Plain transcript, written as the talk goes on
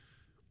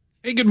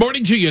Hey, good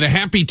morning to you and a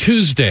happy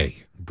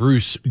Tuesday.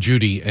 Bruce,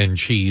 Judy, and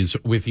Cheese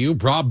with you.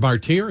 Rob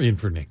Martier in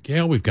for Nick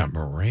Gale. We've got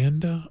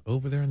Miranda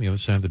over there on the other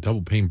side of the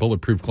double pane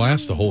bulletproof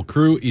glass. The whole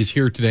crew is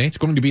here today. It's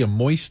going to be a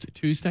moist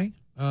Tuesday,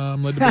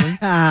 I'm led to believe.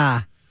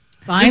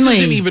 Finally. This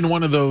isn't even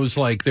one of those,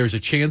 like, there's a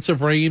chance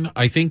of rain.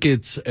 I think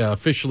it's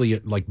officially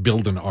at, like,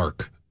 build an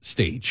arc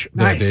stage.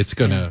 Nice. That it's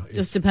going to...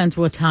 Just depends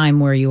what time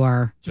where you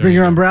are. Bring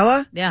your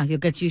umbrella? Yeah, you'll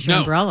get to use your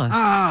umbrella.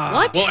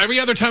 What? Well, every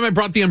other time I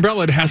brought the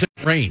umbrella, it hasn't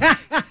rained.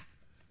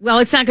 Well,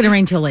 it's not going to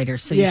rain till later,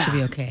 so you should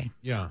be okay.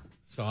 Yeah.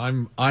 So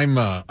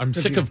I'm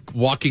sick of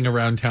walking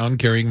around town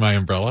carrying my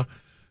umbrella.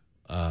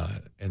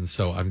 And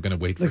so I'm going to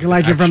wait for Looking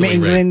like you're from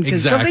England.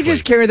 Exactly. Don't they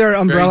just carry their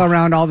umbrella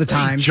around all the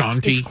time?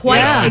 Jaunty. It's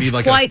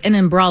quite an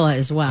umbrella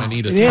as well. I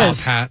need a top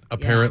hat,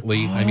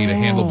 apparently. I need a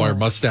handlebar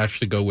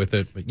mustache to go with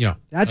it. But yeah.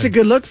 That's a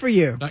good look for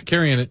you. Not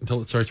carrying it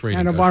until it starts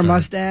raining. Handlebar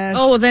mustache.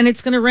 Oh, well, then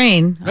it's going to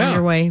rain on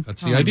your way.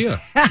 That's the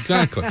idea.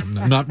 Exactly.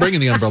 I'm not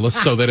bringing the umbrella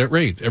so that it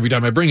rains. Every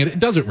time I bring it, it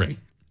doesn't rain.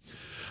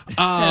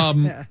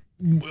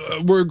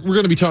 We're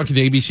going to be talking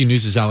to ABC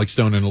News' Alex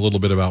Stone in a little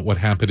bit about what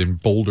happened in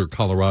Boulder,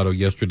 Colorado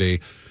yesterday.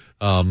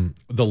 The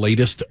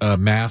latest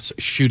mass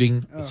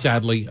shooting,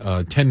 sadly,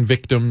 10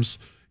 victims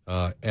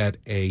at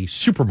a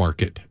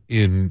supermarket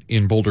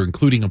in Boulder,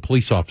 including a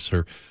police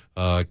officer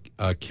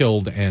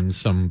killed, and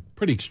some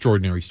pretty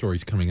extraordinary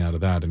stories coming out of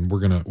that. And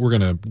we're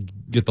gonna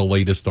get the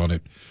latest on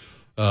it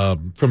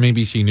from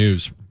ABC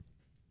News.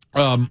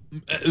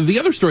 The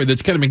other story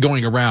that's kind of been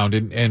going around,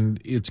 and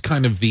it's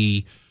kind of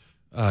the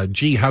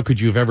gee, how could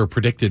you have ever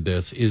predicted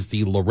this, is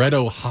the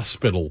Loretto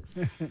Hospital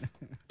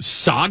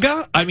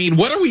saga. I mean,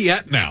 what are we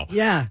at now?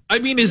 Yeah. I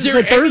mean, is there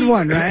the third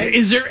one, right?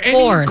 Is there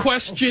any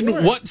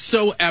question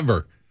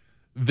whatsoever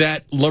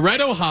that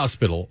Loretto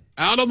Hospital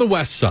out on the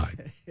west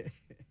side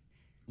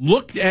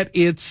looked at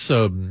its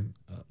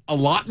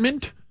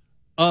allotment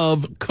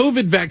of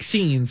COVID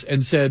vaccines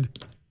and said,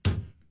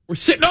 we're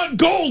sitting on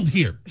gold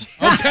here.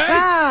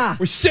 Okay?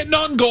 We're sitting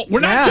on gold. We're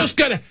not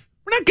gonna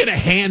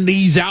hand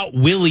these out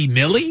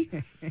willy-nilly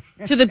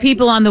to the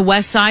people on the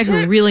west side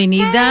who really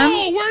need them.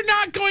 No, we're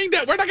not going to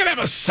have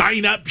a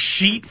sign-up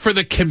sheet for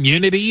the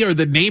community or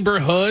the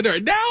neighborhood. Or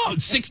no,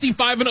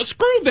 65 and up.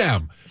 Screw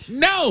them.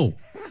 No,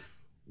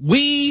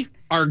 we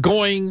are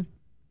going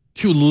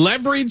to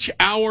leverage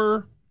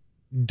our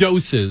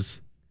doses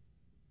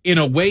in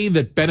a way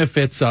that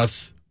benefits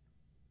us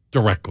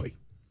directly.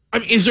 I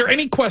mean, is there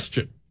any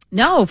question?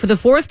 No, for the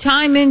fourth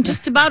time in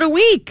just about a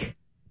week.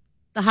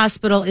 The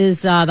hospital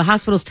is the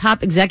hospital's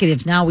top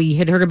executives. Now, we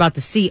had heard about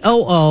the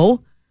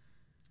COO.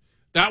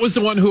 That was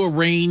the one who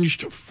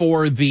arranged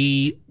for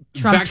the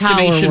Trump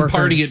vaccination Tower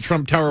party at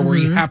Trump Tower, where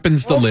he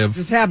happens to live.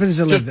 Just happens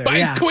to live there.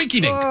 By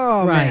quinky-dink.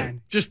 Oh, right.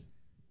 man. Just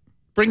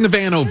bring the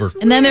van over.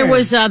 And then there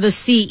was the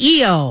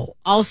CEO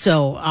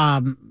also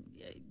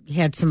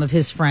had some of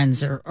his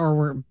friends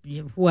or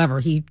whoever.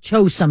 He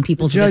chose some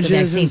people to get the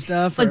vaccine. And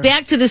stuff, but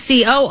back to the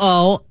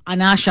COO,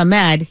 Anash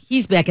Ahmed,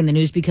 he's back in the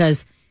news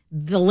because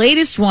the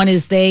latest one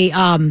is they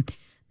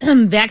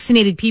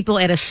vaccinated people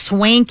at a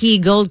swanky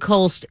Gold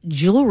Coast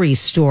jewelry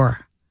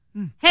store.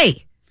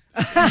 Hey,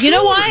 you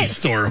know what?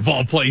 Store of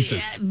all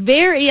places.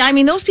 I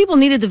mean, those people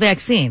needed the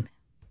vaccine.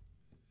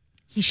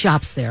 He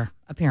shops there,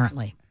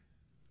 apparently.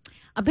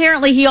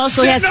 Apparently, he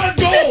also has.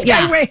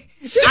 Yeah,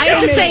 I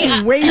have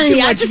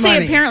to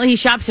say, apparently he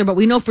shops there, but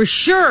we know for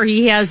sure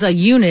he has a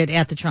unit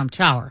at the Trump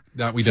Tower.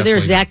 That we so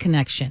there's that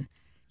connection.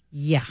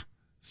 Yeah.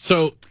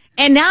 So.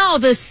 And now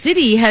the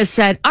city has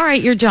said, all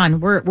right, you're done.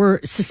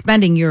 We're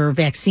suspending your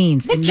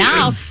vaccines. And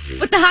now,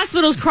 but the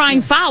hospital's crying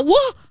foul.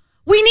 Whoa,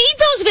 we need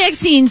those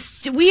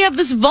vaccines. We have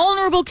this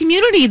vulnerable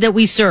community that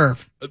we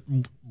serve.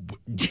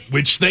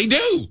 Which they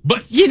do.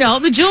 But,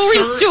 the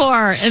jewelry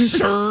store. And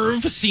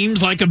serve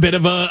seems like a bit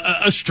of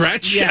a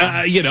stretch.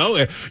 Yeah.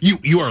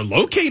 You are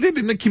located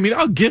in the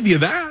community. I'll give you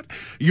that.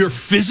 You're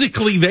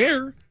physically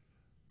there.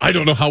 I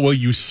don't know how well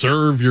you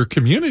serve your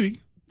community.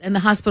 And the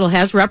hospital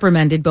has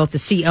reprimanded both the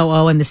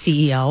COO and the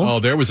CEO. Oh,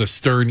 there was a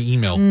stern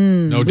email.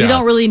 No doubt. We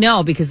don't really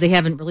know because they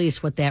haven't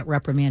released what that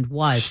reprimand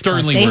was.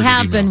 Sternly they worded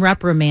have email. been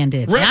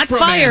reprimanded. Not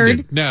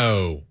fired.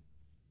 No.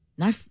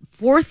 Not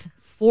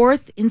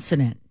fourth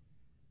incident.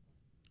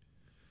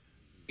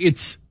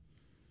 It's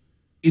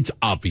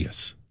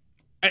obvious.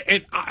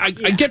 And I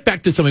get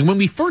back to something. When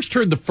we first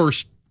heard the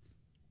first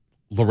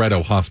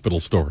Loretto Hospital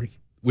story,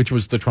 which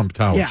was the Trump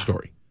Tower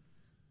story,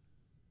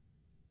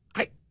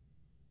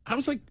 I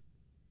was like,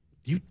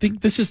 you think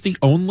this is the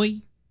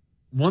only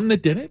one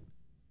that did it?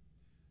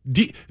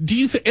 Do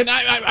you think, and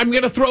I'm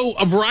going to throw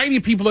a variety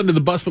of people under the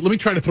bus, but let me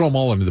try to throw them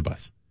all under the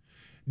bus.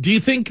 Do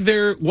you think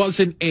there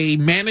wasn't a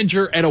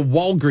manager at a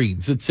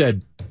Walgreens that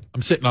said,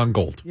 I'm sitting on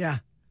gold? Yeah.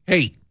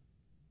 Hey,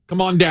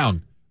 come on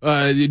down.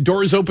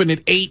 Doors open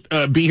at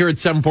 8, be here at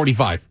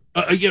 7:45.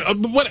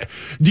 What?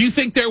 Do you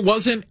think there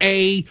wasn't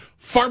a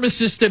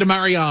pharmacist at a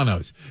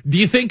Mariano's? Do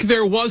you think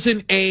there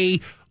wasn't a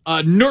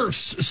nurse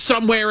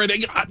somewhere.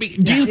 I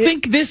mean, do you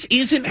think this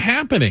isn't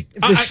happening?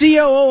 If the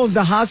COO of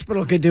the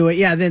hospital could do it,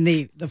 then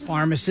the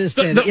pharmacist.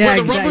 Where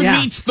the rubber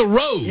meets the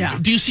road. Yeah.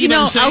 Do you see what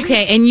I'm saying?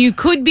 Okay, and you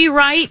could be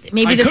right.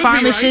 Maybe the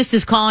pharmacist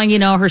is calling,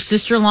 her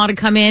sister-in-law to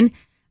come in.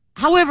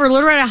 However,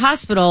 Loretta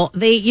Hospital,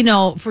 they,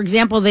 for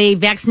example, they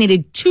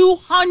vaccinated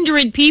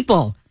 200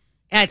 people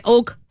at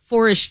Oak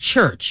Forest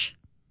Church.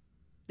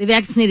 They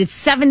vaccinated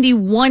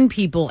 71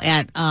 people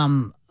at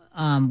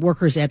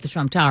workers at the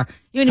Trump Tower.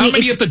 How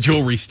many at the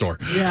jewelry store?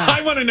 Yeah.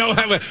 I want to know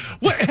how.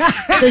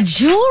 The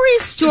jewelry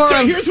store,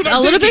 so here's what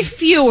I'm thinking. Little bit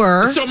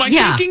fewer. So am I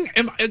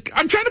thinking?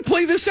 I'm trying to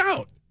play this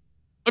out.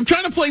 I'm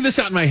trying to play this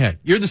out in my head.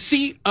 You're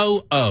the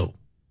COO.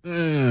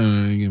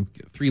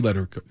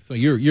 3-letter. So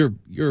you're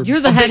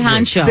the head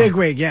honcho. Big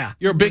wig, yeah.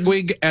 You're a big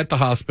wig at the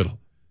hospital.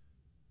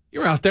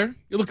 You're out there.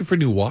 You're looking for a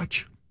new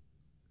watch.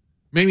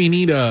 Maybe you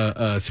need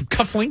some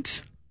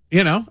cufflinks.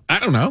 I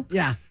don't know.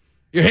 Yeah.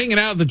 You're hanging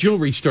out at the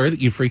jewelry store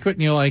that you frequent,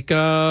 and you're like,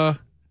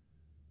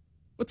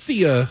 what's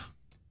the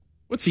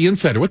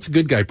insider? What's the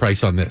good guy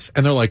price on this?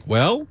 And they're like,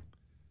 well,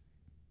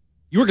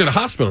 you work at a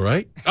hospital,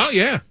 right? Oh,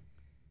 yeah.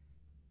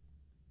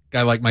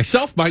 Guy like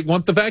myself might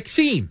want the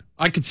vaccine.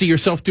 I could see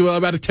yourself do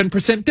about a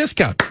 10%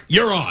 discount.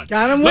 You're on.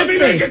 Got him with me.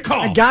 Let me make a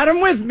call. I got him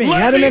with me.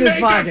 Let Had him me in his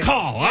make pocket. a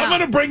call. Yeah. I'm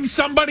going to bring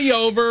somebody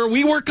over.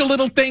 We work a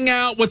little thing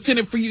out. What's in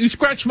it for you? You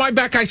scratch my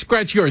back, I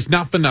scratch yours.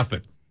 Not for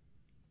nothing.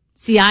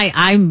 See,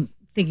 I'm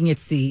thinking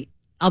it's the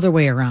other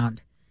way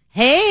around.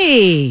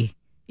 Hey,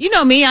 you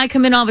know me. I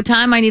come in all the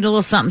time. I need a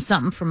little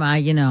something for my, I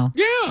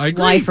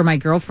agree. wife or my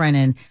girlfriend.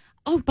 And,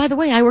 oh, by the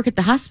way, I work at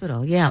the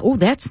hospital. Yeah. Oh,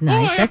 that's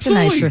nice. That's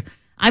absolutely. a nice.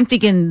 I'm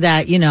thinking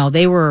that,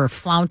 they were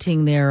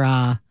flaunting their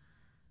power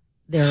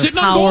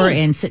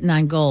and sitting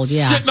on gold.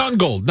 Yeah. Sitting on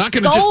gold. Not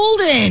going to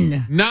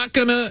golden. Not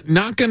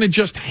gonna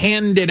just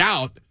hand it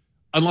out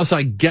unless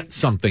I get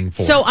something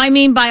for it. So,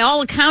 by all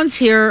accounts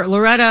here,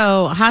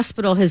 Loretto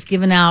Hospital has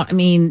given out,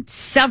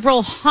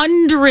 several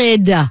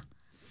hundred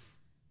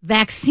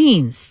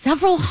vaccines.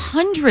 Several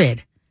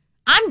hundred.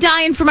 I'm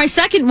dying for my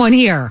second one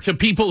here. To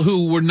people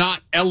who were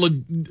not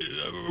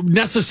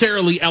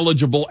necessarily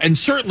eligible and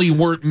certainly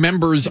weren't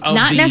members of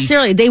not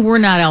necessarily. They were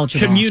not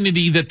eligible.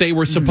 Community that they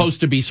were supposed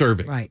to be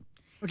serving. Right.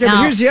 Okay,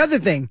 but here's the other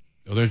thing.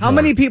 How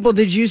many people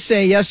did you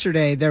say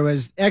yesterday there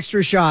was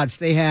extra shots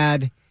they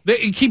had?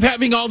 They keep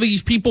having all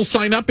these people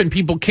sign up and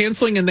people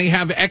canceling, and they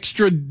have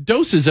extra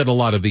doses at a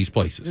lot of these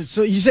places.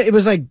 So you said it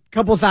was like a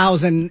couple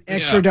thousand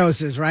extra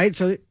doses, right?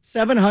 So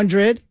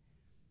 700.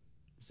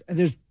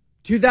 There's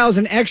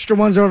 2,000 extra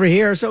ones over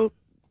here. So,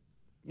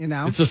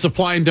 it's a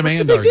supply and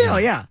demand argument. What's the big deal?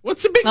 Yeah.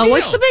 What's the big deal?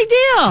 What's the big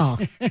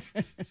deal?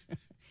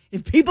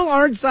 If people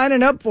aren't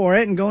signing up for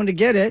it and going to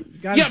get it,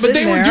 but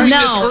they were doing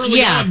this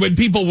early on when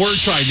people were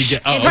trying to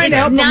get.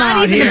 It's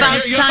not even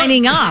about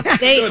signing up.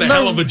 Doing a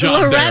hell of a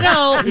job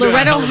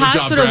Loretto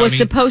Hospital was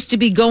supposed to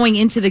be going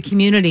into the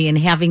community and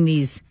having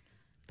these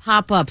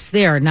pop-ups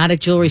there, not at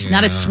jewelry,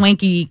 not at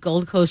swanky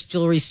Gold Coast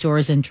jewelry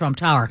stores in Trump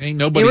Tower. Ain't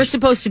nobody. They were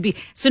supposed to be.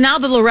 So now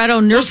the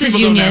Loretto Nurses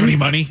Union. Don't have any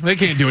money. They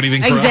can't do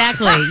anything for us.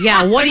 Exactly.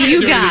 Yeah. What do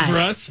you got? For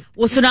us.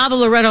 Well, so now the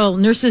Loretto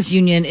Nurses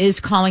Union is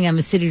calling on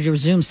the city to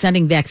resume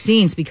sending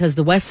vaccines because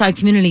the West Side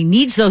community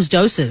needs those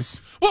doses.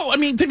 Well,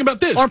 think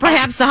about this. Or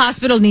perhaps the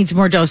hospital needs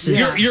more doses.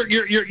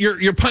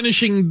 You're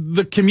punishing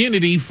the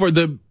community for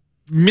the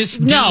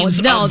misdeeds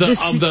of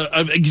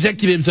the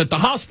executives at the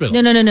hospital.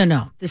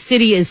 No. The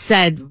city has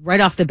said right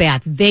off the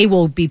bat they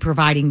will be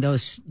providing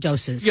those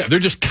doses. Yeah, they're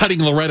just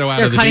cutting Loretto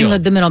out of the deal. They're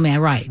cutting the middleman,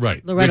 right.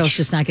 Right. Loretto's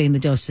just not getting the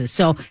doses.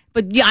 So,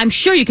 but yeah, I'm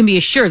sure you can be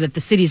assured that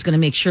the city is going to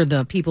make sure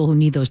the people who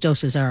need those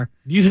doses are.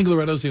 Do you think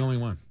Loretto's the only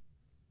one?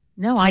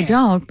 No, I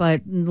don't,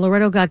 but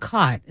Loretto got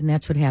caught, and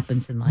that's what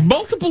happens in life.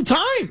 Multiple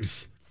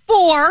times.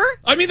 4.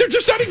 They're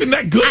just not even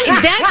that good.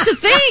 That's the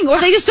thing, or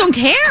they just don't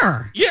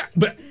care. Yeah,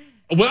 but...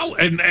 Well,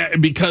 and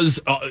because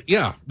they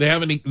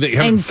haven't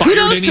and fired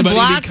kudos anybody to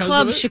Block because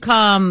Club of it.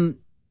 Chicago.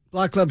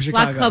 Block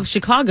Club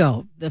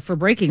Chicago for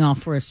breaking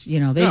off for us.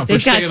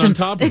 They've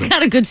got they've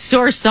got a good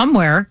source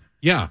somewhere.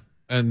 Yeah,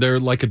 and they're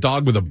like a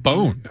dog with a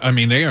bone.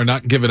 They are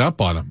not giving up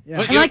on them.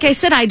 Yeah. And like I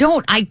said,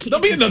 there'll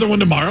be another one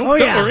tomorrow. Oh,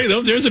 Don't worry,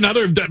 there's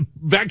another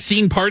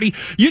vaccine party.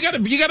 You got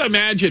to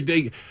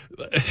imagine.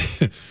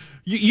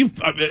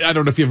 I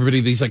don't know if you've ever been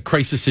in these like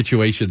crisis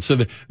situations. So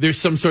there's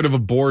some sort of a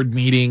board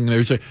meeting.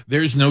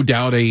 There's no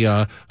doubt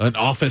an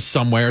office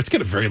somewhere. It's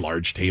got a very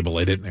large table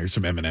in it. And there's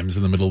some M&Ms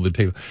in the middle of the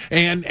table.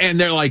 And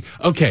they're like,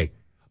 okay,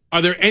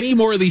 are there any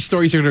more of these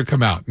stories that are going to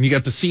come out? And you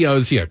got the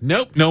COs here.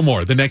 Nope, no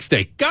more. The next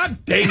day,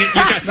 God dang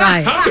it!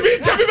 Right. How come you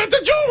didn't tell me about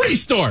the jewelry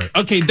store?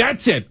 Okay,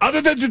 that's it.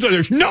 Other than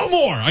there's no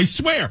more. I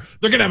swear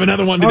they're going to have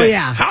another one today. Oh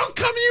yeah. How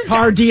come you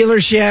car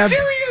dealership?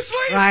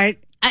 Seriously? Right.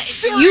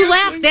 You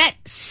laughed. That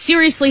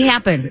seriously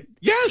happened.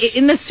 Yes.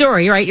 In the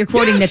story, right? You're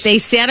quoting that they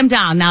sat him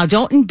down. Now,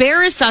 don't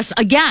embarrass us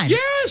again.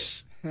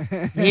 Yes.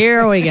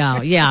 Here we go.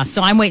 Yeah.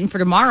 So I'm waiting for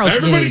tomorrow's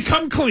Everybody news.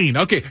 come clean.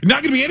 Okay.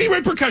 Not going to be any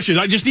repercussions.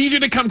 I just need you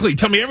to come clean.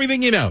 Tell me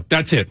everything you know.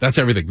 That's it. That's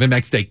everything. The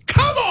next day.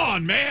 Come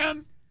on,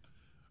 man.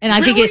 And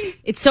I think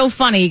it's so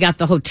funny. You got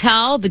the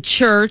hotel, the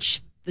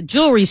church, the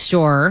jewelry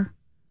store.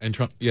 And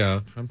Trump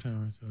Tower.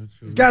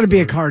 It's got to be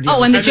a car deal.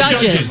 Oh, and the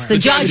judges. The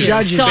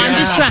judges. So I'm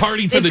just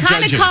trying. They've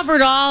kind of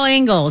covered all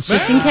angles,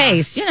 just in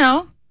case,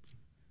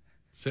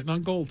 Sitting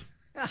on gold.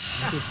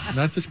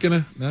 Not just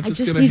gonna. I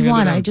just need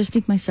one. I just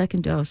need my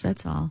second dose.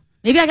 That's all.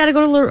 Maybe I got to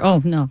go to.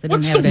 Oh no, they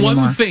don't have it anymore.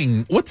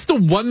 What's the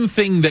one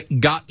thing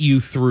that got you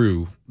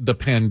through the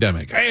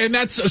pandemic? And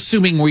that's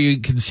assuming where you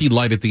can see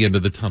light at the end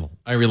of the tunnel.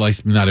 I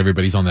realize not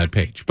everybody's on that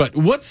page, but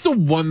what's the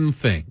one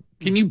thing?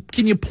 Can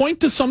you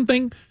point to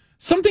something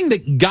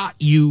that got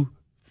you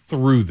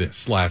through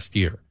this last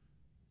year?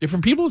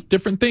 Different people,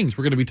 different things.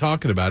 We're going to be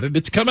talking about it.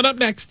 It's coming up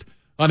next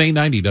on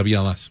 890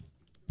 WLS.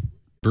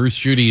 Bruce,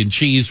 Judy, and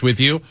Cheese with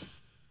you.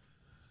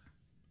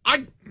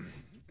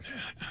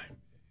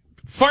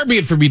 Far be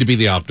it for me to be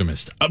the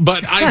optimist,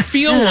 but I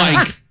feel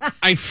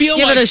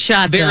Give it a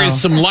shot, there though.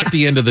 is some light at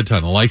the end of the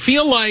tunnel. I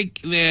feel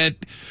like that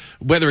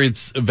whether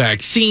it's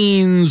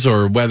vaccines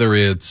or whether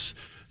it's,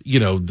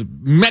 the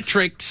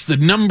metrics, the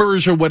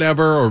numbers or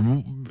whatever,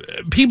 or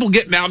people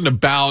getting out and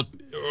about,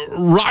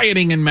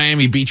 rioting in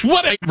Miami Beach,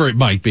 whatever it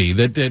might be,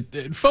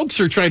 that folks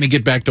are trying to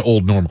get back to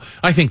old normal.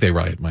 I think they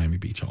riot Miami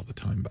Beach all the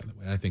time, by the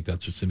way. I think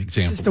that's just an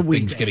example of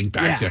things getting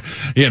back to,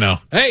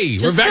 hey,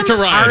 just we're back to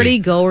rioting. Party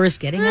goers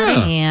getting out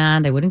of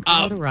hand. They wouldn't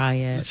call it a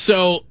riot.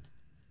 So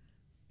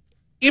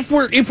if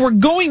we're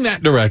going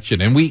that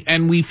direction and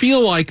we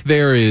feel like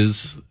there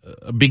is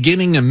a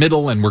beginning, a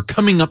middle, and we're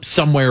coming up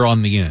somewhere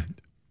on the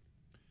end,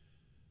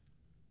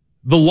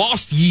 the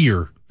lost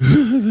year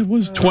that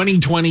was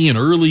 2020 and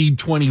early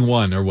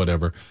 21 or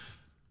whatever.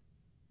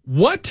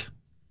 What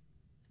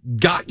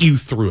got you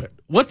through it?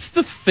 What's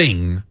the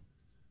thing?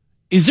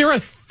 Is there a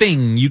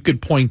thing you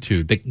could point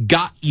to that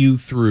got you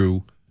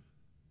through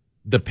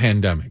the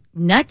pandemic?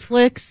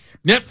 Netflix.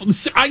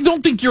 I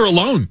don't think you're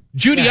alone.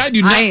 Judy, I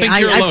do not think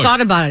you're alone. I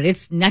thought about it.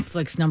 It's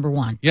Netflix number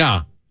one.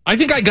 Yeah. I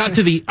think I got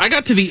to the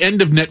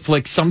end of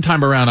Netflix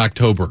sometime around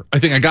October. I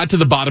think I got to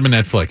the bottom of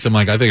Netflix. I'm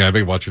like, I think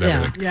I've watched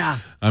everything. Yeah.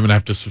 I'm gonna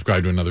have to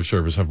subscribe to another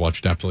service. I've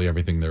watched absolutely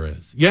everything there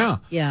is. Yeah.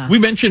 Yeah. We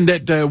mentioned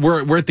that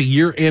we're at the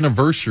year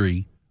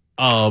anniversary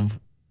of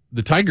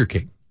the Tiger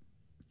King.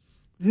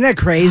 Isn't that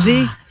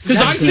crazy?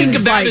 Because I think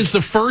of that as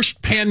the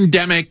first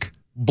pandemic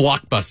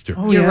blockbuster.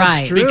 Oh, You're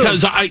right. True.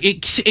 Because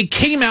it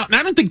came out, and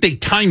I don't think they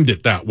timed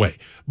it that way,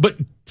 but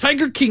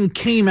Tiger King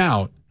came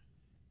out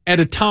at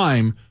a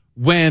time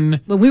when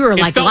we were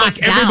it felt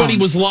locked like everybody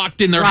down. was locked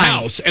in their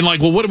house and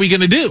like, well, what are we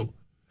going to do?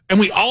 And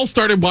we all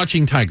started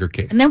watching Tiger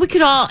King. And then we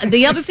could all,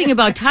 the other thing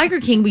about Tiger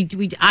King,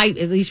 I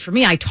at least for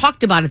me, I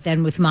talked about it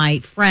then with my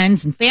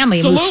friends and family.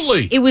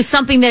 Absolutely. It was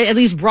something that at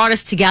least brought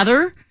us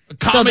together. A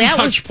common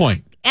touch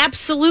point.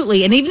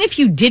 Absolutely. And even if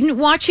you didn't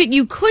watch it,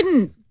 you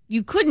couldn't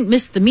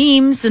miss the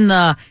memes and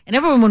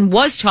everyone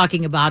was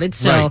talking about it.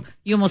 So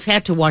you almost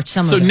had to watch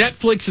some of it. So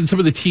Netflix and some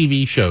of the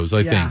TV shows,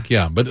 I think.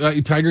 Yeah. But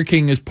Tiger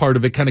King is part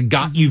of it, kind of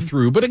got you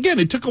through. But again,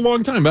 it took a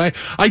long time. But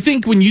I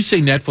think when you say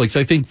Netflix,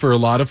 I think for a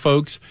lot of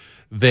folks,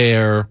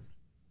 and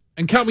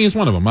count me as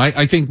one of them.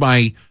 I think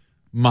my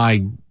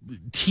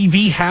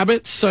TV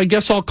habits, I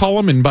guess I'll call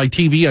them. And by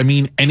TV, I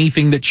mean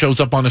anything that shows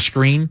up on a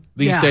screen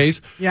these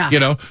days.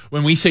 Yeah.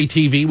 When we say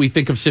TV, we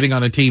think of sitting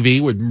on a TV.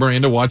 When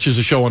Miranda watches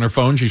a show on her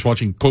phone, she's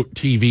watching, quote,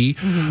 TV.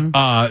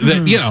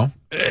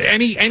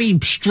 Any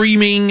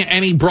streaming,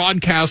 any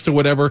broadcast or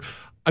whatever,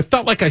 I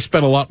felt like I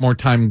spent a lot more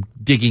time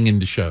digging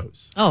into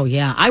shows. Oh,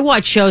 yeah. I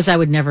watch shows I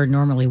would never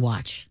normally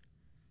watch.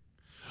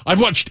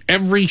 I've watched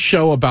every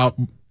show about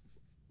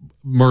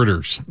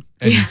murders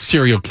and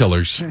serial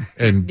killers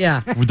and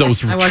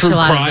those true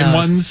crime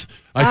ones.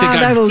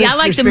 I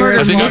like the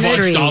murder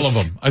mysteries.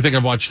 I think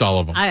I've watched all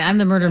of them. I'm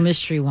the murder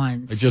mystery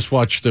ones. I just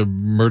watched the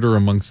Murder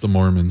Amongst the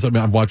Mormons. I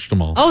mean, I've watched them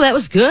all. Oh, that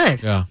was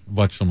good. Yeah, I've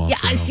watched them all.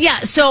 Yeah.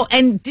 So,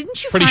 and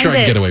didn't you pretty find sure I that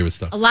can get away with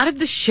stuff? A lot of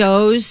the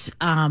shows,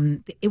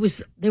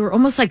 they were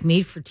almost like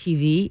made for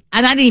TV,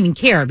 and I didn't even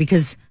care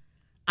because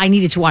I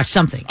needed to watch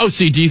something. Oh,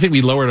 see, do you think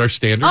we lowered our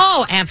standards?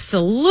 Oh,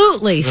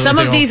 absolutely. Some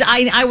of these,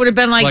 I would have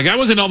been like I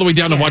wasn't all the way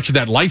down to watching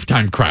that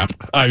Lifetime crap.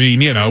 I mean,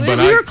 but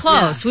we were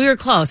close. We were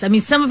close. I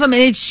mean, some of them,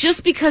 and it's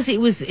just because it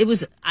was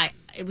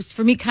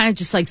for me kind of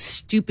just like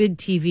stupid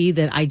TV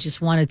that I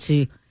just wanted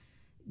to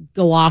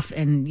go off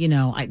and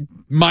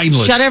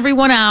mindless, shut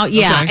everyone out.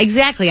 Yeah, okay.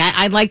 Exactly.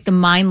 I like the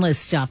mindless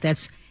stuff.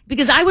 That's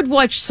because I would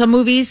watch some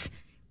movies.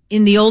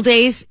 In the old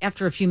days,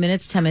 after a few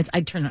minutes, 10 minutes,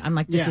 I'd turn it. I'm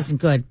like, this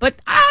isn't good. But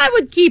I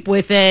would keep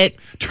with it.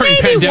 During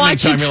pandemic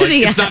time, you're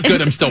like, it's not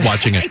good. I'm still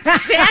watching it.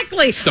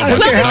 Exactly. I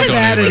don't care how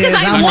bad it is.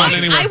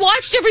 I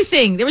watched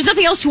everything. There was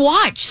nothing else to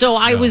watch. So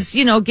I was,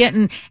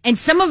 getting, and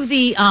some of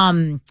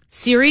the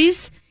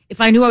series,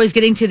 if I knew I was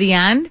getting to the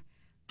end,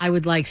 I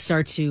would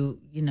start to,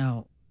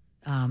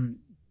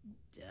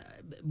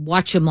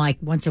 watch them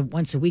once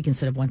a week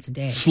instead of once a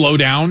day. Slow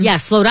down? Yeah,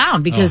 slow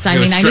down because I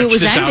knew it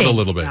was ending. Out a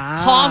little bit.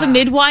 Call the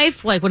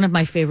Midwife, one of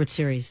my favorite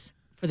series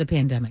for the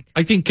pandemic.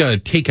 I think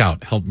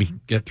takeout helped me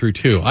get through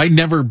too. I've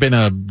never been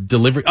a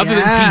delivery other than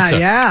pizza.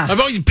 Yeah.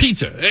 I've always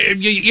pizza.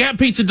 You have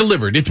pizza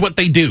delivered. It's what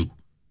they do.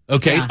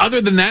 Okay. Yeah. Other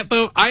than that,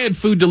 though, I had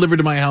food delivered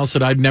to my house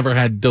that I've never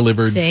had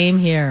delivered. Same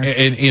here.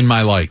 In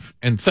my life.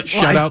 And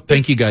shout out.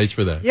 Thank you guys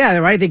for that. Yeah,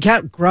 right. They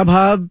kept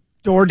Grubhub,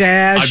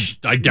 DoorDash.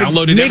 I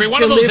downloaded every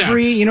one of those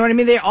apps. You know what I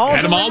mean? They all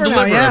had them all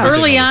delivered. Yeah.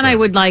 Early on, I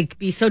would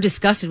be so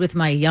disgusted with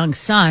my young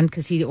son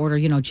because he'd order,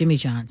 Jimmy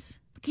John's.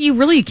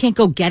 You can't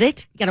go get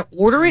it. You got to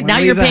order it. Now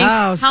you're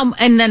paying.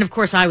 And then, of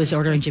course, I was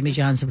ordering Jimmy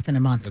John's within a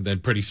month. And then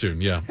pretty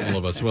soon, all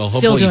of us. Well,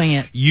 still hopefully doing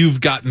it.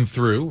 You've gotten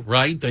through,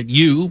 right? That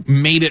you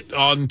made it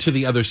on to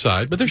the other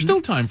side. But there's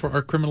still time for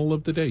our criminal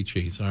of the day,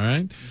 Cheese, all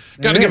right?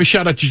 Got to give a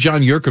shout out to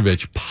John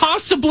Yurkovich,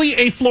 possibly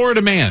a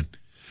Florida man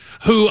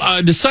who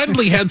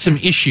decidedly had some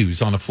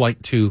issues on a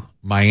flight to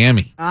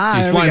Miami. He's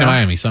flying to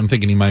Miami, so I'm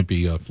thinking he might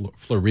be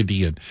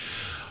Floridian.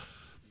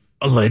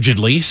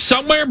 Allegedly,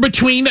 somewhere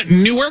between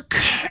Newark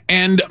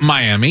and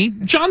Miami,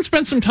 John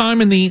spent some time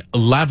in the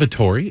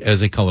lavatory, as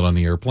they call it on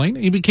the airplane.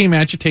 He became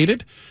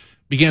agitated,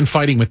 began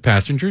fighting with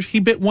passengers. He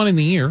bit one in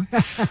the ear,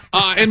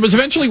 and was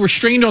eventually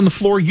restrained on the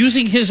floor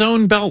using his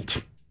own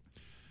belt.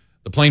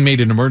 The plane made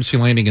an emergency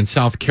landing in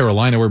South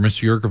Carolina, where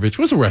Mr. Yurkovich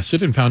was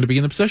arrested and found to be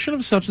in the possession of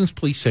a substance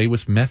police say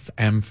was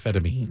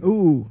methamphetamine.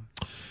 Ooh.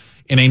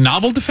 In a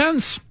novel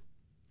defense,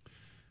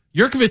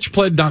 Yurkovich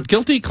pled not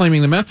guilty,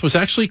 claiming the meth was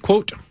actually,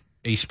 quote,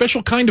 a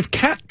special kind of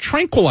cat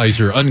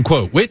tranquilizer,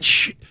 unquote,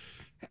 which,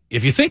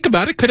 if you think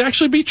about it, could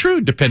actually be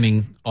true,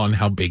 depending on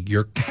how big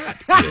your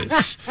cat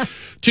is.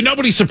 To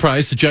nobody's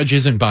surprise, the judge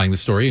isn't buying the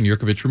story, and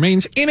Yurkovich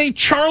remains in a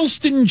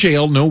Charleston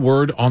jail. No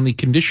word on the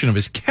condition of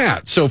his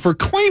cat. So for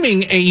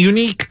claiming a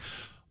unique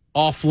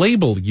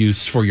off-label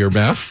use for your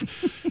meth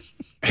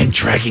and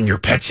dragging your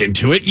pets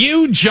into it,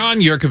 you, John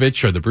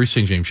Yurkovich, are the Bruce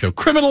St. James Show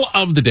criminal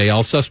of the day.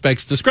 All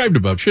suspects described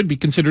above should be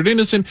considered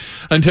innocent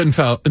until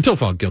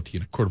found guilty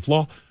in a court of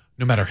law,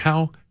 no matter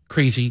how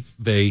crazy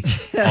they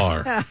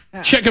are.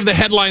 Check of the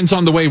headlines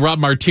on the way. Rob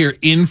Martyr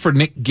in for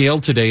Nick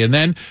Gale today. And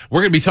then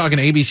we're going to be talking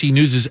to ABC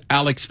News'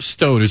 Alex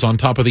Stone, who's on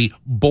top of the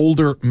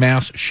Boulder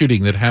mass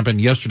shooting that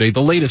happened yesterday.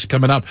 The latest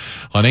coming up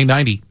on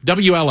 890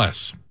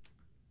 WLS.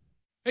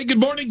 Hey, good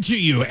morning to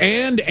you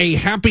and a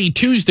happy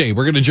Tuesday.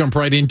 We're going to jump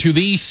right into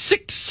the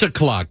 6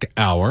 o'clock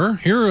hour.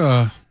 Here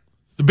are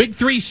the big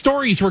three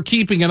stories we're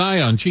keeping an eye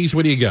on. Cheese,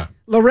 what do you got?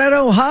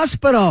 Loretto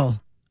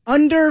Hospital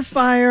under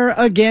fire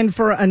again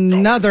for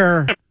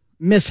another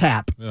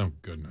mishap. Oh,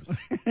 goodness.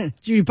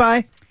 Judy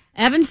Pie?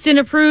 Evanston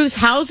approves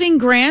housing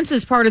grants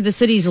as part of the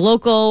city's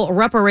local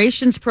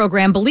reparations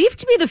program, believed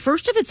to be the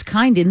first of its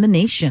kind in the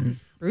nation.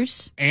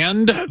 Bruce?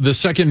 And the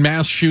second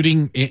mass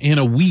shooting in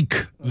a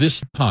week,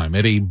 this time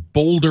at a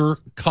Boulder,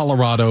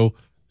 Colorado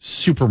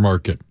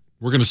supermarket.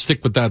 We're going to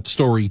stick with that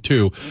story,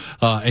 too,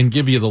 and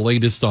give you the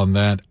latest on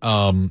that.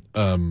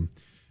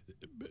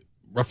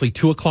 Roughly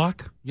 2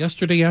 o'clock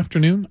yesterday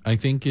afternoon, I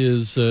think,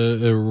 is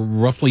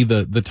roughly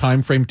the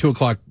time frame. 2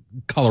 o'clock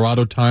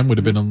Colorado time would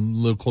have been a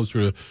little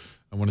closer to,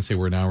 I want to say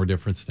we're an hour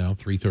difference now,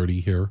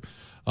 3:30 here,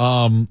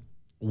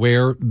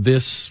 where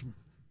this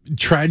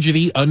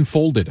tragedy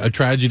unfolded. A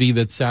tragedy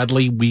that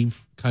sadly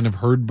we've kind of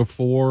heard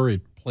before.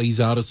 It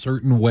plays out a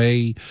certain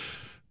way.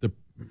 The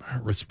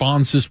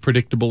response is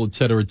predictable, et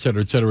cetera, et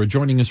cetera, et cetera.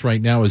 Joining us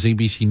right now is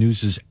ABC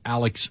News'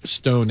 Alex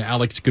Stone.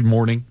 Alex, good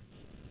morning.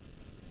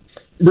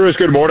 Bruce,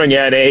 good morning.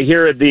 And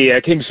here at the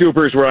King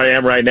Soopers where I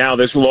am right now,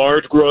 this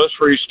large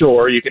grocery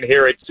store, you can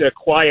hear it's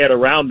quiet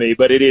around me,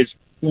 but it is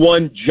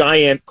one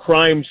giant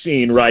crime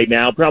scene right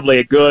now, probably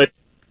a good,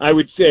 I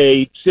would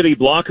say, city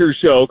block or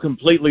so,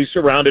 completely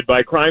surrounded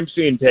by crime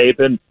scene tape.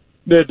 And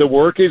the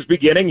work is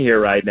beginning here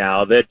right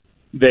now, that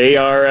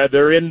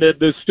they're in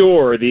the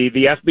store, the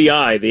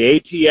FBI, the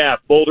ATF,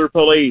 Boulder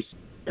Police,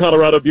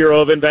 Colorado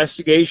Bureau of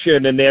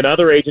Investigation, and then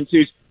other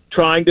agencies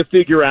trying to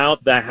figure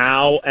out the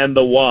how and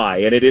the why.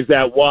 And it is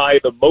that why,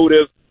 the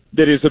motive,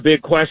 that is a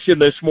big question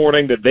this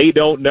morning that they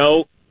don't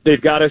know.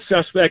 They've got a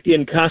suspect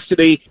in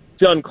custody.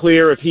 It's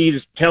unclear if he's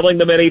telling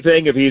them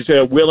anything, if he's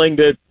willing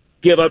to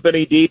give up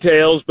any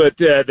details, but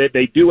that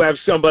they do have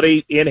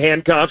somebody in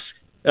handcuffs,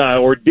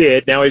 or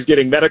did. Now he's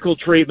getting medical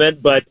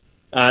treatment, but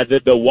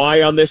the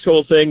why on this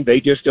whole thing, they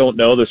just don't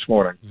know this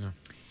morning. Yeah.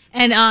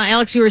 And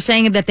Alex, you were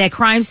saying that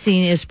crime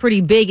scene is pretty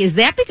big. Is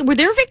that big? Were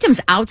there victims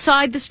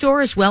outside the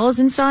store as well as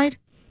inside?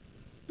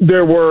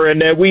 There were,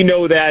 and we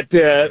know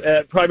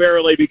that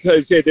primarily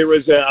because there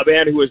was a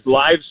man who was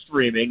live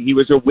streaming. He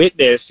was a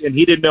witness, and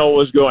he didn't know what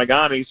was going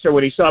on. So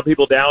when he saw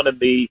people down in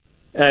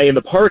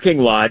the parking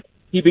lot,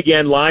 he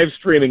began live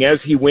streaming as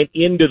he went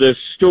into the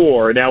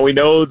store. Now we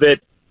know that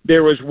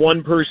there was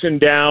one person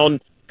down,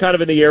 kind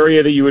of in the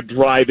area that you would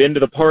drive into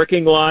the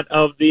parking lot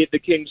of the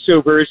King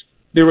Soopers.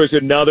 There was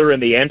another in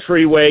the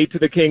entryway to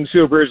the King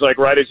Soopers, like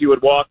right as you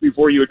would walk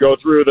before you would go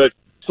through the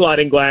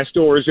sliding glass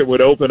doors that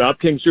would open up.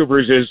 King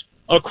Soopers is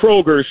a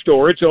Kroger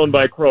store. It's owned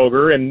by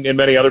Kroger, and in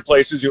many other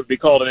places it would be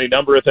called any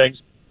number of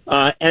things.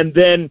 And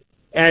then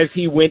as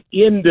he went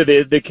into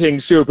the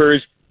King Soopers,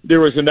 there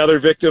was another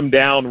victim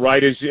down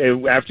right as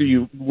after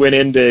he went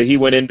into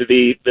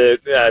the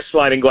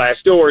sliding glass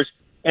doors.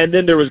 And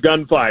then there was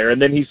gunfire.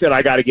 And then he said,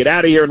 I got to get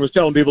out of here, and was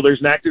telling people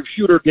there's an active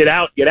shooter. Get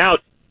out,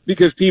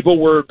 because people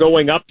were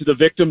going up to the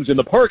victims in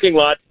the parking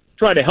lot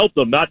trying to help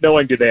them, not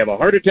knowing did they have a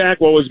heart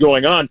attack, what was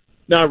going on,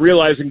 not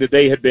realizing that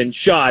they had been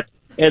shot,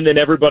 and then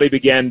everybody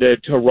began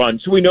to run.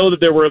 So we know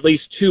that there were at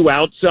least 2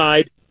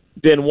 outside,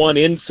 then 1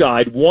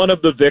 inside. One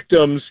of the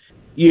victims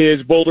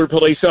is Boulder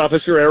police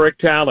officer Eric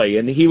Talley,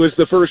 and he was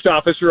the first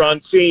officer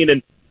on scene,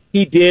 and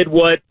he did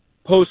what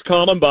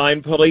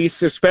post-Columbine police,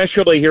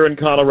 especially here in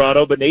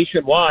Colorado, but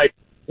nationwide,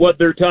 what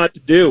they're taught to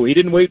do. He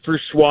didn't wait for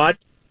SWAT.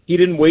 He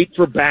didn't wait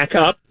for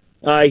backup.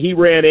 He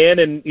ran in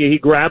and he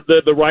grabbed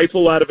the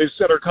rifle out of his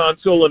center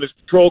console in his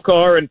patrol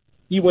car, and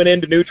he went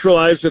in to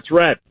neutralize the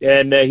threat,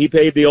 and he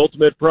paid the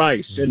ultimate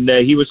price, and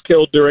he was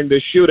killed during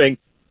this shooting.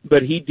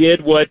 But he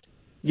did what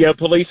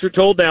police are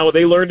told now.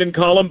 They learned in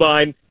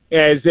Columbine,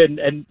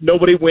 and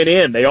nobody went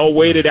in. They all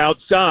waited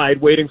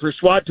outside waiting for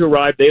SWAT to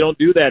arrive. They don't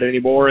do that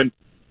anymore, and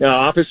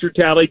Officer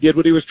Talley did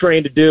what he was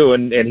trained to do,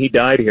 and he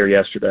died here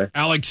yesterday.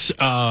 Alex,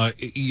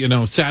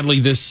 sadly,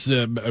 this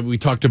we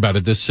talked about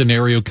it. This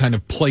scenario kind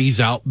of plays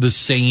out the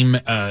same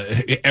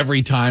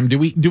every time. Do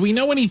we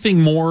know anything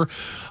more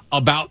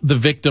about the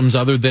victims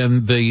other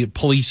than the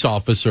police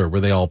officer? Were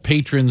they all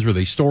patrons? Were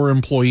they store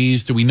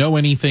employees? Do we know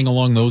anything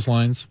along those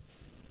lines?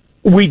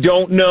 We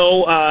don't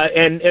know,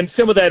 and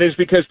some of that is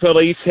because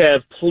police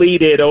have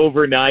pleaded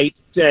overnight,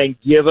 saying,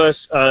 "Give us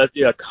a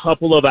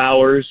couple of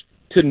hours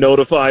to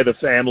notify the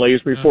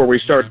families before we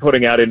start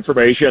putting out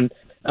information,"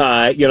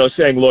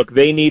 saying, look,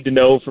 they need to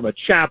know from a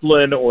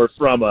chaplain or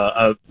from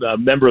a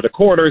member of the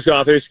coroner's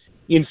office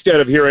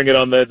instead of hearing it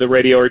on the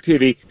radio or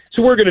TV.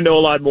 So we're going to know a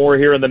lot more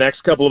here in the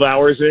next couple of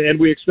hours, and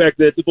we expect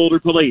that the Boulder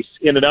police,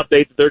 in an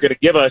update that they're going to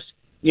give us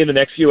in the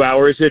next few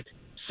hours, that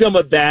some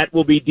of that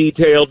will be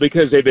detailed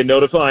because they've been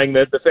notifying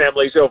the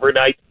families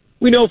overnight.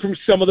 We know from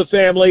some of the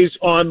families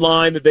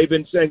online that they've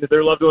been saying that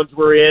their loved ones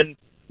were in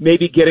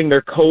maybe getting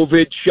their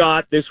COVID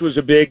shot. This was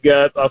a big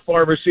a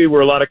pharmacy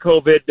where a lot of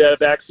COVID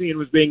vaccine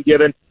was being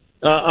given.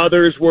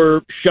 Others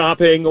were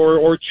shopping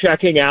or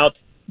checking out.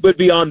 But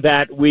beyond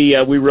that, we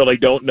really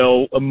don't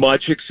know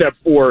much except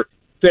for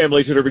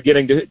families that are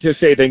beginning to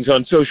say things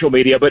on social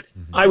media. But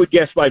I would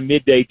guess by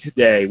midday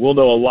today, we'll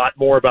know a lot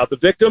more about the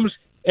victims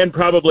and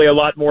probably a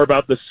lot more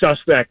about the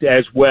suspect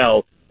as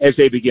well, as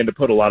they begin to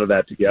put a lot of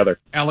that together.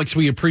 Alex,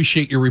 we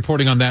appreciate your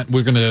reporting on that.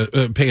 We're going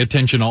to pay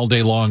attention all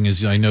day long,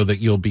 as I know that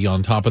you'll be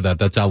on top of that.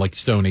 That's Alex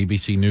Stone,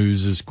 ABC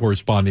News'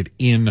 correspondent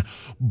in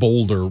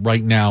Boulder,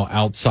 right now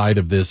outside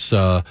of this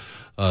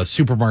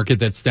supermarket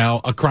that's now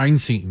a crime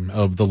scene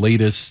of the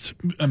latest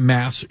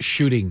mass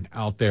shooting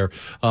out there.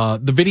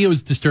 The video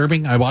is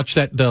disturbing. I watched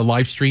that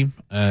live stream.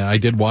 I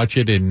did watch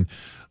it, and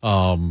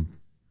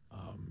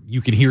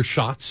you can hear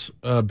shots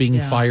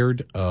being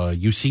fired.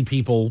 You see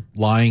people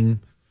lying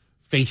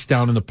face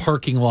down in the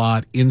parking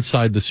lot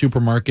inside the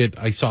supermarket.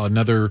 I saw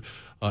another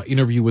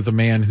interview with a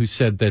man who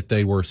said that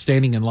they were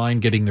standing in line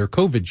getting their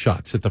COVID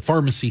shots at the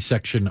pharmacy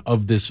section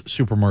of this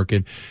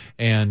supermarket.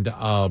 And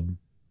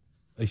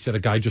they said a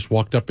guy just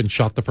walked up and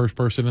shot the first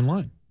person in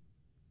line.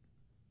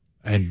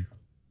 And,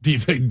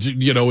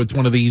 it's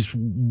one of these,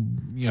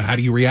 how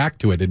do you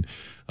react to it? And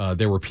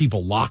there were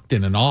people locked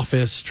in an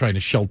office trying to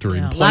shelter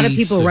in place. A lot of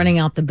people running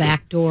out the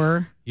back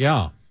door.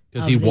 Yeah,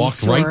 because he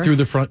walked right through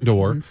the front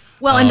door.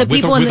 Well, and the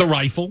people with a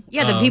rifle.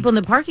 Yeah, the people in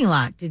the parking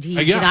lot. Did he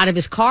get out of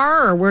his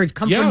car or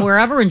come from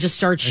wherever and just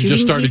start shooting? And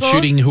just started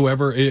shooting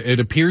whoever. It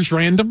appears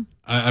random.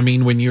 I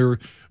mean, when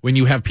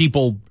you have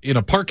people in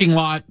a parking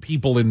lot,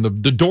 people in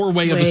the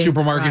doorway of a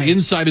supermarket,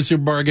 inside a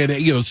supermarket,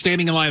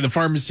 standing in line at the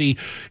pharmacy,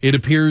 it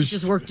appears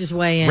just worked his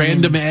way in.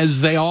 Random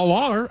as they all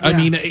are. Yeah. I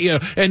mean,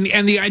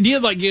 and the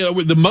idea,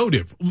 with the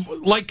motive,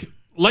 like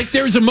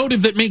there's a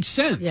motive that makes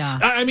sense. Yeah.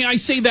 I mean, I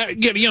say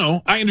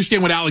that, I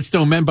understand what Alex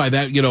Stone meant by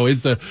that,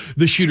 is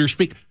the shooter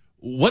speak.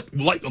 What,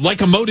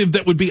 like a motive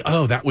that would be,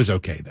 oh, that was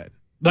okay then.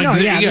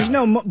 There's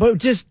no, but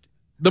just.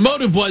 The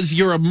motive was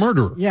you're a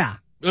murderer. Yeah.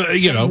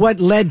 What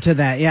led to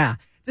that, yeah.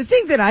 The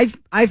thing that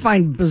I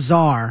find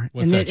bizarre,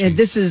 and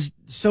this is,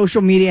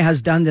 social media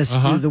has done this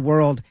through the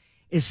world,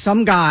 is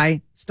some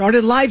guy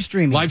started live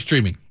streaming.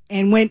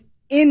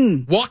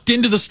 And walked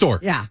into the store.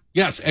 Yeah.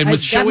 Yes, and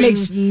was showing that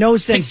makes no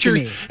sense to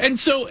me. And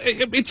so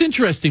it's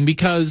interesting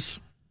because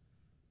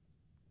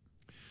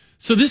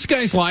this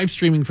guy's live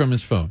streaming from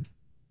his phone.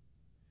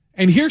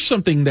 And here's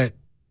something that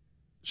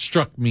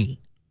struck me.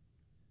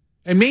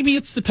 And maybe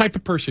it's the type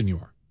of person you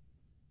are.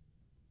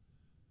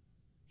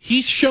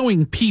 He's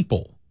showing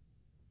people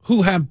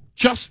who have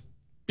just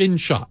been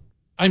shot.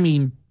 I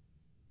mean,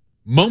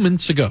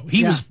 moments ago.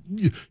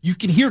 You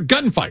can hear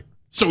gunfire.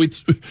 So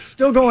it's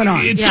still going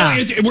on.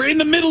 We're in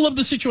the middle of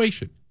the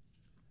situation.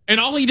 And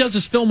all he does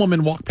is film them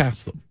and walk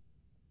past them.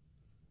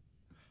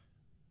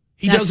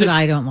 That's what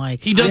I don't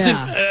like. He doesn't.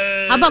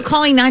 How about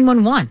calling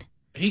 911?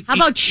 How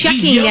about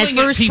checking that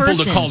first people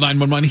person? To call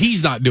 911.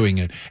 He's not doing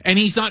it, and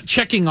he's not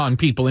checking on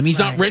people, and he's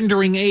not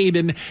rendering aid,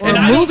 and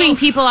moving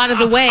people out of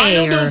the way. I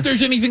don't know if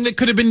there's anything that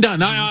could have been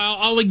done.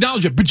 I'll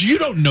acknowledge it, but you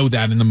don't know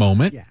that in the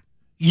moment. Yeah.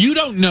 You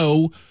don't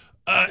know.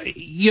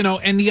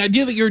 And the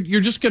idea that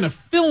you're just going to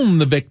film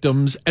the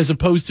victims as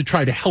opposed to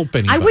try to help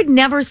anybody. I would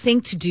never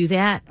think to do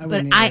that,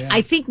 but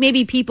I think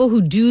maybe people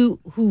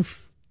who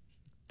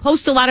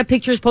post a lot of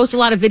pictures, post a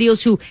lot of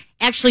videos, who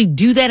actually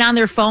do that on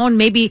their phone.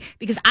 Maybe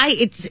because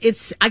I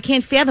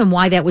can't fathom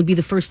why that would be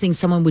the first thing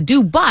someone would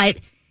do, but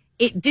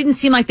it didn't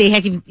seem like they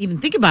had to even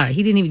think about it.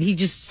 He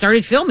just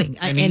started filming.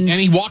 And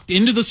he walked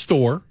into the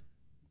store.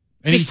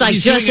 And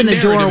just in the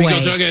doorway. He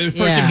goes, okay, there's a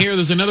person here.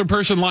 There's another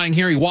person lying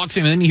here. He walks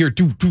in, and then you hear,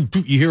 doo, doo,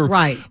 doo, you hear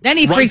right. Then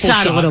he freaks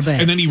out a little bit.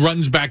 And then he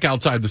runs back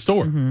outside the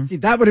store. Mm-hmm. See,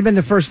 that would have been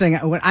the first thing.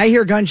 When I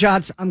hear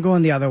gunshots, I'm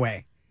going the other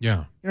way. Yeah. You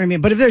know what I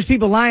mean? But if there's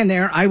people lying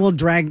there, I will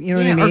drag, you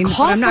know what I mean? Or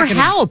call for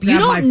help. You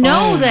don't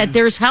know that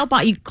there's help.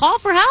 You call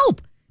for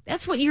help.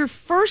 That's what you're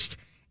first,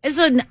 as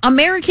an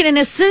American and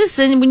a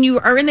citizen, when you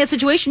are in that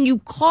situation, you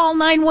call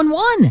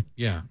 911.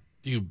 Yeah.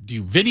 Do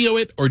you video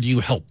it, or do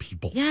you help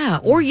people? Yeah,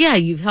 or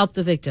you help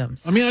the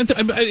victims. I mean,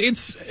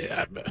 it's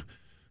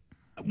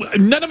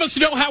none of us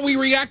know how we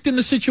react in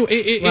the situation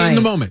in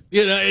the moment,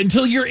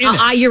 until you're in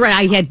it. You're right.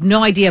 I had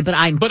no idea, but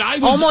I was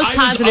almost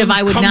positive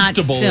I would not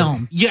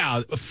film.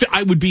 Yeah,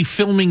 I would be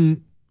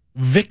filming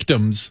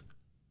victims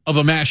of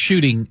a mass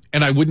shooting,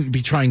 and I wouldn't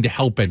be trying to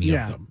help any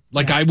of them.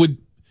 I would.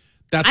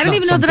 I don't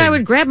even know that I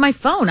would grab my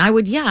phone. I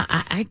would.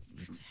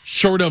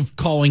 Short of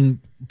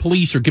calling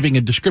police or giving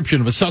a description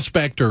of a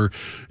suspect or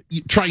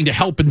trying to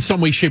help in some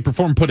way, shape, or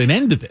form put an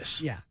end to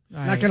this. Yeah.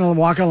 Right. Not going to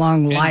walk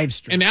along live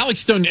stream. And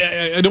Alex Stone,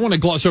 I don't want to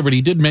gloss over it.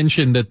 He did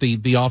mention that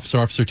the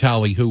Officer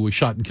Talley, who was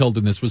shot and killed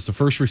in this, was the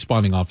first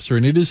responding officer.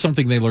 And it is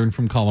something they learned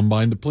from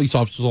Columbine. The police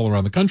officers all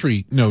around the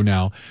country know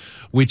now,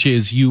 which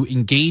is you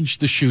engage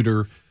the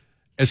shooter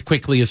as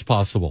quickly as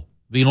possible.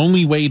 The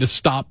only way to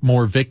stop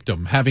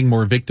having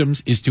more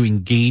victims, is to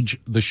engage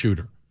the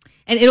shooter.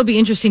 And it'll be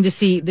interesting to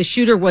see. The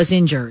shooter was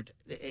injured.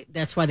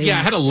 That's why they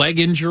had a leg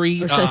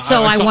injury.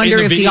 So I wonder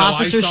if the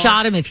officer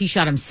shot him, if he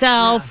shot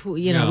himself.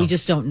 Yeah. We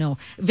just don't know.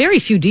 Very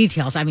few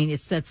details. I mean,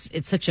 it's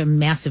such a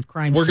massive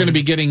crime. We're going to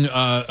be getting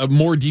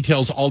more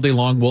details all day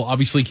long. We'll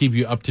obviously keep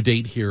you up to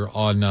date here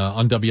on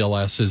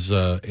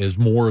WLS as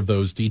more of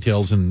those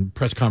details and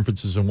press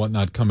conferences and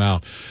whatnot come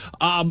out.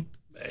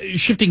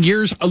 Shifting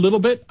gears a little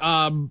bit.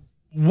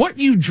 What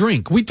you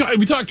drink. We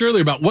talked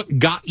earlier about what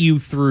got you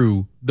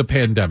through the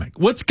pandemic.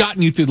 What's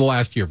gotten you through the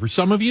last year? For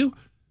some of you,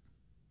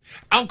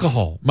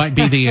 alcohol might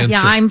be the answer.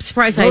 Yeah, I'm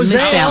surprised I missed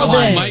that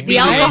one. The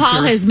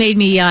alcohol has made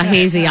me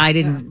hazy. I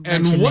didn't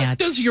mention And what that.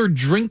 does your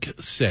drink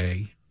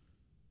say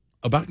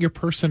about your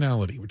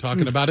personality? We're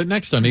talking about it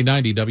next on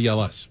 890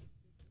 WLS.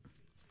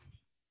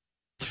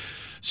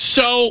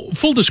 So,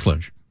 full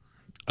disclosure,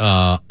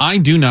 I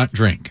do not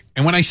drink.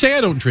 And when I say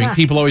I don't drink,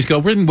 people always go,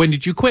 when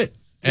did you quit?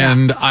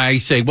 And I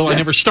say, well, I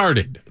never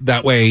started.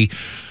 That way,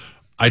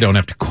 I don't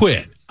have to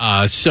quit.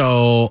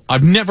 So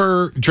I've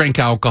never drank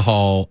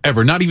alcohol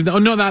ever. Not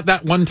even, not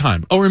that one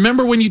time. Oh,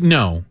 remember when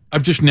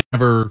I've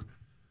never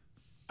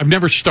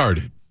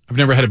started. I've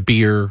never had a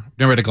beer,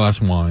 never had a glass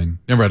of wine,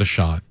 never had a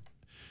shot.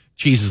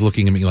 Cheese is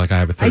looking at me like I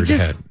have a third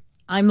head.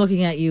 I'm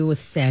looking at you with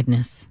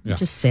sadness. Yeah.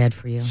 Just sad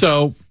for you.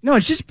 So no,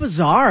 it's just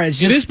bizarre.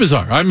 It is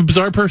bizarre. I'm a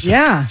bizarre person.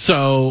 Yeah.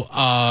 So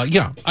I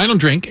don't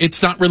drink.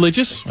 It's not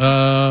religious.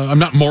 I'm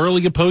not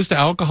morally opposed to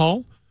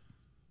alcohol.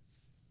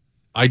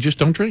 I just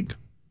don't drink.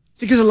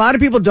 Because a lot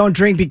of people don't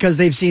drink because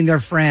they've seen their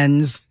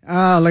friends.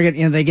 Oh, look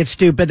at they get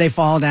stupid, they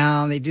fall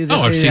down, they do this.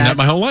 Oh, I've seen that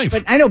my whole life.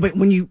 But I know. But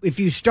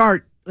if you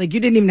start. Like,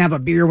 you didn't even have a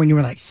beer when you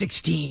were like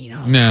 16.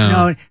 Oh,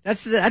 no,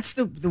 that's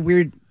the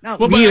weird. Not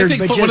well, weird, but I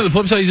think but one of the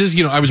flip sides is,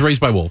 I was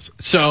raised by wolves,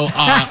 so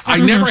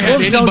I never had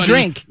wolves anybody. Don't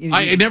drink.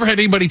 I never had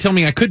anybody tell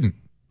me I couldn't.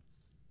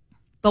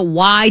 But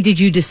why did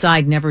you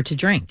decide never to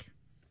drink?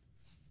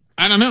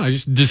 I don't know. I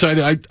just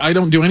decided I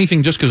don't do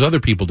anything just because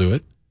other people do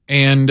it,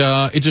 and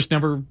it just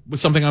never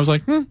was something I was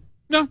like,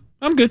 no,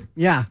 I'm good.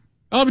 Yeah,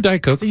 I'll have a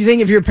Diet Coke. So you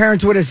think if your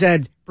parents would have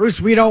said, Bruce,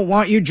 we don't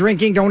want you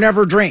drinking, don't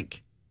ever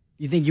drink.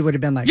 You think you would have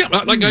been like... Yeah,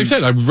 like I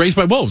said, I was raised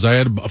by wolves. I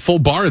had a full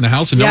bar in the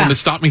house and no one to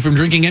stop me from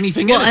drinking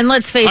anything. Well, and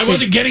let's face it... I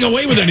wasn't getting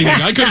away with anything.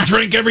 I could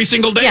drink every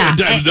single day. Yeah,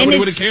 Nobody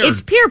would have cared.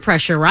 It's peer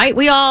pressure, right?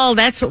 We all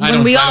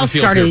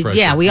started...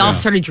 Yeah, we all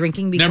started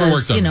drinking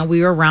because,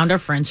 we were around our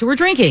friends who were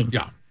drinking.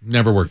 Yeah,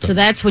 never worked. So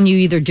that's when you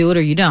either do it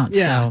or you don't.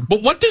 Yeah. So.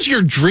 But what does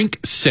your drink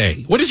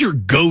say? What does your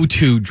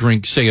go-to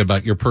drink say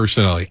about your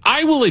personality?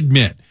 I will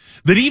admit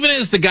that even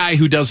as the guy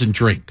who doesn't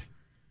drink,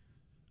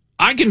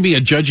 I can be a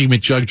judgy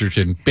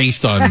McJudgerton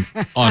based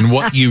on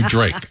what you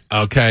drink,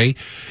 okay?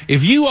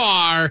 If you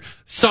are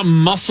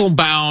some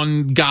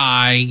muscle-bound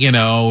guy,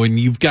 and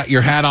you've got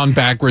your hat on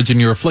backwards and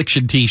your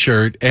Affliction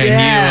T-shirt,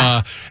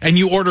 and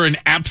you order an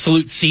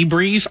Absolute Sea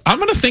Breeze, I'm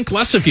going to think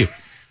less of you.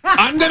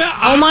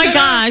 Oh my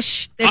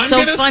gosh, that's so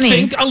funny. I'm going to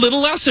think a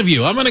little less of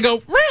you. I'm going to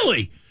go,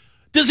 really?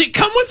 Does it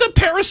come with a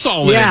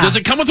parasol in it? Does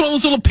it come with one of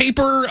those little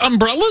paper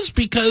umbrellas?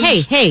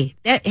 Because hey,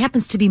 that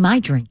happens to be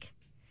my drink.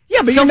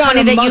 Yeah, but so you're not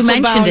funny a that you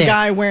mentioned it.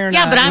 Guy wearing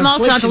but I'm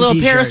also not the little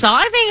t-shirt. parasol.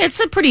 I think it's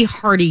a pretty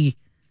hearty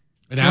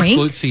drink.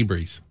 Absolute Sea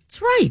Breeze.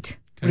 That's right.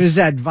 Okay. What is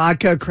that?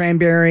 Vodka,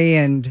 cranberry,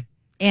 and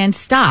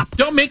stop.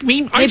 Don't make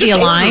me. I just a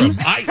lime.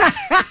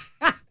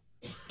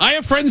 I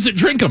have friends that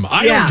drink them.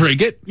 I don't drink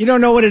it. You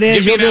don't know what it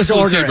is. Give me an just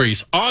Absolute order Sea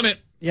Breeze on it.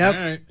 Yep.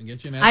 All right. I'll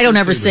get you an I don't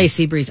ever say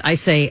sea breeze. I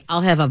say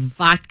I'll have a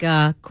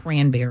vodka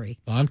cranberry.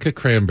 Vodka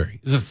cranberry.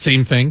 Is it the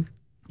same thing?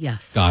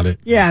 Yes. Got it.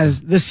 Yeah,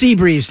 the sea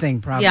breeze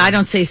thing, probably. Yeah, I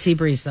don't say sea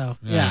breeze, though.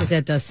 Yeah. Because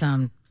that does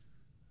sound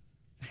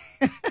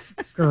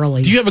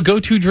girly. Do you have a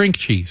go-to drink,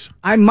 Cheese?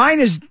 Mine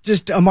is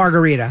just a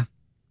margarita.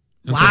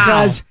 Wow.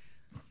 Because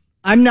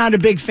I'm not a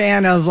big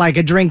fan of like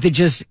a drink that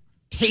just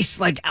tastes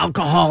like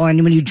alcohol,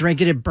 and when you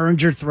drink it, it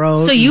burns your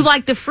throat. So you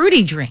like the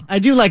fruity drink? I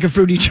do like a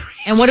fruity drink.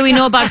 And what do we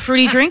know about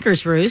fruity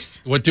drinkers,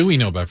 Roost? What do we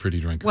know about fruity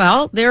drinkers?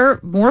 Well, they're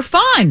more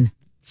fun.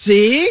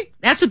 See?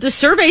 That's what the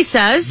survey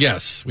says.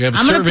 Yes, we have a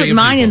I'm survey going to put of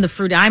mine people. in the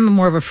fruity. I'm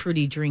more of a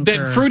fruity drinker.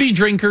 That fruity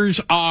drinkers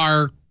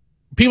are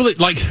people that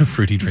like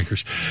fruity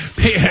drinkers.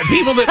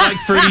 People that like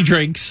fruity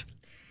drinks.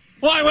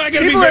 Why would I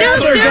gotta be People very are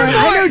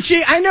others.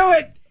 clear? I know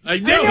it. I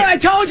know. I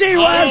told you he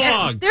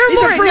was. They're He's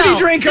more a fruity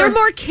drinker. They're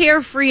more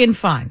carefree and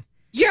fun.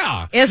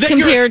 Yeah. As Then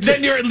compared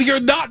to- you're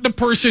not the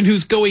person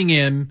who's going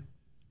in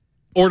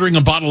ordering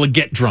a bottle of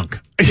Get Drunk.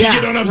 Yeah,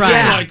 You know what I'm right.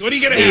 saying? Like, what are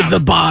you going to have? the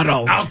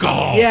bottle.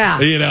 Alcohol. Yeah.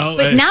 You know?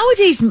 But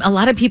nowadays, a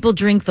lot of people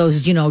drink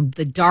those,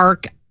 the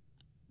dark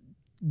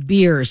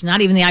beers,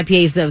 not even the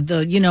IPAs,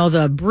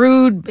 the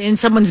brewed in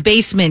someone's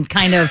basement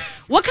kind of.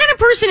 What kind of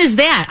person is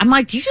that? I'm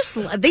like, I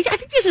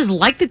think they just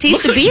like the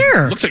taste of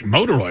beer. Looks like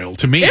motor oil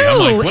to me. Ew, I'm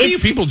like, what are you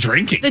it's- people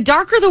drinking? The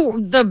darker,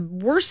 the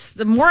worse,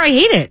 the more I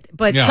hate it.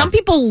 But Yeah. some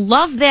people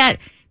love that.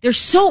 They're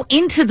so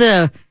into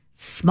the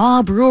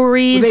small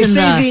breweries. They and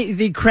say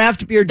the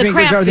craft beer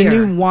drinkers craft are the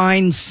beer. new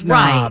wine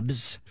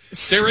snobs.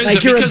 There is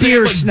Like you're a because they beer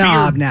have, like,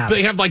 snob now.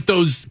 They have like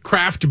those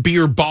craft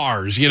beer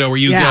bars, where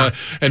you Yeah.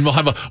 and we'll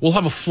have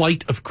a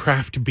flight of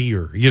craft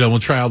beer. We'll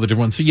try all the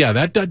different ones. So yeah,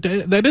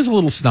 that is a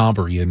little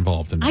snobbery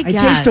involved in that. I I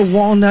guess. taste a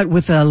walnut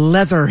with a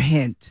leather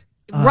hint.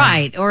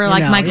 Right. Or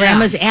like my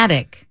grandma's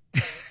attic.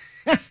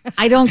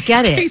 I don't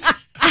get it.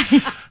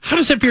 How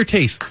does that beer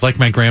taste? Like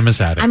my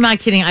grandma's attic. I'm not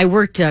kidding. I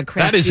worked a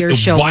craft That is beer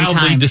show one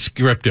wildly time.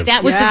 descriptive.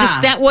 That was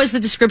Yeah. that was the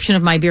description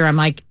of my beer. I'm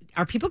like,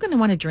 are people going to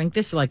want to drink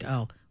this? They're like,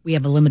 oh, we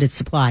have a limited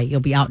supply. You'll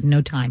be out in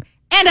no time.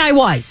 And I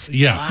was.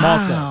 Yeah.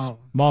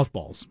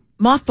 Mothballs.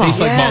 Mothballs.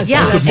 Tastes like mothballs.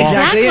 Yeah, That's exactly.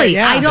 exactly it,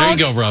 yeah. I don't, There you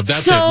go, Rob.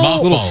 That's so, it.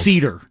 Mothballs. Little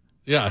cedar.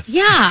 Yeah.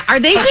 Yeah. Are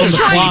they just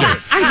trying?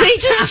 Are they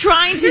just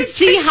trying to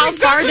see how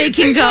far they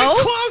can go?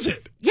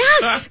 Closet.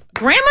 Yes,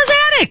 grandma's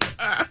attic.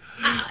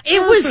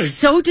 It was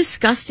so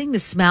disgusting, the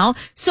smell.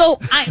 So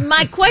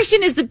my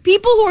question is, the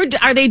people who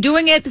are they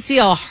doing it to see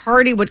how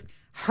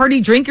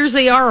hardy drinkers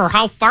they are, or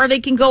how far they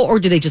can go, or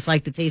do they just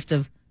like the taste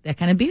of that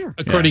kind of beer?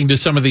 According to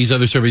some of these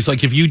other surveys,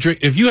 like if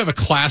you have a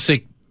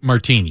classic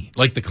martini,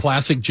 like the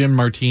classic gin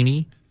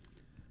martini,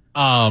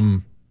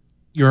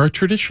 you're a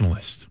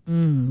traditionalist.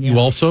 You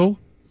also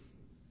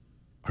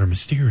are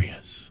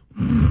mysterious.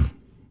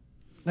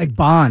 Like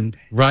Bond.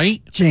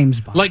 Right? James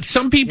Bond. Like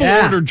some people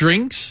order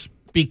drinks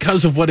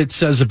because of what it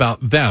says about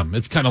them.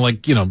 It's kind of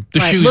like, the Right,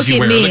 shoes look you at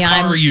wear, me, the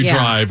car you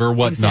drive, or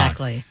whatnot.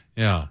 Exactly.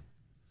 Yeah.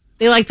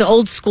 They like the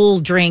old school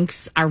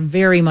drinks are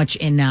very much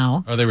in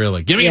now. Are they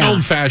really? Give me an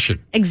old fashioned.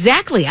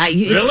 Exactly.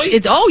 Really?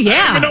 It's oh I don't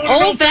yeah. even know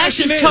what an Old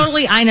fashioned is.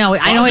 totally. I know.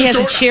 I know it has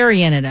a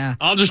cherry in it.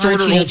 I'll just order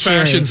maraschino old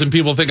fashions and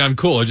people think I'm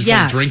cool. I just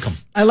want to drink them.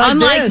 I like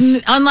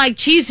this. Unlike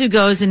Cheese, who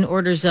goes and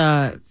orders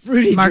a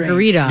Fruity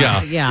margarita.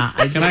 Yeah. Yeah.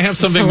 Can I have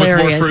something with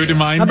more fruit in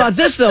mine? How about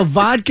this, though?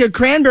 Vodka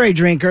cranberry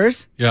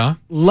drinkers Yeah.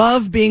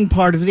 love being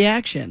part of the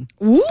action.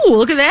 Ooh,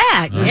 look at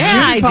that. Yeah,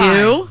 I Judy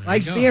do. Pie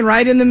likes being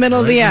right in the middle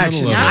of Right the in the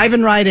action. middle of it.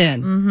 Diving right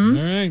in. Mm-hmm.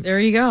 All right. There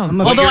you go. a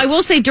Although big- I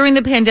will say during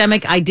the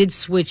pandemic, I did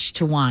switch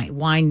to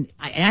wine.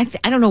 I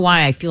don't know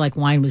why I feel like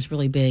wine was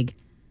really big.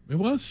 It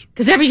was.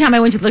 Because every time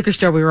I went to the liquor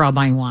store, we were all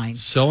buying wine.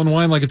 Selling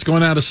wine like it's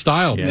going out of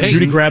style. Yeah, Hey,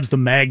 Judy grabs the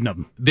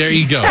Magnum. there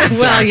you go. Well,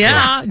 Exactly.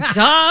 yeah.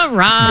 Duh, Or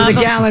Rob. the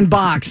gallon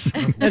box.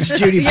 That's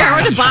Judy Yeah,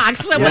 or Pie. the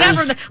box.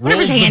 Whatever's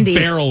Rolls handy. the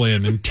barrel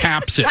in and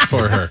taps it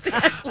for her.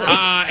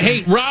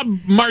 Hey, Rob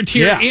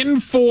Martier Yeah.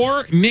 in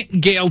for Nick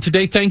Gale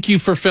today. Thank you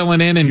for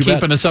filling in and You keeping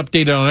bet. us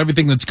updated on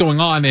everything that's going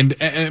on. And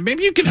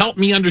maybe you can help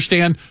me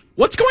understand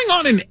what's going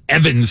on in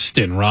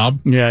Evanston, Rob.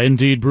 Yeah,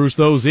 indeed, Bruce.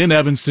 Those in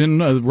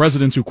Evanston,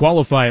 residents who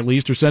qualify at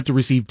least, are set to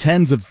receive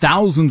tens of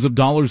thousands of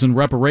dollars in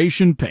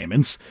reparation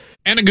payments.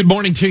 And a good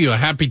morning to you. A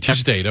happy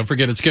Tuesday. Don't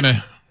forget it's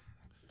gonna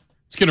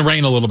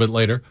rain a little bit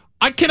later.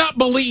 I cannot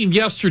believe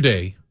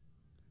yesterday.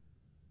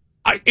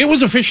 It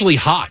was officially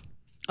hot,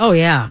 Oh,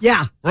 yeah.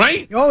 Yeah.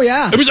 right? Oh,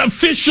 yeah. It was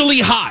officially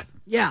hot.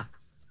 Yeah.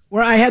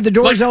 Where I had the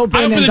doors Like, open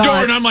I open and the door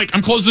thought, and I'm like,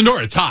 I'm closing the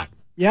door. It's hot.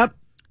 yep.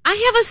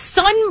 I have a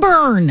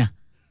sunburn.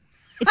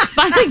 It's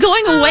finally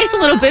going away a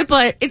little bit,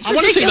 but it's I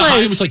want to say ridiculous. the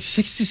high was like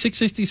 66,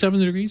 67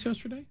 degrees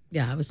yesterday.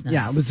 Yeah, it was nice.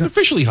 Yeah, it was It's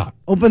officially hot.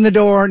 open the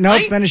door. Nope.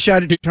 Right? Gonna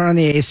shut it. Turn on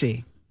the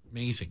AC.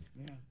 Amazing.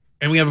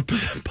 And we have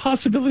a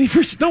possibility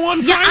for snow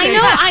on Friday. Yeah,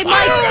 I know. I'm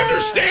I don't like,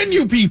 understand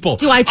you people.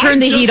 do I turn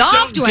the just heat don't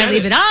off? Do I get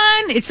leave it on?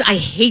 I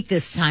hate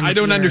this time. I of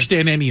don't year.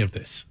 understand any of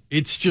this.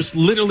 It's just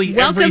literally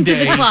Welcome every to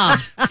day. the club.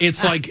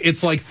 It's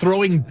like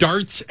throwing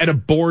darts at a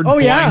board Oh,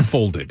 yeah.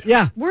 blindfolded.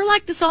 Yeah. We're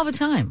like this all the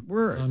time.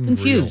 We're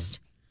confused.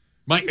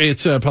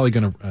 It's probably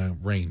going to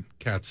rain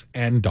cats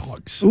and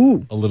dogs.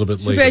 Ooh. A little bit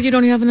Too later. bad you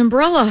don't have an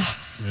umbrella.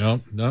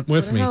 No, not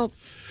with me.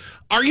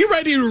 Are you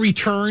ready to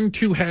return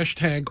to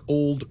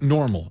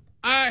 #OldNormal?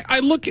 I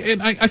look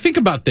and I think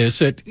about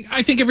this.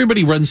 I think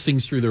everybody runs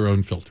things through their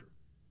own filter.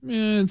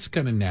 It's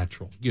kind of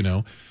natural,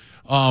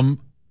 And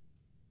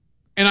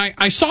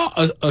I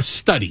saw a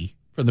study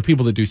from the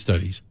people that do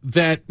studies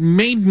that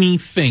made me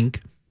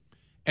think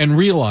and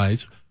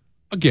realize,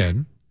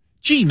 again,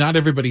 not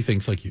everybody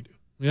thinks like you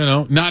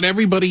do. Not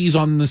everybody's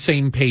on the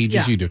same page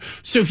as you do.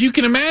 So if you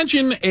can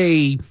imagine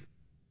a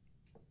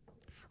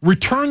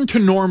return to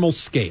normal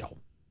scale,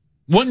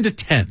 1 to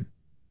 10,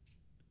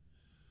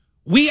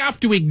 we have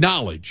to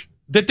acknowledge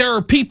that there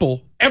are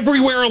people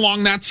everywhere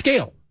along that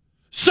scale.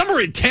 Some are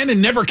at 10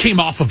 and never came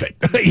off of it.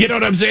 You know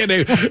what I'm saying?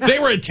 They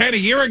were at 10 a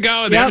year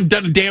ago and they haven't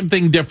done a damn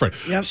thing different.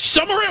 Yep.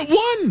 Some are at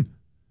 1.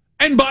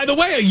 And by the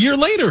way, a year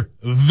later,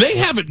 they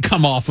haven't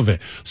come off of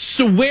it.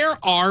 So where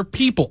are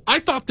people? I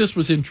thought this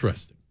was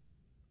interesting.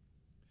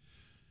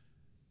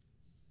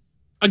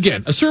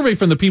 Again, a survey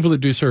from the people that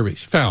do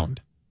surveys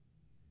found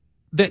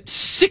that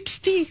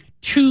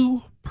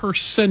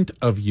 62%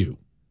 of you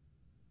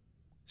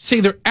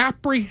say they're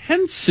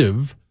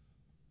apprehensive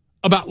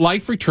about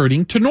life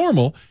returning to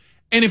normal.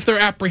 And if they're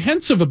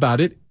apprehensive about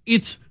it,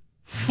 it's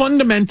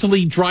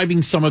fundamentally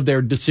driving some of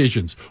their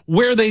decisions,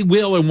 where they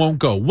will and won't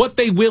go, what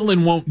they will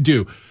and won't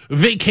do,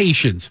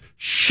 vacations,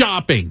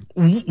 shopping,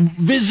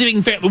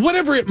 visiting family,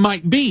 whatever it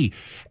might be.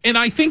 And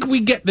I think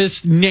we get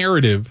this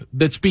narrative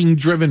that's being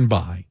driven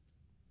by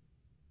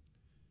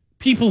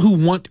people who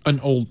want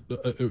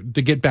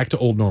to get back to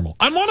old normal.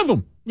 I'm one of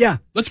them. Yeah.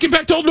 Let's get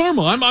back to old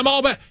normal. I'm all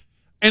about.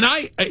 And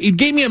it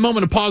gave me a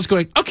moment of pause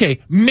going, okay,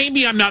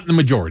 maybe I'm not in the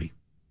majority.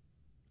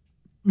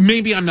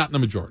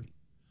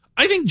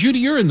 I think, Judy,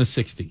 you're in the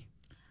 60.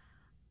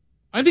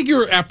 I think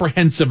you're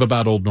apprehensive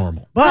about old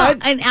normal. But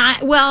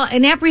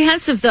and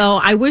apprehensive, though,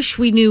 I wish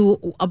we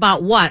knew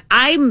about what.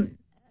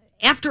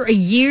 After a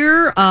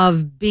year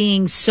of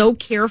being so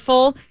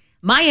careful,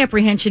 my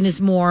apprehension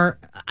is more,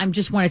 I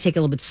just want to take it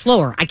a little bit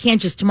slower. I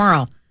can't just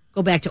tomorrow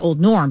go back to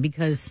old norm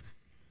because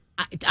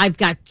I've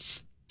got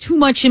too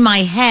much in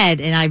my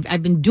head, and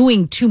I've been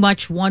doing too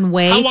much one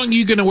way. How long are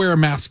you going to wear a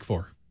mask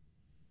for?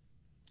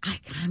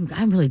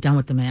 I'm really done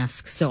with the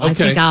mask, so okay. I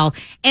think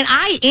and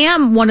I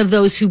am one of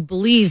those who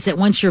believes that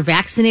once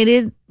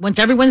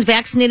everyone's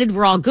vaccinated,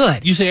 we're all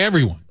good. You say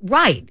everyone.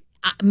 Right.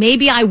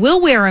 Maybe I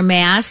will wear a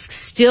mask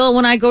still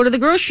when I go to the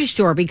grocery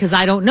store because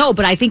I don't know,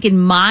 but I think in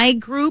my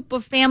group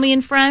of family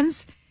and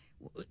friends,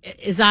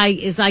 as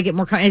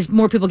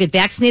more people get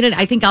vaccinated,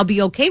 I think I'll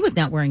be okay with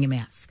not wearing a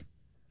mask.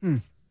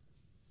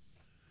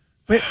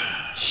 But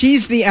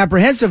she's the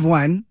apprehensive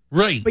one.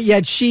 Right. But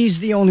yet she's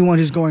the only one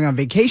who's going on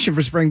vacation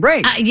for spring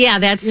break.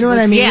 That's... You know what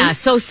I mean? Yeah,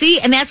 so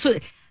see, and that's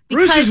what...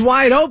 Bruce is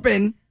wide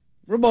open.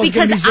 We're both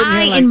because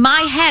in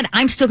my head,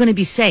 I'm still going to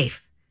be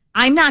safe.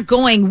 I'm not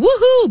going,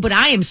 woohoo, but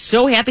I am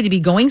so happy to be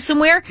going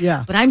somewhere.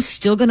 Yeah. But I'm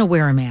still going to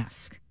wear a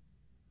mask.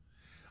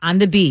 On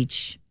the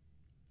beach.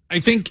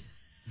 I think...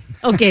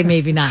 Okay,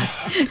 maybe not.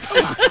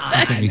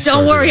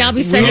 Don't worry, I'll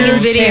be sending you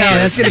videos.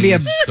 That's going to be a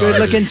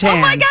good-looking tan.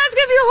 Oh my God, it's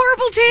going to be a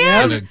horrible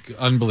tan. Yep.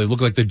 Unbelievable.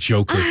 Look like the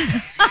Joker.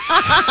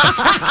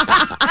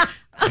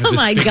 Oh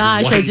my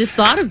gosh, I just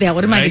thought of that.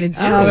 What am I going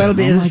to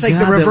do? It's like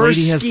the reverse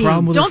ski. Has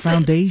problem with her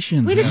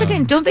foundation. Wait a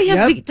second. Don't they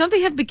have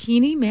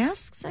bikini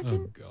masks I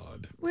can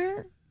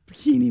wear?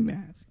 Bikini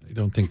mask. I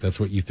don't think that's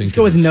what you think. Let's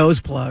go with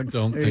nose plugs.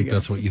 Don't think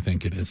that's what you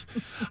think it is.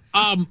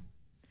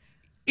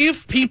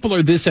 If people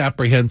are this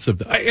apprehensive,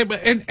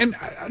 and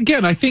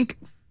again, I think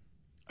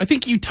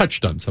you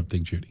touched on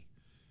something, Judy,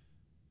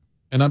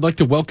 and I'd like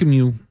to welcome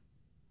you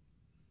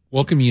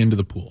into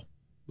the pool.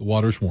 The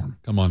water's warm.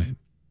 Come on in.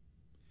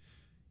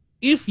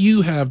 If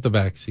you have the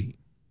vaccine,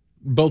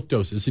 both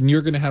doses, and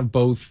you're going to have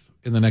both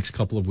in the next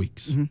couple of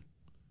weeks,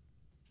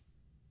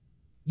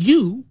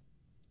 you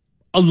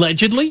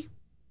allegedly,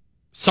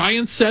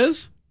 science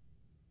says,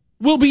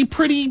 will be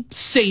pretty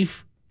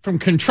safe from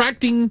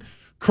contracting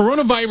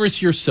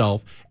coronavirus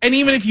yourself, and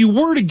even if you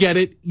were to get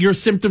it, your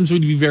symptoms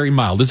would be very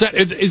mild. Is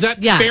that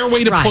yes, fair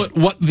way to put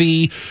what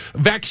the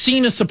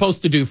vaccine is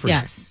supposed to do for you?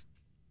 Yes.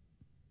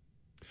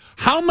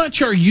 How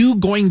much are you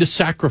going to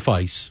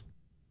sacrifice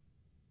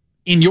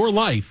in your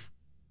life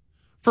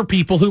for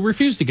people who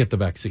refuse to get the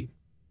vaccine?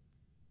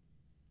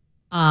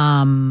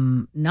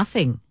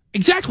 Nothing.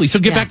 Exactly. So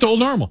get back to old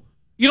normal.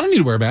 You don't need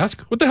to wear a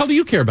mask. What the hell do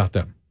you care about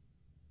them?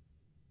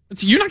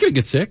 You're not going to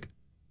get sick.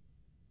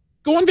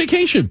 Go on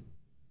vacation.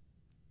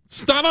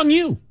 It's not on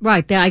you.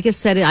 Right. I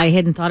guess that I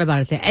hadn't thought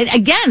about it. And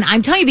again,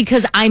 I'm telling you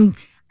because I'm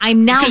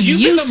now because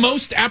you've been the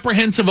most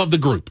apprehensive of the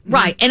group.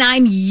 Right. And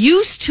I'm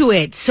used to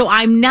it. So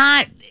I'm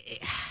not,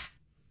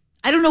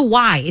 I don't know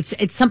why.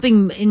 It's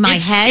something in my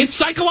head. It's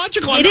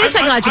psychological. It is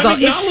psychological.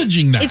 I'm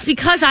acknowledging that. It's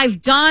because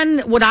I've done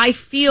what I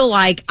feel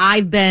like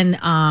I've been,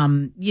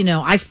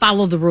 I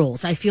follow the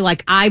rules. I feel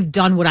like I've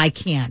done what I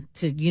can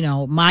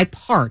to, my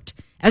part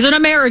as an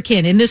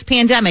American in this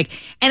pandemic.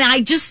 And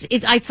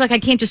it's like I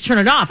can't just turn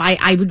it off.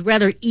 I would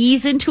rather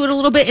ease into it a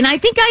little bit. And I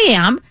think I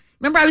am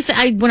Remember,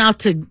 I went out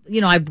to,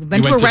 I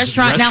went to a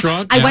restaurant.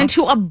 Now, I went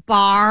to a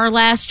bar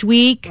last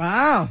week.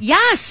 Wow.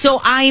 Yes. So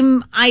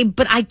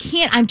but I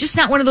can't, I'm just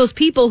not one of those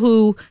people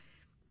who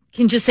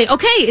can just say,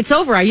 okay, it's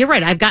over. You're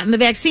right. I've gotten the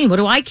vaccine. What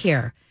do I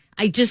care?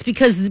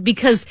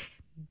 Because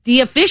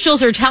the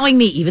officials are telling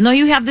me, even though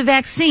you have the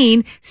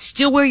vaccine,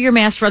 still wear your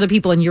mask for other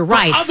people. And you're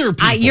right. Other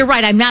people. You're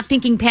right. I'm not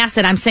thinking past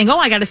that. I'm saying,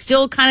 I got to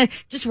still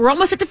we're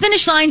almost at the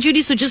finish line,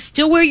 Judy. So just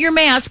still wear your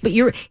mask. But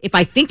if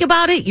I think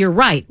about it, you're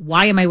right.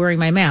 Why am I wearing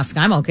my mask?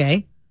 I'm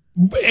okay.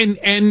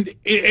 And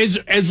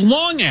as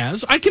long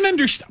as I can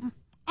understand,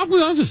 I'll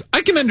be honest,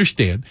 I can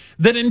understand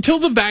that until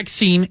the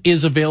vaccine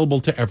is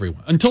available to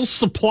everyone, until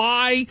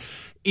supply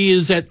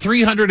is at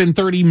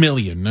 330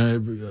 million.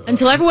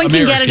 Until everyone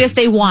can get it if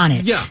they want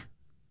it. Yeah.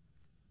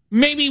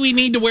 Maybe we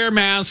need to wear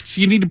masks.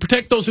 You need to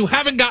protect those who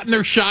haven't gotten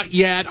their shot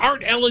yet,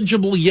 aren't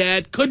eligible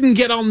yet, couldn't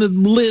get on the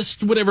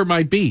list, whatever it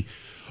might be.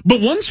 But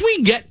once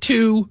we get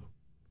to,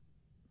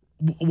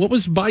 what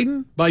was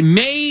Biden? By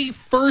May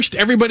 1st,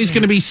 everybody's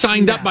going to be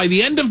signed up. By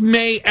the end of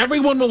May,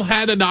 everyone will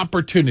have an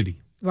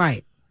opportunity.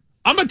 Right.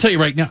 I'm going to tell you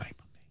right now.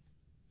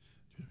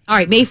 All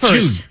right, May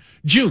 1st.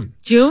 June.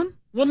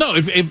 Well, no,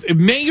 if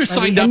May you're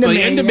signed up, by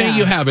the end of May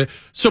you have it.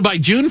 So by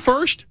June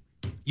 1st,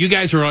 you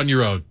guys are on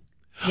your own.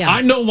 Yeah.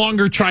 I'm no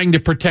longer trying to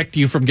protect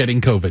you from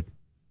getting COVID.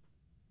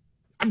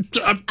 I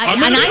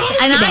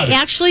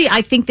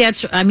think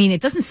that's,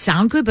 it doesn't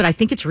sound good, but I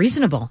think it's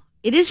reasonable.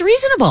 It is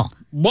reasonable.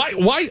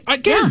 Why?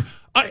 Again,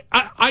 yeah.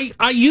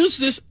 I use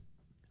this.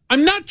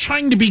 I'm not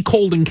trying to be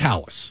cold and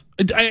callous.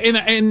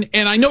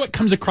 And I know it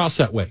comes across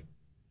that way.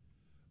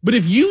 But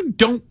if you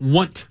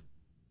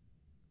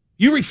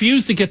you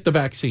refuse to get the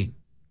vaccine,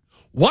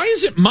 why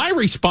is it my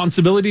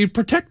responsibility to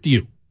protect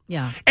you?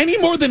 Yeah. Any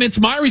more than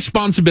it's my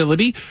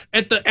responsibility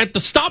at the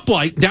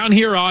stoplight down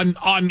here on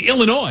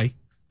Illinois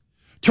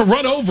to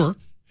run over,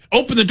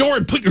 open the door,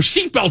 and put your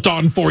seatbelt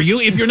on for you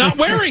if you're not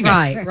wearing it.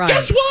 Right.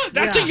 Guess what?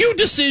 That's a you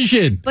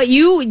decision. But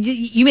you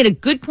made a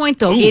good point,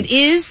 though. Ooh. It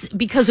is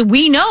because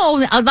we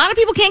know a lot of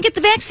people can't get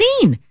the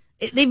vaccine.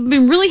 They've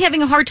been really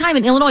having a hard time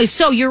in Illinois.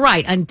 So you're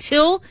right.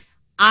 Until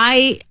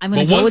I'm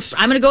going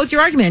to go with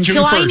your argument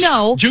until I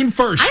know June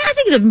 1st. I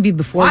think it'll be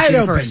before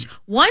June 1st.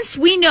 Once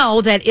we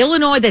know that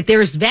Illinois, that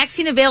there's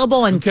vaccine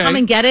available and come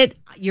and get it,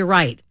 you're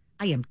right.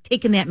 I am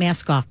taking that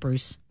mask off,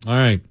 Bruce. All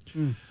right.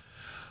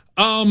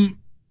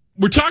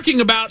 We're talking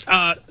about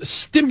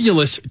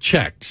stimulus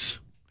checks.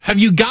 Have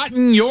you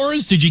gotten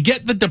yours? Did you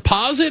get the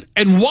deposit?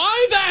 And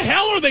why the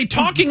hell are they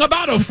talking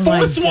about a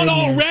fourth one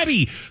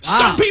already? Wow.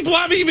 Some people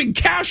haven't even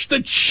cashed the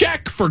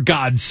check, for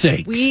God's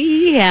sakes.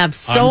 We have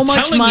so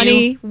much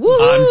money.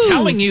 I'm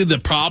telling you, the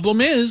problem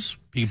is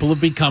people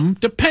have become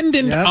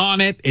dependent on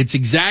it. It's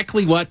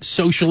exactly what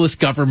socialist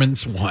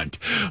governments want.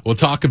 We'll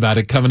talk about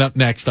it coming up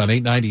next on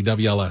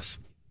 890 WLS.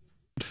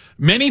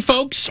 Many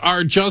folks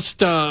are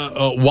just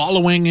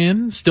wallowing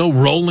in, still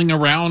rolling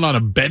around on a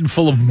bed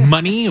full of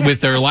money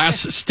with their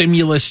last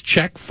stimulus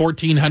check,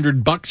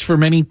 $1,400 for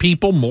many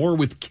people, more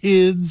with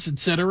kids,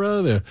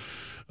 etc. The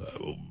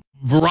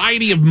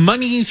variety of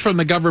monies from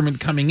the government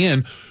coming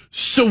in.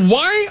 So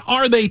why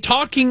are they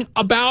talking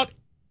about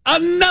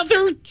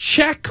another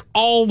check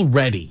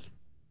already?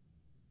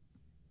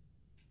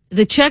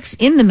 The check's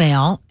in the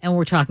mail, and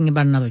we're talking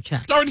about another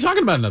check. Already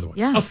talking about another one?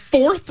 Yeah. A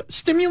fourth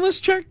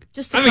stimulus check?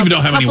 I don't even know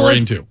how many we're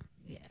into.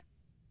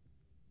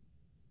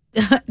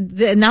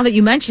 Now that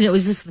you mention it,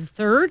 was this the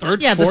third? Fourth?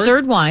 The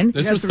third one.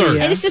 This was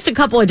third. And it's just a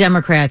couple of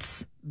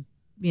Democrats,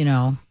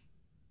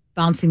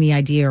 bouncing the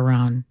idea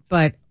around.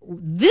 But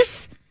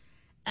this,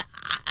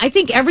 I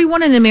think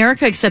everyone in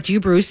America, except you,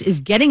 Bruce, is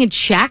getting a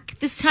check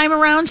this time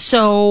around.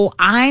 So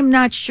I'm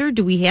not sure.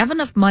 Do we have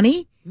enough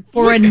money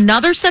for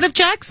another set of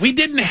checks? We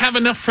didn't have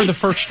enough for the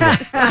first one.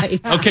 Right.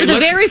 Okay, the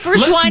very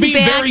first one be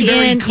back very,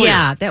 very in. clear.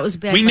 Yeah, that was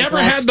back. We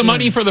never had the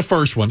money for the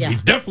first one. Yeah. We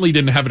definitely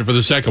didn't have it for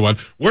the second one.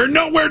 We're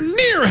nowhere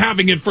near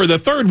having it for the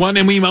third one,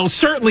 and we most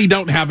certainly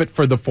don't have it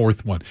for the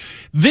fourth one.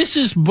 This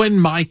has been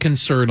my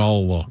concern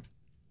all along.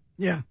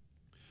 Yeah.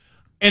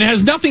 And it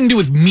has nothing to do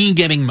with me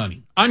getting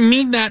money. I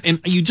mean that,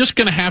 and you're just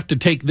going to have to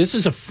take this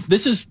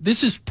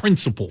is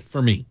principle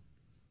for me.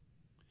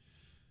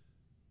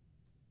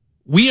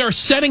 We are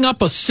setting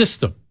up a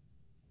system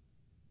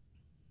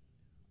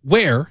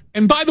where,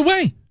 and by the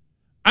way,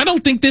 I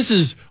don't think this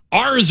is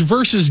R's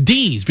versus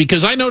D's,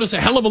 because I notice a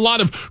hell of a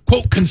lot of,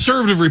 quote,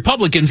 conservative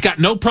Republicans got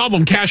no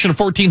problem cashing a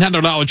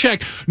 $1,400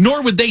 check,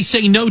 nor would they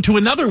say no to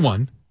another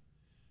one.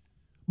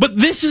 But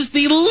this is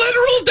the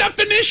literal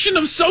definition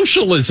of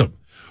socialism,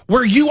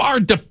 where you are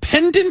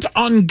dependent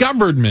on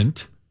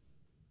government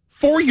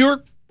for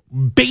your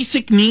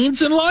basic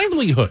needs and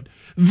livelihood.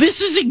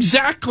 This is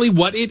exactly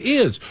what it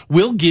is.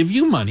 We'll give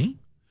you money.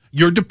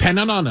 You're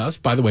dependent on us.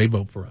 By the way,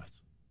 vote for us.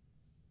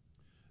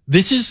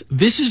 This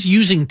is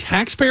using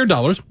taxpayer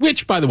dollars,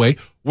 which, by the way,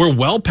 we're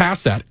well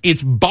past that.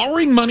 It's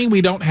borrowing money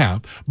we don't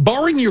have,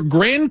 borrowing your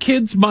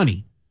grandkids'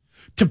 money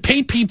to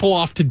pay people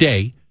off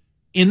today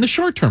in the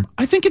short term.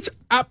 I think it's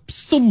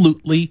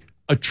absolutely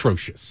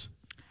atrocious.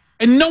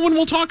 And no one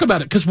will talk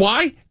about it. Because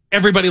why?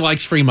 everybody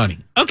likes free money.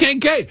 Okay,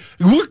 okay.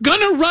 We're going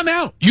to run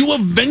out. You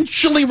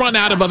eventually run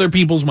out of other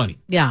people's money.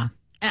 Yeah.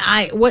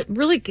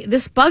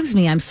 This bugs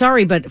me. I'm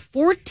sorry, but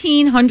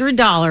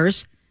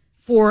 $1,400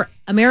 for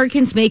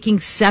Americans making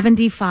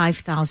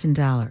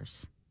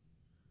 $75,000.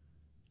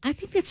 I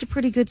think that's a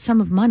pretty good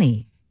sum of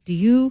money. Do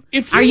you?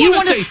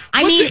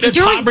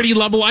 Poverty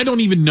level? I don't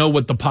even know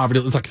what the poverty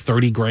is. It's like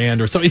 30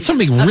 grand or something. It's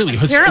something really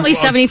apparently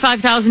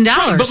 $75,000.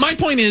 Right, but my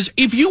point is,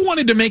 if you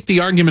wanted to make the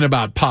argument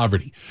about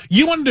poverty,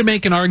 you wanted to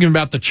make an argument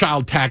about the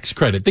child tax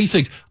credit, these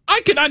things,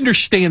 I could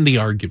understand the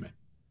argument.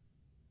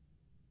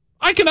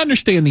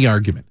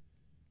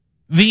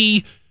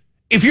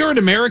 If you're an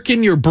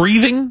American, you're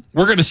breathing,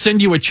 we're going to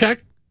send you a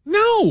check.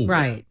 No.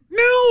 Right.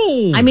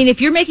 No. I mean,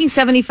 if you're making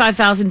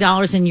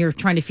 $75,000 and you're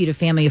trying to feed a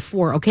family of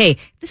 4, okay,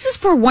 this is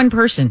for one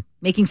person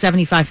making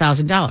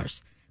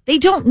 $75,000. They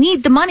don't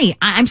need the money.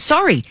 I'm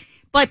sorry.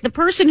 But the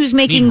person who's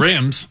making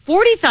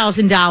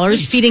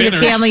 $40,000 feeding a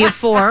family of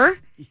 4,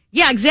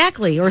 yeah,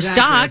 exactly, or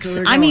stocks,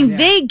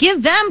 they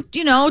give them,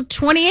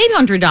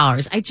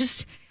 $2,800.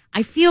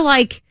 I feel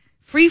like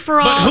free for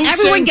all.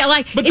 Everyone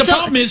the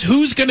problem is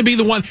who's going to be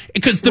the one,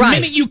 because the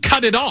minute you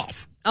cut it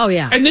off. Oh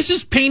yeah, and this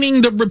is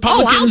painting the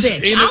Republicans.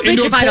 I'll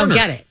bitch if I don't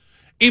get it.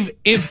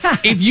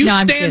 If you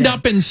stand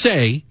up and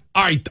say,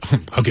 "All right,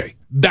 okay,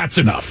 that's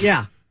enough,"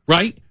 yeah,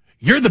 right,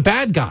 you're the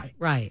bad guy,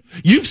 right?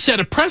 You've set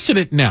a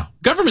precedent now.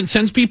 Government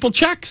sends people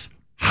checks.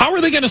 How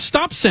are they going to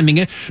stop sending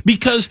it?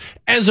 Because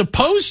as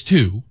opposed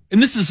to,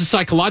 and this is a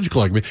psychological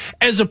argument,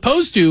 as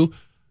opposed to,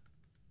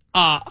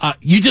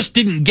 you just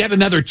didn't get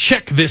another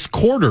check this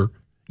quarter.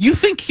 You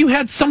think you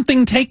had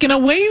something taken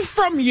away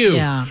from you.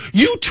 Yeah.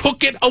 You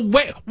took it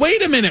away.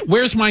 Wait a minute.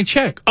 Where's my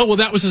check? Oh, well,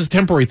 that was a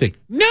temporary thing.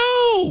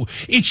 No,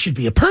 it should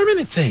be a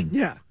permanent thing.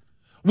 Yeah.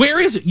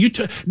 Where is it?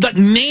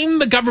 Name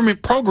the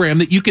government program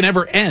that you can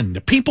ever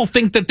end. People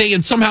think that they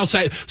had somehow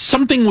said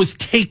something was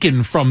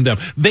taken from them.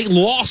 They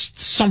lost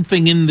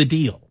something in the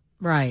deal.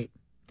 Right.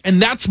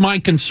 And that's my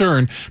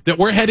concern, that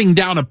we're heading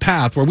down a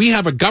path where we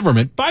have a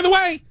government. By the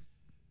way,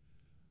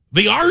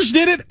 the R's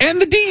did it and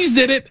the D's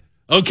did it.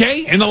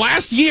 Okay, in the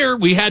last year,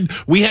 we had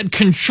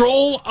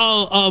control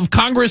of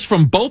Congress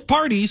from both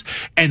parties,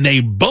 and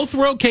they both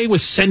were okay with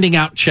sending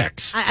out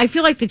checks. I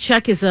feel like the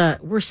check is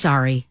we're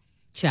sorry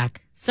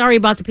check. Sorry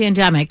about the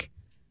pandemic.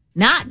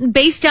 Not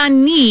based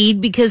on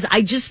need, because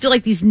I just feel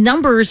like these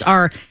numbers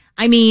are,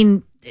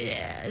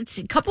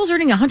 couples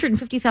earning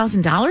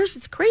 $150,000.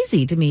 It's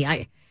crazy to me.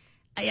 I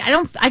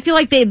feel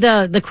like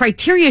the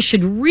criteria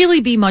should really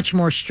be much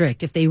more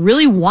strict if they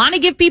really want to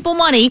give people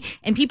money,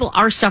 and people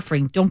are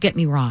suffering. Don't get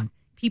me wrong.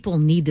 People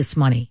need this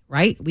money,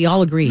 right? We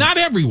all agree. Not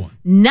everyone.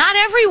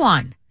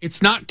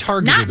 It's not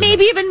targeted. Not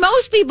maybe even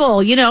most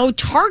people,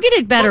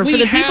 targeted better for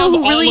the people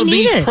who really need it.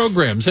 We have all of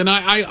these programs, and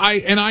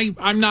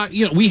I'm not,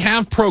 we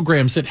have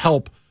programs that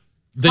help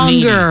the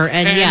hunger needy,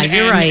 and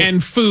you're right,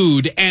 and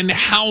food and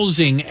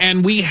housing,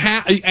 and they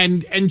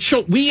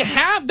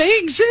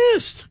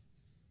exist.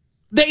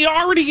 They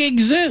already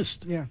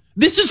exist. Yeah.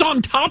 This is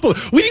on top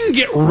of. We didn't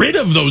get rid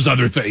of those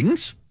other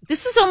things.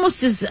 This is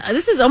almost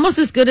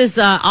as good as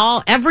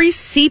every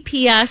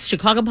CPS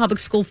Chicago Public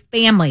School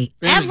family.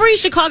 Every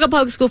Chicago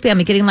Public School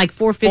family getting like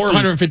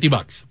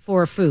 $450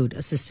 for food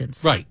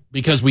assistance. Right,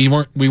 because we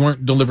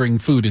weren't delivering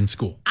food in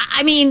school.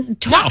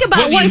 Talk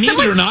about whether you need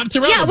it or not. It's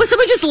irrelevant. Yeah, was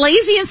someone just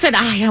lazy and said,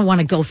 "I don't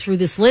want to go through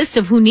this list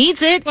of who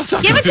needs it. Give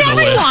it to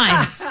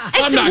everyone."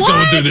 I'm not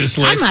going through this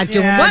list. I'm not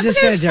doing what?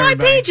 There's 5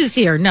 pages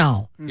here.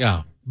 No.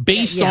 Yeah.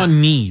 Based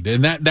on need,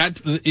 and that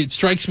it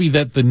strikes me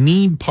that the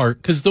need part,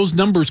 because those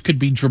numbers could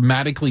be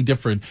dramatically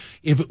different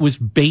if it was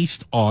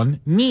based on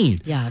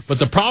need. Yes. But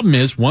the problem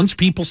is, once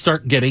people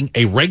start getting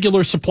a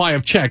regular supply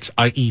of checks,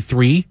 i.e.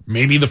 3,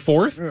 maybe the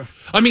 4th,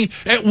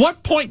 at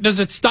what point does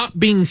it stop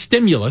being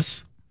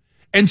stimulus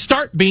and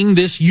start being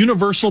this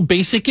universal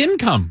basic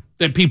income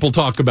that people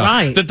talk about?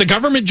 Right. That the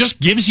government just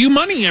gives you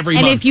money every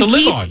month to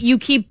live on. And if you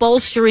keep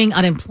bolstering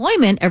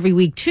unemployment every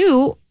week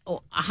too,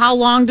 how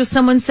long does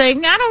someone say, I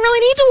don't really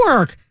need to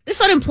work?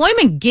 This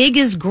unemployment gig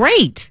is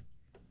great.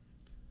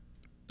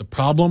 The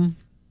problem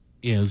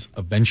is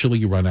eventually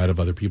you run out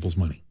of other people's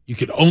money. You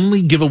can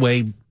only give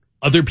away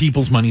other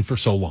people's money for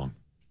so long.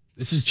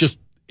 This is just,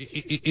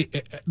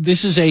 it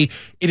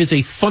is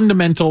a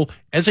fundamental,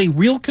 as a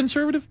real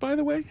conservative, by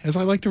the way, as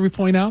I like to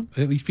point out,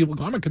 at least people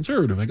go, I'm a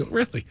conservative. I go,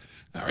 really?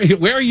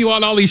 Where are you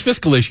on all these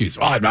fiscal issues?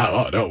 Oh, I'm not.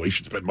 Oh, no, we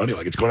should spend money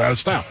like it's going out of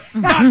style.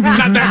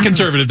 Not that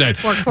conservative then.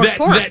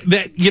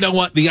 That you know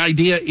what? The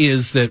idea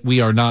is that we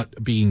are not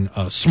being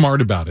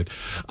smart about it.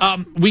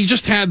 We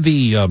just had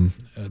the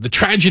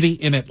tragedy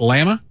in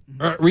Atlanta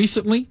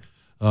recently.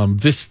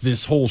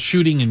 This whole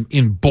shooting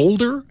in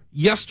Boulder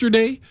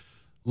yesterday.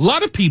 A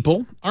lot of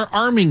people are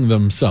arming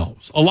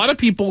themselves. A lot of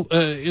people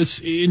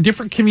is in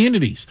different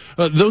communities.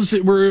 Those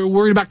that were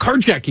worried about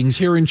carjackings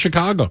here in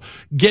Chicago,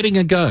 getting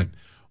a gun.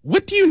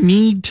 What do you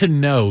need to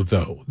know,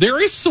 though? There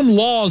is some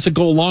laws that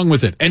go along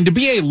with it. And to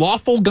be a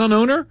lawful gun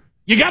owner,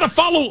 You got to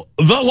follow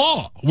the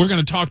law. We're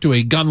going to talk to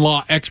a gun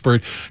law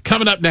expert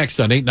coming up next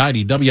on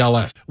 890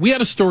 WLS. We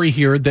had a story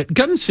here that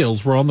gun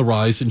sales were on the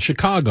rise in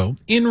Chicago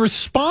in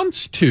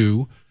response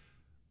to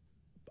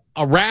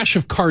a rash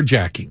of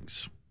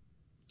carjackings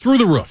through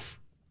the roof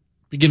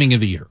beginning of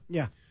the year.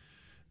 Yeah.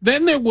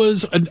 Then there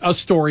was a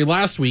story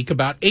last week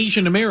about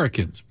Asian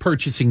Americans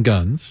purchasing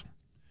guns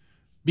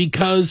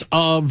because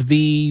of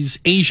these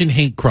Asian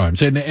hate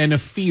crimes and a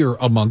fear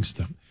amongst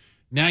them.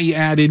 Now you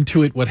add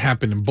into it what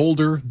happened in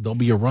Boulder. There'll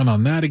be a run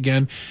on that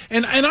again.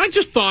 And I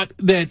just thought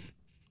that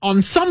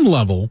on some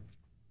level,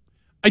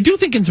 I do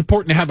think it's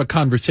important to have a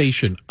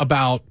conversation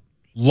about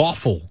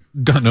lawful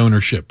gun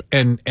ownership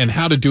and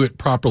how to do it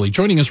properly.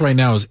 Joining us right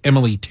now is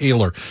Emily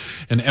Taylor.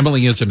 And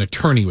Emily is an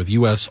attorney with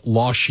U.S.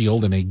 Law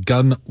Shield and a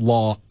gun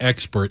law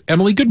expert.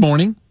 Emily, good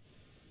morning.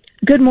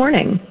 Good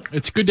morning.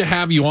 It's good to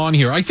have you on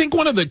here. I think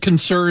one of the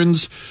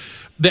concerns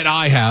that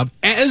I have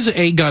as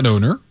a gun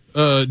owner,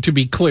 to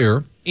be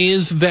clear,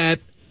 is that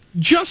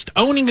just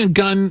owning a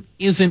gun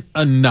isn't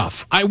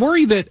enough. I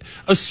worry that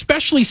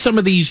especially some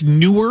of these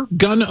newer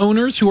gun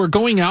owners who are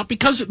going out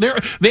because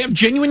they have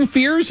genuine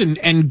fears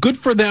and good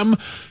for them.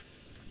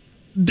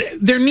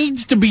 There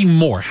needs to be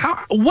more.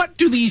 What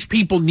do these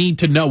people need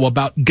to know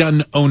about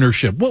gun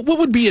ownership? What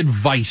would be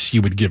advice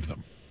you would give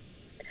them?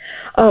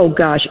 Oh,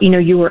 gosh.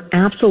 You were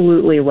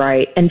absolutely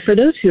right. And for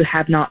those who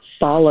have not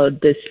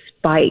followed this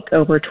spike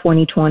over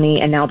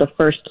 2020 and now the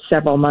first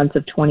several months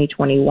of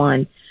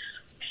 2021,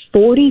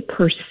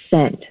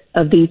 40%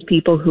 of these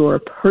people who are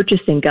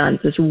purchasing guns,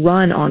 this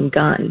run on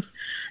guns,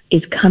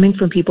 is coming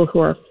from people who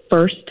are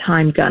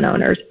first-time gun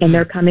owners, and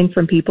they're coming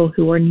from people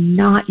who are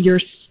not your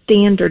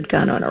standard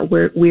gun owner.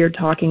 We're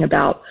talking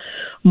about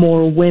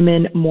more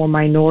women, more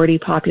minority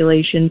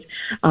populations,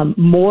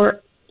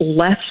 more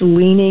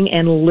left-leaning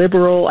and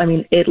liberal. I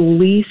mean, at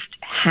least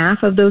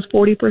half of those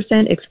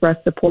 40%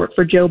 expressed support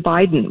for Joe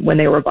Biden when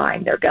they were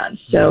buying their guns.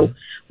 So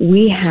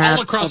we have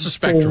all across the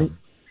spectrum.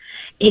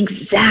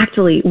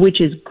 Exactly, which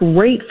is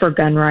great for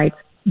gun rights,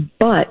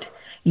 but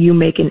you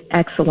make an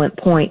excellent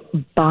point.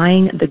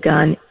 Buying the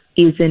gun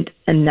isn't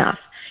enough.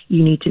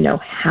 You need to know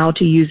how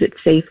to use it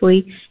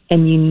safely,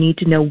 and you need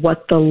to know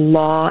what the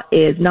law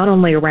is, not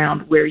only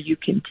around where you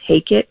can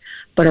take it,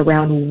 but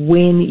around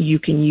when you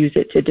can use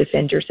it to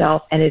defend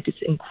yourself. And it is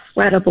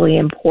incredibly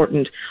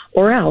important,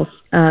 or else,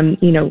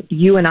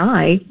 you and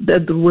I,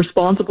 the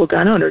responsible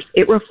gun owners,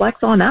 it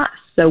reflects on us.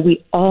 So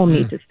we all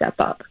need to step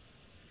up.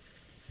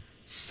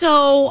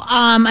 So,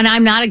 and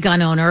I'm not a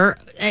gun owner.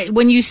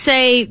 When you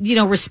say,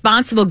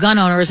 responsible gun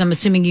owners, I'm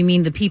assuming you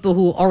mean the people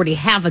who already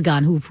have a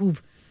gun,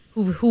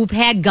 who've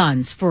had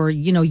guns for,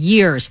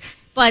 years.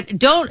 But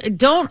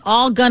don't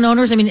all gun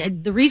owners, I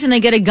mean, the reason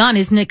they get a gun,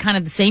 isn't it kind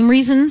of the same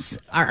reasons?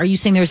 Are you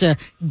saying there's a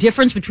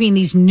difference between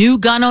these new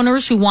gun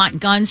owners who want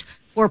guns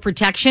for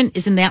protection?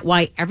 Isn't that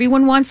why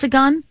everyone wants a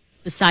gun?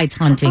 Besides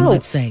hunting,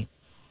 let's say.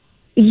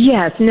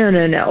 Yes,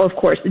 no. Of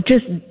course.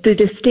 Just the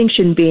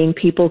distinction being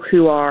people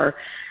who are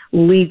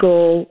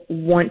legal,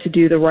 want to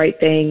do the right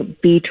thing,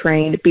 be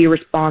trained, be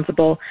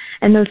responsible,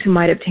 and those who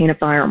might obtain a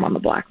firearm on the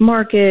black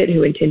market,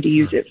 who intend to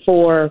use it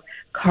for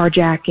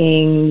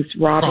carjackings,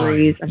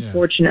 robberies,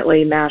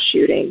 unfortunately, mass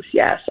shootings.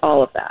 Yes,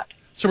 all of that.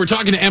 So we're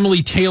talking to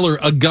Emily Taylor,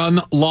 a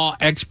gun law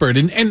expert.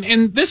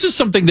 And this is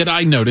something that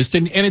I noticed,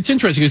 and it's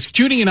interesting because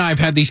Judy and I have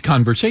had these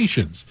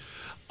conversations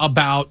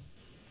about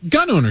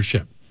gun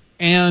ownership.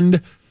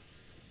 And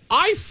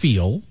I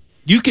feel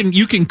you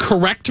can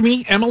correct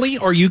me, Emily,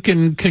 or you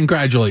can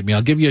congratulate me.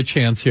 I'll give you a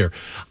chance here.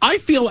 I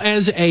feel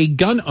as a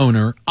gun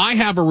owner, I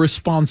have a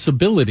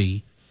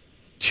responsibility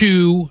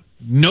to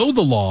know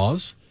the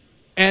laws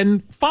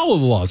and follow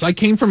the laws. I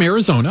came from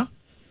Arizona,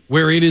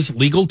 where it is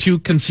legal to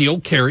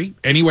conceal carry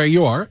anywhere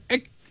you are,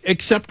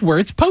 except where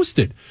it's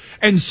posted.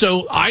 And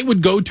so I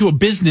would go to a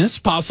business,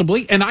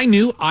 possibly, and I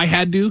knew I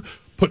had to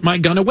put my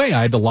gun away.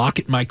 I had to lock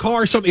it in my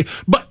car or something.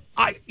 But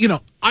I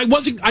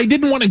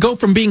didn't want to go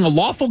from being a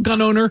lawful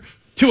gun owner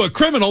to a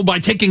criminal by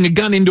taking a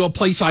gun into a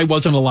place I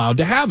wasn't allowed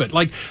to have it.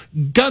 Like,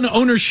 gun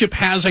ownership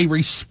has a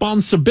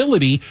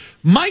responsibility.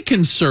 My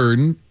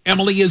concern,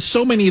 Emily, is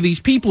so many of these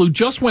people who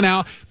just went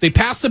out, they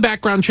passed the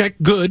background check,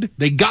 good,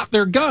 they got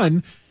their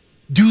gun.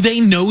 Do they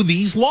know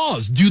these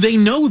laws? Do they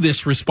know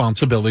this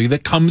responsibility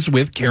that comes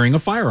with carrying a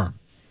firearm?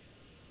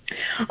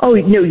 Oh,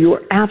 no,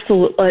 you're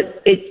absolutely,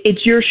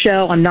 it's your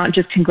show. I'm not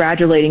just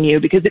congratulating you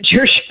because it's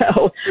your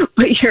show,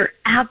 but you're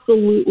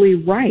absolutely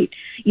right.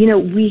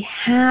 We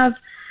have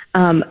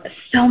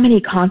so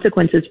many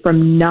consequences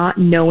from not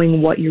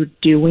knowing what you're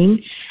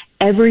doing.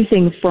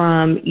 Everything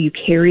from you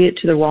carry it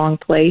to the wrong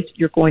place,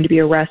 you're going to be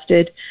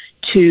arrested,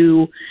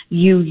 to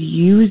you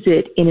use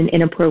it in an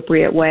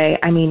inappropriate way.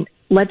 I mean,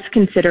 let's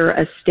consider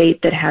a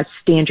state that has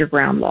stand your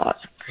ground laws.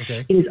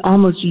 Okay. It is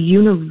almost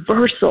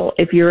universal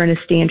if you're in a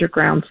stand your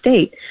ground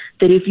state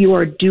that if you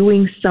are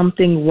doing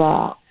something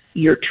wrong,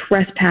 you're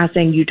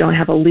trespassing, you don't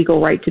have a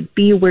legal right to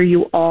be where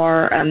you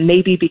are,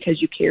 maybe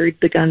because you carried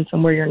the gun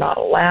somewhere you're not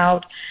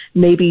allowed,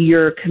 maybe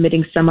you're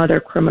committing some other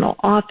criminal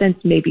offense,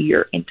 maybe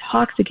you're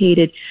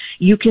intoxicated,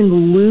 you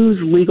can lose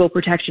legal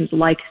protections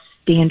like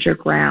stand your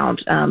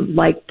ground,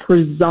 like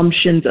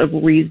presumptions of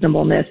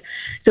reasonableness.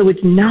 So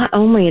it's not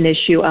only an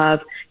issue of,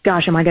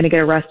 gosh, am I going to get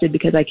arrested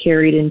because I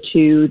carried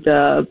into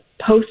the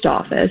post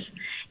office?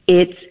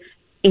 It's,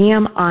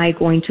 am I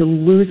going to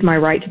lose my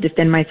right to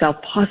defend myself,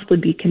 possibly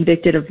be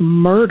convicted of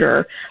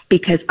murder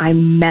because I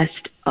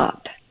messed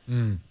up?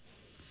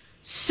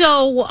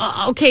 So,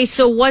 okay,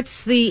 so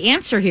what's the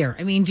answer here?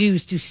 I mean, do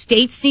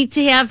states need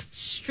to have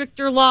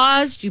stricter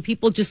laws? Do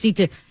people just need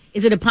to,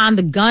 is it upon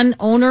the gun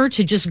owner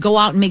to just go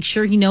out and make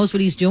sure he knows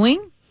what he's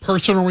doing?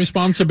 Personal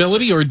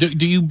responsibility, or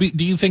do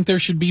you think there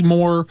should be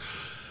more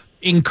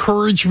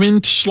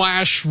encouragement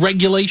 /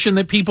 regulation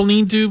that people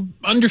need to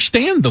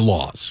understand the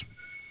laws?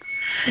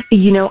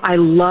 I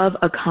love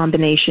a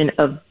combination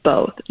of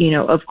both.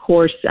 Of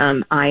course,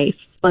 I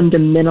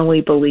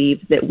fundamentally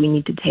believe that we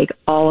need to take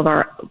all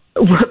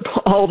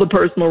the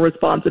personal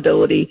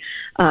responsibility.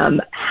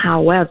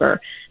 However,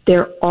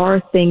 there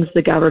are things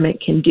the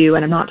government can do,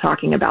 and I'm not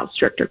talking about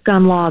stricter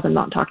gun laws. I'm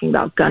not talking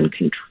about gun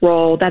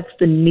control. That's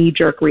the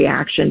knee-jerk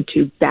reaction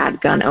to bad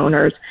gun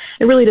owners.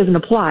 It really doesn't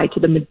apply to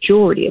the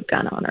majority of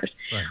gun owners.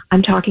 Right.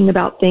 I'm talking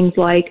about things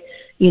like,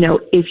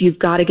 if you've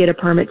got to get a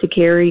permit to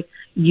carry,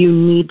 you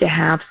need to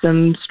have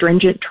some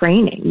stringent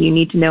training. You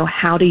need to know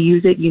how to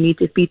use it. You need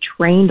to be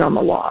trained on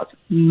the laws.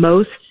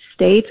 Most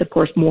states, of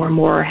course, more and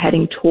more are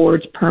heading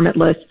towards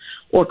permitless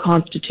or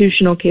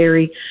constitutional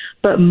carry,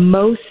 but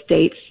most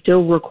states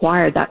still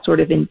require that sort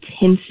of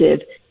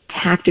intensive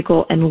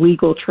tactical and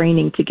legal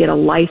training to get a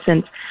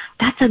license.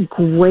 That's a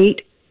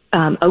great,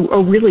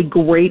 a really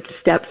great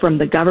step from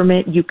the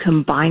government. You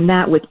combine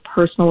that with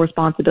personal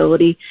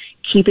responsibility,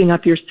 keeping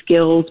up your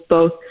skills,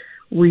 both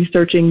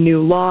researching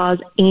new laws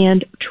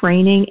and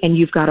training, and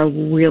you've got a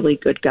really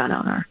good gun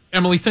owner.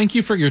 Emily, thank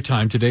you for your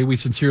time today. We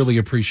sincerely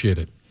appreciate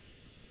it.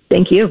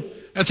 Thank you.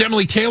 That's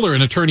Emily Taylor,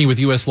 an attorney with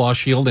U.S. Law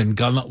Shield and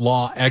gun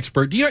law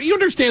expert. You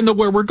understand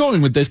where we're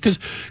going with this? Because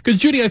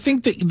Judy, I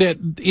think that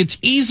it's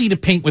easy to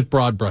paint with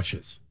broad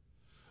brushes,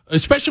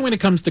 especially when it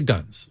comes to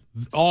guns.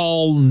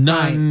 All,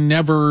 none,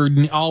 never,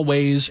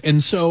 always.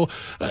 And so,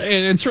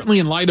 and certainly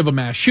in light of a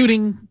mass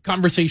shooting,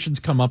 conversations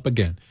come up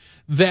again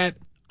that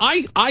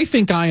I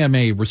think I am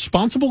a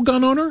responsible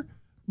gun owner,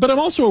 but I'm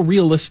also a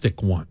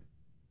realistic one.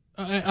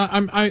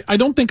 I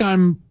don't think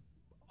I'm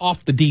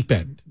off the deep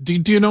end. Do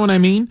you know what I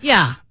mean?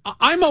 Yeah.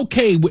 I'm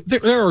okay with,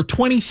 there are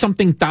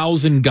 20-something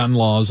thousand gun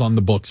laws on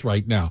the books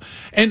right now.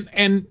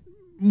 And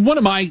one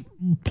of my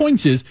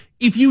points is,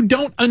 if you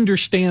don't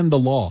understand the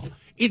law,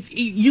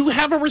 you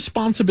have a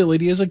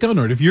responsibility as a gun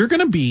owner. If you're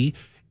going to be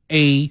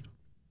a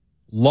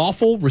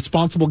lawful,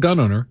 responsible gun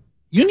owner,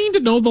 you need to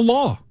know the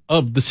law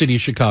of the city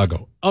of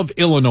Chicago, of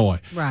Illinois.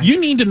 Right. You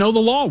need to know the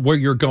law where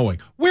you're going.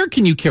 Where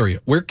can you carry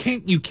it? Where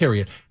can't you carry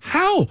it?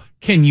 How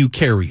can you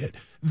carry it?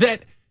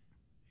 That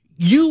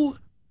you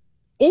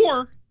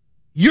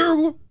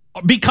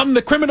become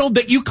the criminal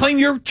that you claim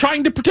you're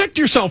trying to protect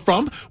yourself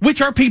from,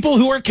 which are people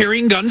who are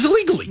carrying guns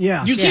illegally.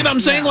 Yeah. You see what I'm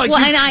saying? Like, well,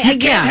 you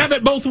can't have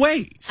it both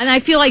ways. And I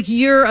feel like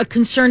you're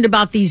concerned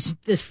about this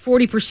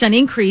 40%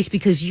 increase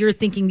because you're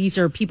thinking these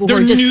are people who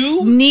are just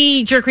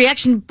knee-jerk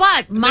reaction.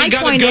 But my point is, they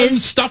got a gun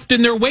stuffed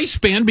in their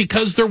waistband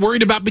because they're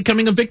worried about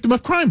becoming a victim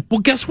of crime. Well,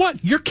 guess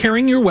what? You're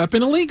carrying your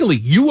weapon illegally.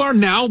 You are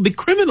now the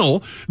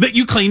criminal that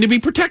you claim to be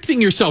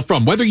protecting yourself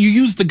from. Whether you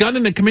use the gun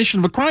in the commission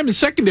of a crime is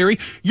secondary.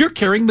 You're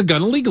carrying the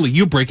gun illegally.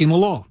 You're breaking the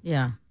law.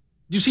 Yeah.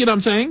 You see what I'm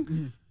saying?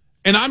 Mm-hmm.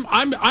 And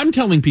I'm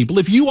telling people,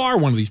 if you are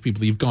one of these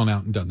people, you've gone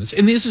out and done this,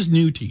 and this is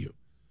new to you,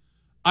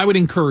 I would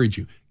encourage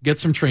you, get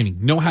some training,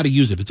 know how to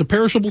use it. It's a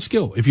perishable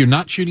skill. If you're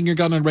not shooting your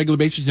gun on a regular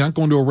basis, you're not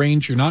going to a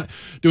range, you're not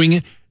doing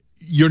it,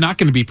 you're not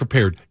going to be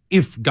prepared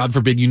if, God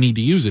forbid, you need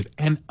to use it,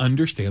 and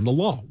understand the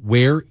law.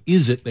 Where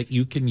is it that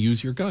you can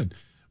use your gun?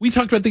 We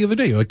talked about the other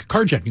day, like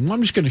carjacking. Well,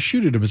 I'm just going to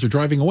shoot at them as they're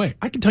driving away.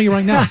 I can tell you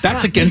right now,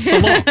 that's against the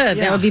law.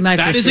 That would be my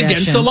That first is reaction.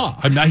 against the law.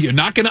 You're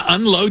not going to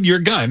unload your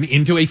gun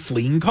into a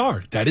fleeing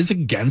car. That is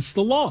against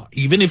the law.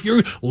 Even if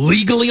you're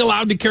legally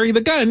allowed to carry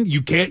the gun,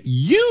 you can't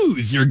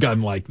use your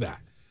gun like that.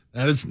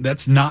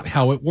 That's not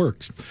how it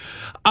works.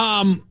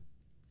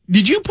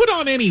 Did you put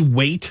on any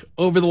weight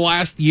over the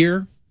last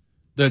year?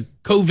 The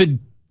COVID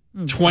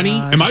 20?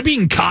 Am I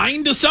being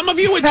kind to some of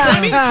you at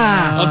 20?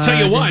 I'll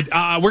tell you what,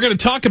 we're going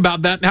to talk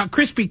about that. Now,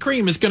 Krispy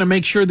Kreme is going to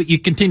make sure that you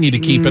continue to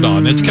keep it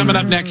on. It's coming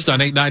up next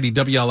on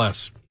 890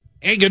 WLS.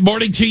 Hey, good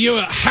morning to you.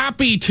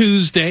 Happy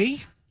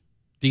Tuesday.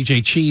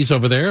 DJ Cheese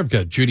over there. I've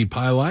got Judy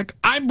Pilak.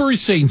 I'm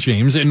Bruce St.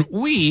 James, and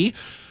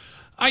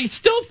I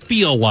still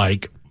feel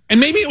like, and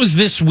maybe it was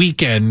this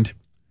weekend,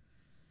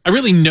 I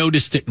really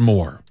noticed it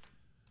more.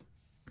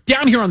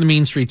 Down here on the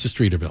mean streets of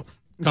Streeterville.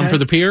 Come for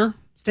the pier.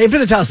 Stay for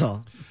the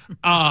tussle.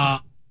 I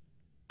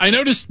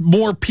noticed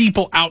more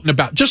people out and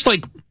about, just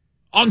like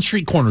on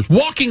street corners,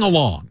 walking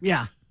along.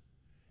 Yeah.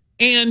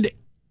 And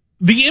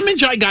the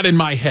image I got in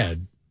my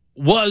head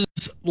was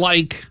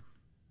like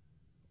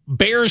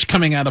bears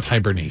coming out of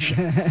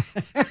hibernation.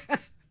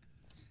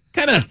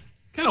 kind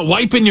of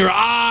wiping your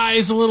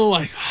eyes a little,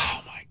 like,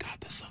 oh my God,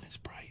 the sun is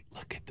bright.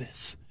 Look at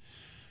this.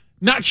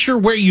 Not sure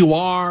where you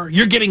are.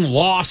 You're getting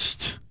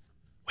lost.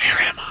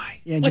 Where am I?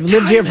 Yeah, you've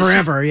lived here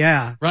forever,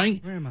 yeah.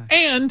 Right? Where am I?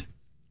 And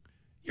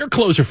your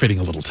clothes are fitting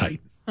a little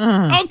tight.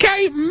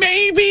 Okay,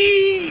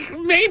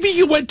 maybe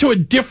you went to a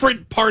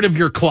different part of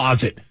your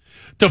closet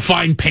to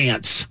find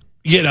pants,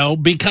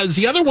 because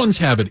the other ones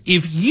have it.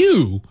 If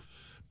you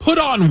put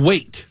on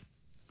weight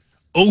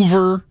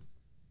over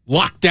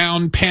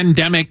lockdown,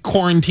 pandemic,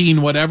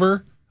 quarantine,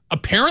 whatever,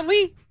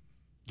 apparently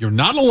you're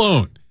not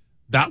alone.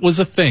 That was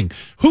a thing.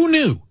 Who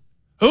knew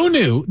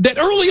that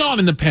early on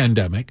in the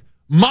pandemic,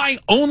 my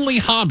only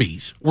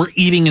hobbies were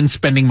eating and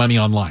spending money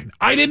online?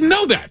 I didn't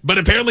know that, but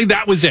apparently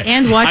that was it.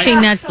 And watching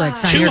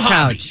Netflix on your couch. 2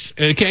 hobbies,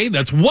 okay?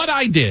 That's what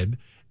I did.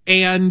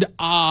 And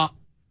I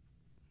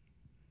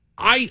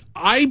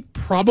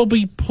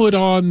probably put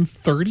on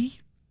 30.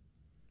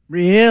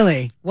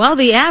 Really? Well,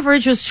 the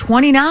average was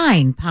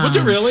 29 pounds. Was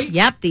it really?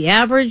 Yep, the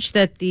average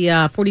that the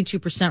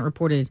 42%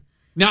 reported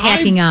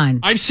packing on.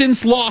 I've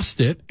since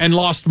lost it and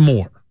lost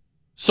more.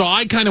 So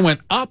I kind of went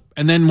up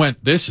and then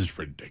went, this is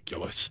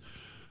ridiculous.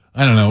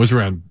 I don't know, it was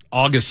around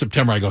August,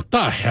 September. I go,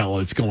 the hell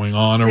is going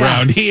on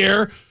around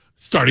here?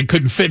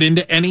 Couldn't fit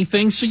into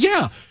anything. So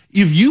yeah,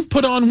 if you've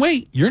put on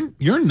weight,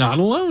 you're not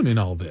alone in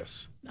all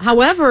this.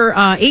 However,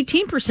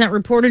 18%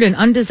 reported an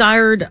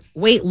undesired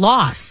weight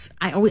loss.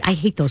 I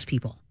hate those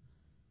people.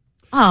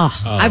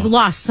 I've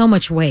lost so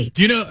much weight.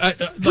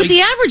 With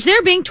the average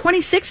there being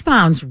 26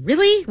 pounds.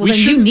 Really? Well, then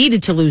you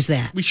needed to lose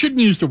that. We shouldn't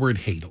use the word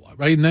hate a lot,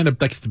 right? And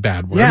that's the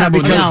bad word. Yeah,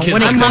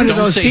 because I'm one of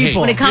those people.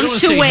 When it comes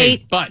to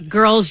weight, but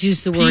girls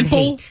use the word hate.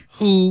 People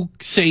who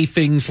say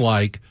things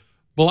like,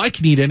 well, I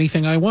can eat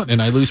anything I want and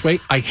I lose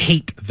weight, I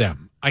hate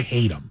them. I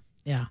hate them.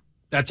 Yeah.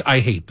 I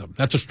hate them.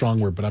 That's a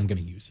strong word, but I'm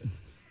going to use it.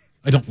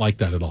 I don't like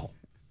that at all.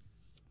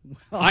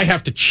 I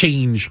have to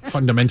change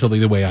fundamentally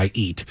the way I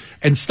eat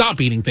and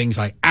stop eating things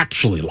I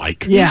actually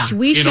like. Yeah.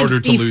 We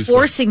should be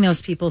forcing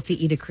those people to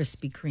eat a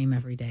Krispy Kreme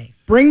every day.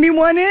 Bring me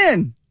one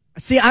in.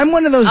 See, I'm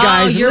one of those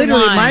guys.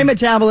 Literally, my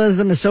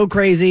metabolism is so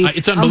crazy.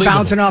 It's unbelievable. I'm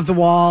bouncing off the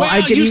wall.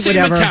 I can eat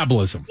whatever.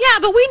 Metabolism. Yeah,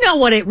 but we know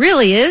what it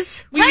really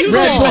is. You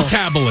say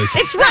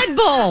metabolism. It's Red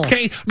Bull.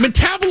 Okay,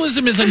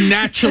 metabolism is a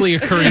naturally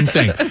occurring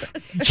thing.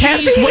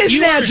 Caffeine is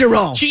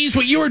natural. Geez,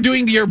 what you are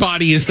doing to your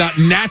body is not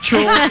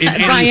natural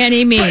by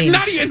any means.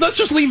 Let's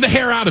just leave the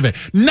hair out of it.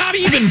 Not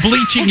even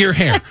bleaching your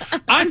hair.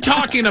 I'm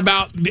talking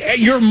about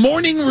your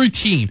morning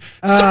routine.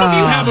 Some of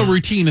you have a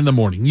routine in the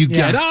morning. You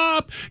get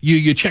up,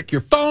 you check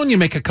your phone, you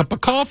make a cup of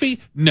coffee.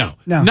 No,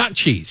 not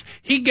cheese.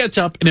 He gets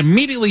up and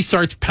immediately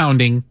starts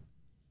pounding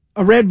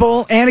a Red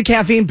Bull and a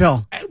caffeine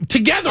pill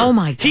together. Oh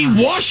my God!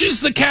 He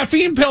washes the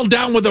caffeine pill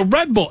down with a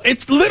Red Bull.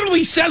 It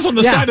literally says on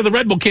the side of the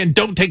Red Bull can,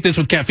 "Don't take this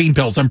with caffeine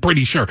pills." I'm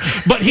pretty sure,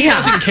 but he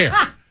doesn't care.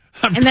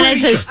 And then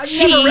it says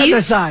cheese. I've never read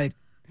the side.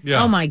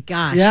 Yeah. Oh my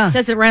gosh! Yeah, it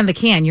says it around the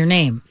can. Your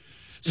name.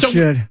 So it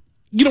should.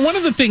 One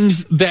of the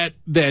things that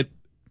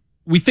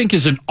we think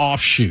is an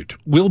offshoot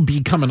will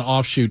become an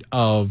offshoot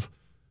of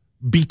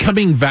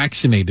becoming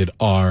vaccinated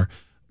are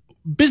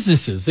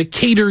businesses that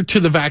cater to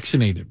the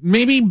vaccinated.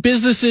 Maybe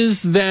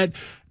businesses that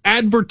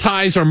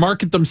advertise or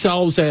market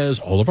themselves as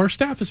all of our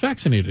staff is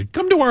vaccinated.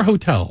 Come to our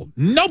hotel.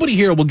 Nobody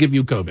here will give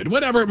you COVID,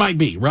 whatever it might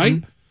be, right?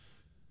 Mm-hmm.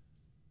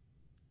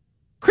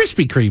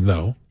 Krispy Kreme,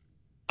 though,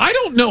 I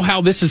don't know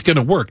how this is going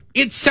to work.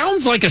 It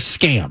sounds like a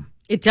scam.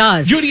 It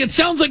does. Judy, it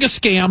sounds like a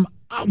scam.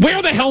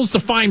 Where the hell's the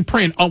fine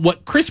print on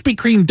what Krispy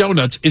Kreme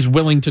Donuts is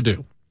willing to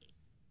do?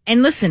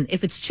 And listen,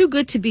 if it's too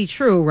good to be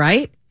true,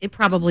 right? It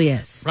probably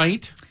is.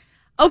 Right?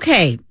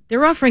 Okay,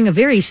 they're offering a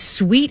very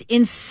sweet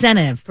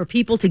incentive for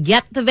people to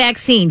get the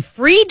vaccine.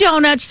 Free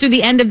donuts through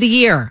the end of the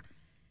year.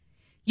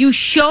 You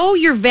show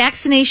your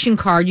vaccination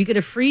card, you get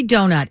a free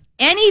donut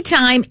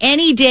anytime,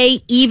 any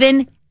day,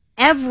 even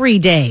every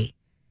day.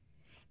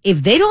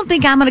 If they don't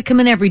think I'm going to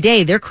come in every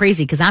day, they're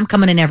crazy because I'm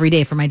coming in every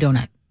day for my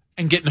donut.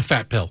 And getting a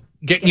fat pill.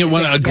 Getting you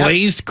a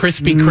glazed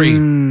Krispy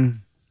Kreme.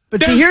 But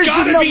there's here's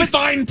gotta be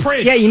fine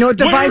print. Yeah, you know what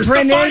the fine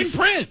print is?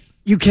 Print?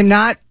 You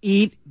cannot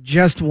eat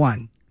just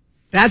one.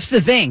 That's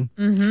the thing.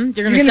 Mm-hmm.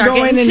 You're going to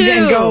go in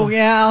and go,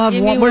 I'll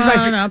have one. Where's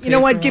my? You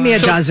know what? Give me a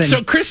dozen.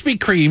 So Krispy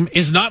Kreme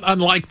is not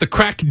unlike the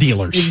crack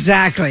dealers.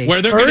 Exactly.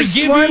 Where they're going to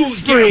give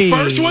you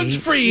first one's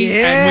free,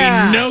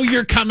 and we know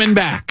you're coming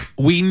back.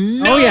 We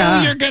know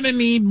you're going to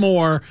need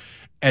more,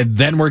 and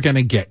then we're going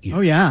to get you.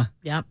 Oh yeah.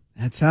 Yep.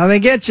 That's how they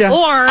get you.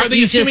 Or are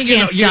they assuming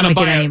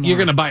you're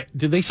going to buy?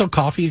 Do they sell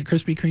coffee at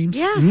Krispy Kreme's?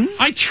 Yes.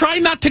 Mm-hmm. I try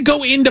not to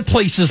go into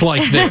places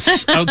like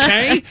this.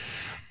 Okay.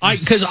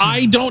 Because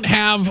I don't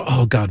have,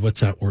 oh God,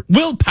 what's that word?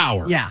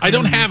 Willpower. Yeah. I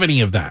don't have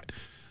any of that.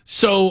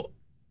 So.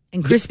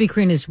 And Krispy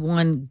Kreme is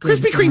one good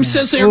Krispy Kreme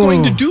says they're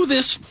going to do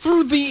this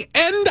through the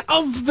end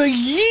of the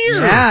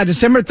year. Yeah,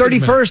 December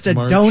 31st,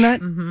 March, a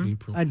donut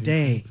April, a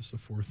day. It's the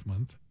fourth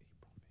month.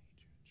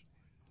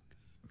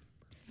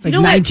 It's like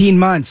 19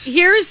 months.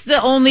 Here's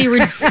the only...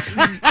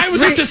 I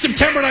was up to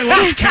September and I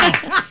lost count.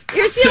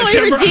 Here's the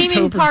only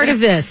redeeming part of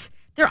this.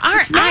 There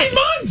aren't... It's 9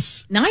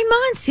 months. 9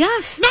 months,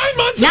 yes. 9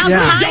 months now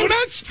of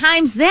donuts?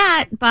 Times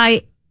that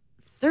by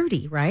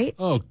 30, right?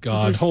 Oh,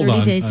 God. Hold 30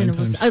 on. Days in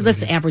a,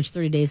 let's average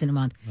 30 days in a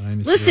month.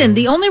 Listen, 0.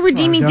 the only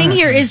redeeming thing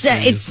here is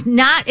that it's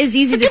not as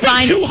easy to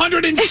find.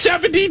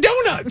 270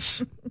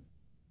 donuts.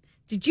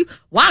 Did you?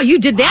 Wow, you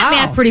did that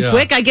math pretty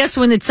quick. I guess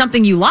when it's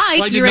something you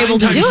like, you're able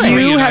to do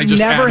it. You have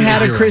never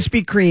had a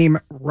Krispy Kreme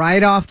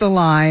right off the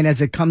line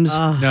as it comes.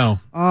 No.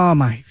 Oh,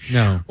 my.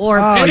 No. Or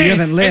you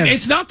haven't lived.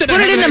 It's not that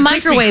Put I it in the had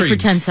microwave Krispy for Kremes.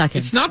 10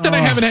 seconds. It's not that I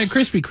haven't had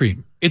Krispy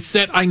Kreme. It's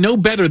that I know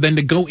better than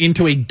to go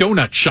into a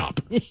donut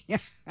shop.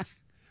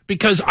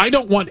 Because I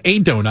don't want a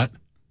donut.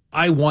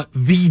 I want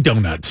the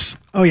donuts.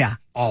 Oh, yeah.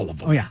 All of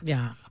them. Oh, yeah.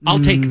 Yeah. I'll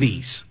take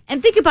these.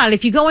 And think about it.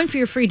 If you go in for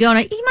your free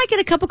donut, you might get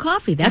a cup of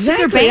coffee. That's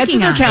Exactly. what they're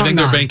banking on. I think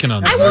they're banking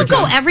on that. I won't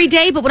go every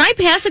day, but when I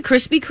pass a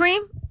Krispy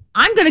Kreme,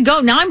 I'm going to go.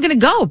 Now I'm going to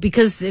go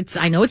because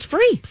I know it's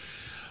free.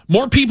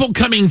 More people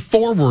coming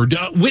forward,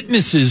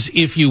 witnesses,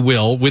 if you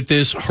will, with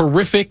this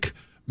horrific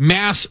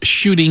mass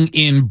shooting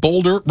in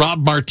Boulder. Rob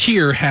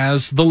Martier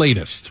has the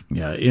latest.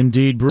 Yeah,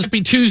 indeed, Bruce.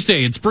 Happy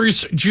Tuesday. It's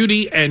Bruce,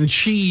 Judy, and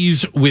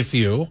Cheese with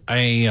you.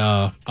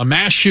 A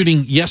mass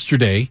shooting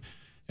yesterday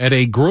at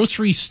a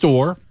grocery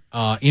store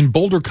in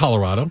Boulder,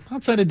 Colorado,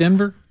 outside of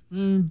Denver,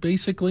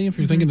 basically, if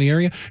you're thinking the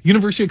area.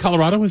 University of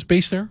Colorado is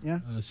based there. Yeah.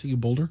 See you,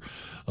 Boulder.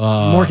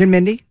 Mork and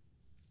Mindy.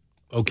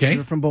 Okay.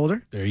 They're from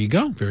Boulder. There you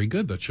go. Very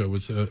good. That show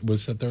was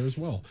set there as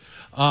well.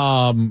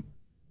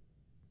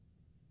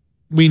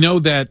 We know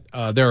that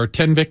there are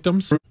 10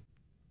 victims,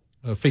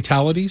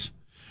 fatalities.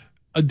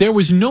 There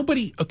was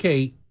nobody.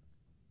 Okay.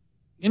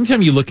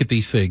 Anytime you look at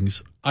these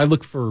things, I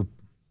look for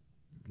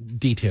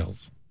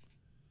details.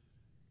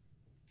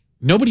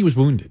 Nobody was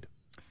wounded.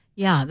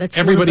 Yeah, that's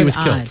everybody was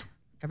odd. killed.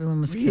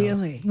 Everyone was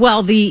Really? killed.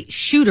 Well, the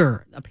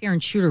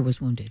apparent shooter was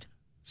wounded.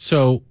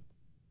 So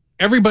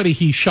everybody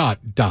he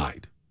shot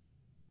died,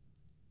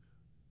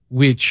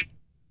 which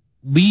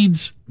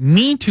leads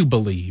me to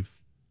believe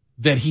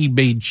that he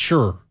made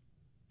sure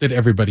that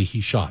everybody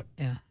he shot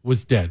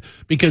was dead.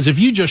 Because if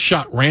you just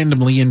shot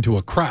randomly into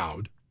a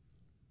crowd,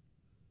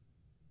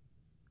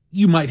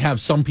 you might have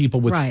some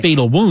people with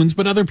fatal wounds,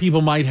 but other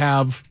people might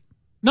have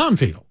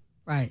non-fatal.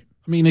 Right.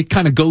 I mean, it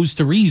kind of goes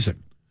to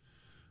reason.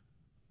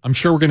 I'm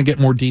sure we're going to get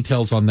more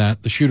details on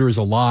that. The shooter is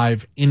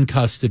alive, in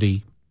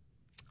custody.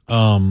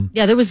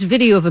 There was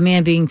video of a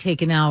man being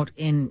taken out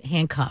in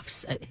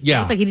handcuffs. It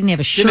looked like he didn't have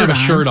a shirt on. Didn't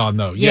have a shirt on,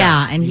 though.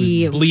 Yeah, and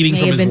he bleeding may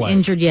from have his been leg.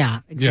 injured.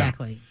 Yeah,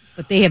 exactly. Yeah.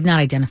 But they have not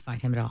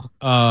identified him at all.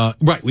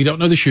 Right. We don't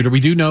know the shooter.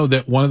 We do know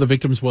that one of the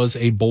victims was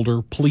a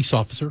Boulder police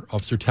officer,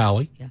 Officer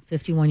Talley. Yeah,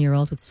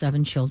 51-year-old with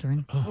 7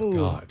 children. Oh,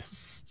 God.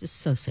 Just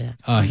so sad.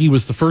 He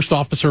was the first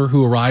officer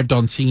who arrived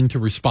on scene to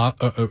respond,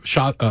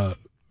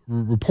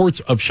 reports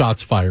of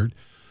shots fired.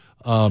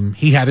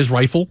 He had his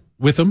rifle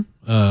with him,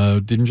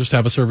 didn't just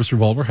have a service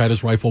revolver, had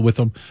his rifle with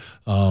him,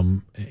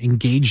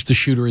 engaged the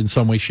shooter in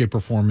some way, shape, or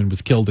form, and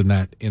was killed in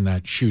that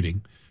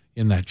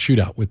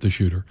shootout with the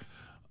shooter.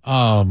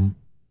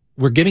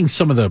 We're getting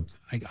some of the,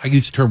 I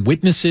use the term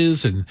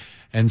witnesses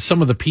and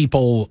some of the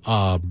people,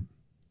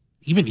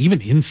 even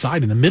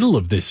inside in the middle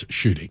of this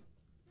shooting.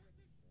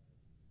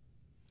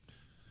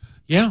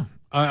 Yeah.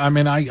 I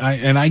mean,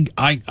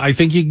 I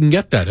think you can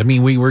get that. I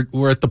mean,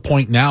 we're at the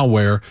point now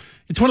where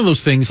it's one of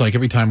those things, like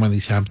every time one of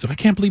these happens, I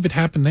can't believe it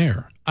happened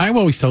there. I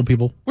always tell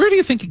people, where do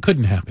you think it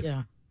couldn't happen?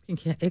 Yeah,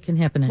 it can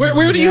happen anywhere.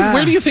 Where do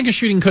you think a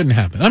shooting couldn't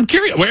happen? I'm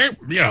curious. Where,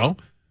 we've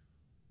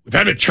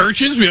had it at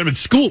churches, we've had it at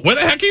school. Where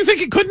the heck do you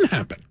think it couldn't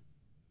happen?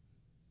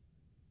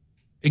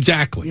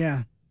 Exactly.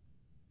 Yeah.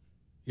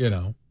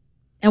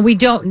 And we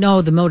don't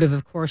know the motive,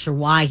 of course, or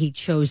why he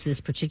chose this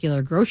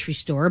particular grocery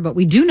store, but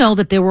we do know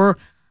that there were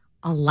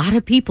a lot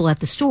of people at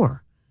the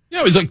store. Yeah,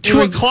 it was like 2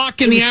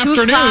 o'clock in the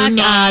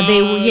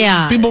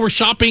afternoon. People were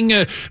shopping.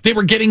 They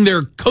were getting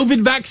their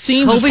COVID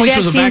vaccines. COVID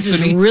vaccines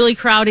was really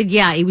crowded.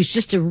 Yeah, it was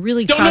just a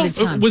really crowded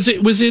time. Was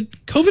it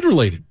COVID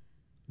related?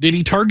 Did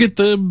he target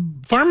the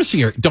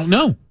pharmacy area? Don't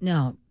know.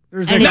 No.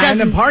 There's a guy in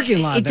the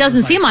parking lot. It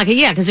doesn't seem like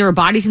it, because there were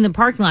bodies in the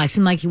parking lot. It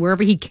seemed like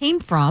wherever he came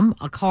from,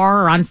 a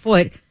car or on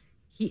foot,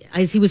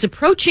 as he was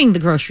approaching the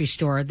grocery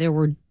store, there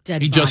were dead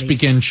bodies. He just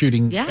began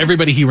shooting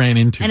everybody he ran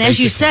into. And as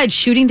you said,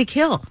 shooting to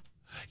kill.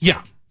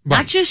 Yeah. Right.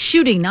 Not just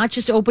shooting, not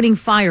just opening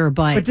fire,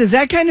 But does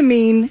that kind of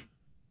mean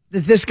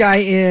that this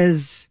guy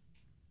is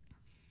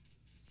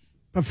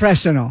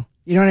professional?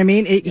 You know what I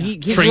mean? He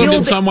trained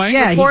in some way?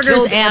 Yeah,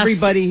 reporters he killed asked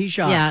everybody he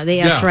shot. Yeah,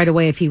 they asked right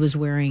away if he was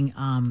wearing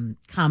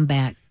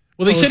combat.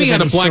 Well, they said he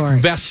had a black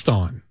vest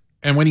on.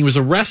 And when he was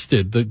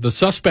arrested, the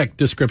suspect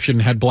description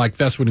had black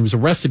vest. When he was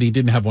arrested, he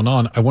didn't have one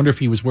on. I wonder if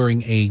he was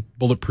wearing a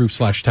bulletproof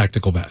 /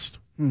 tactical vest.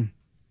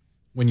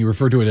 When you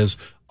refer to it as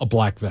a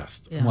black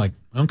vest. Yeah. I'm like,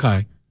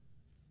 okay.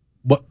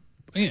 What?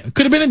 It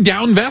could have been a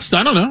down vest.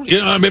 I don't know.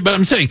 But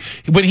I'm saying,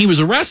 when he was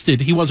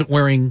arrested, he wasn't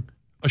wearing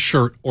a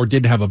shirt or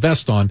didn't have a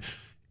vest on.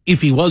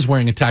 If he was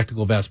wearing a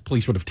tactical vest,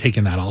 police would have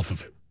taken that off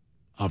of him,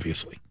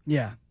 obviously.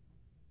 Yeah.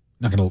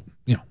 We're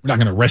not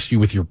going to arrest you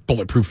with your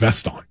bulletproof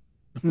vest on.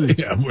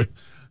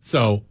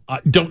 So,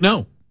 don't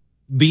know.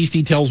 These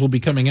details will be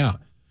coming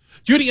out.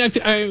 Judy,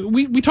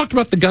 we talked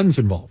about the guns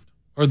involved.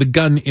 or the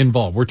gun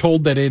involved? We're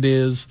told that it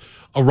is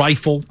a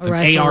rifle,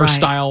 an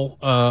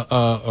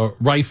AR-style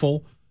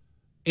rifle.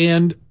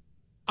 And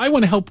I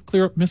want to help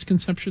clear up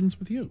misconceptions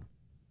with you.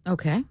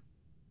 Okay.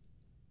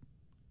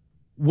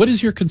 What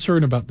is your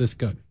concern about this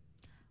gun?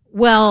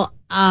 Well,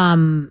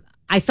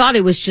 I thought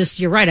it was just,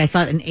 you're right, I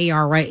thought an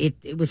AR, right?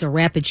 It was a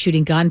rapid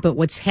shooting gun, but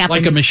what's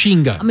happened... Like a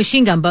machine gun. A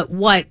machine gun, but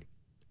what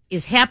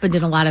is happened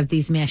in a lot of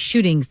these mass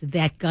shootings,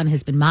 that gun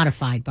has been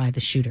modified by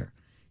the shooter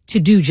to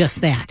do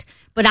just that.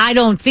 But I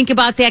don't think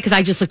about that because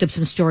I just looked up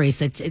some stories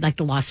that, like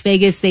the Las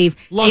Vegas, the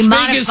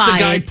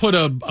guy put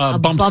a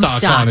bump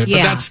stock on it, but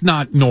that's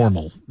not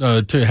normal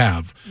to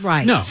have.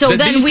 Right. No, so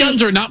these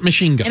guns are not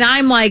machine guns. And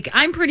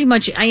I'm pretty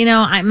much,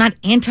 I'm not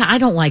I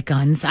don't like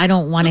guns. I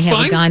don't want to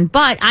have a gun,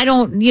 but I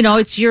don't,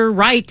 it's your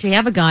right to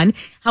have a gun.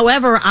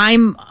 However,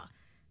 I'm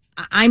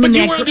in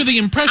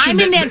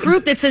that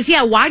group that says,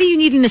 why do you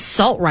need an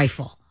assault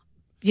rifle?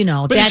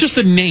 But it's just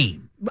a name.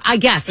 I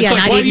guess, and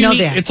I didn't know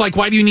that. It's like,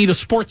 why do you need a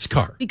sports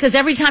car? Because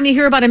every time you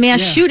hear about a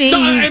mass shooting...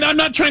 and I'm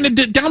not trying to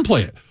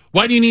downplay it.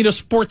 Why do you need a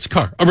sports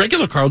car? A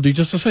regular car will do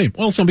just the same.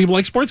 Well, some people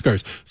like sports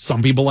cars.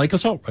 Some people like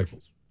assault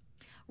rifles.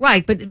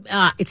 Right, but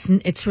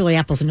it's really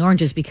apples and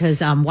oranges because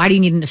why do you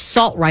need an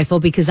assault rifle?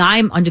 Because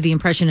I'm under the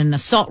impression an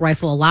assault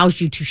rifle allows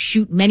you to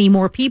shoot many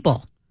more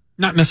people.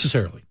 Not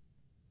necessarily.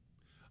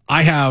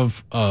 I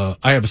have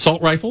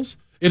assault rifles.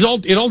 It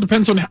all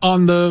depends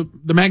on the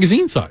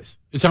magazine size.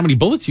 It's how many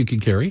bullets you can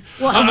carry.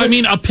 Well, I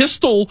mean, a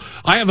pistol.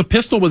 I have a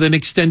pistol with an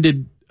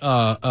extended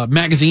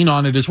magazine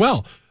on it as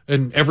well,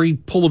 and every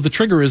pull of the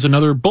trigger is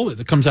another bullet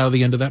that comes out of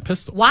the end of that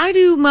pistol. Why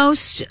do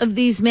most of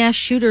these mass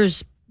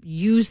shooters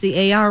use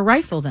the AR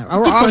rifle then,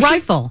 or a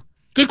rifle?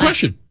 Good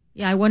question.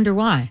 I wonder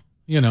why.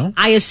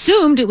 I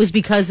assumed it was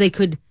because they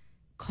could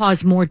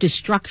cause more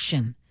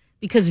destruction.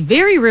 Because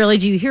very rarely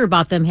do you hear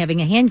about them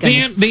having a handgun.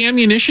 The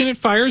ammunition it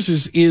fires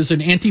is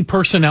an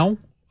anti-personnel.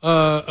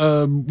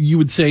 You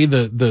would say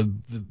the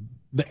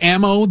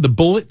ammo, the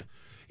bullet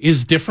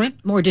is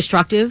different. More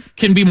destructive?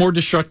 Can be more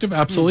destructive,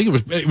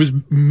 absolutely. It was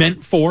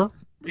meant for,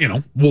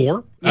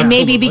 war. And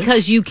maybe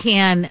because you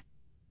can,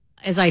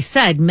 as I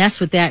said,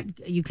 mess with that,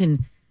 you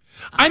can...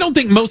 I don't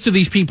think most of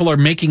these people are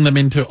making them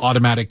into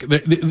automatic.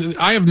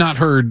 I have not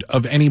heard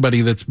of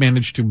anybody that's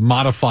managed to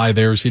modify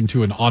theirs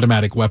into an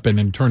automatic weapon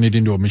and turn it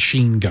into a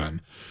machine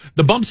gun.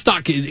 The bump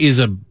stock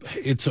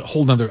it's a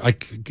whole nother, I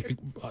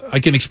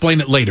can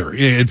explain it later.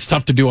 It's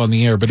tough to do on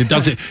the air, but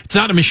it's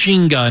not a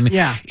machine gun.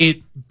 Yeah.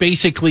 It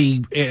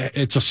basically,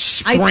 it's a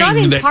spring. I thought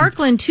in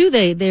Parkland too,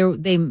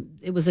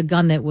 it was a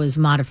gun that was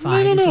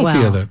modified as well. I don't know if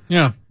you have that.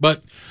 Yeah,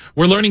 but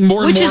we're learning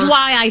more and more. Which is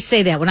why I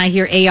say that when I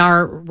hear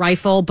AR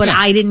rifle, but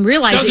I didn't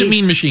realize doesn't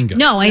mean machine gun.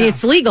 No, and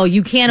it's legal.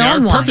 You can't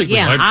own one. Perfectly.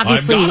 Yeah,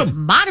 obviously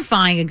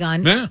modifying a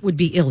gun would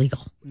be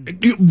illegal.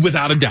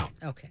 Without a doubt.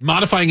 Okay.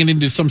 Modifying it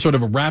into some sort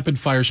of a rapid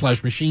fire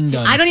 / machine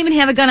gun. I don't even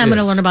have a gun. I'm going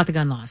to learn about the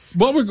gun laws.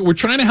 Well, we're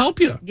trying to help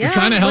you. Yeah, we're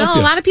trying to help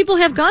you. A lot of people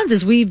have guns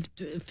as we've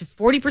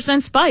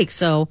 40% spike.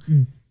 So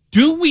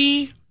do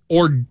we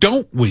or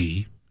don't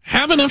we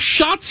have enough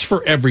shots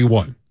for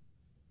everyone?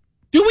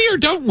 Do we or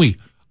don't we?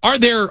 Are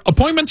there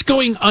appointments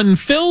going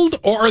unfilled,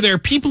 or are there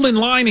people in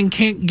line and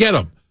can't get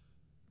them?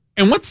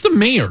 And what's the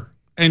mayor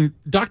and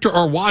Dr.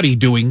 Arwady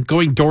doing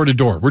going door to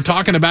door? We're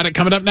talking about it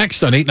coming up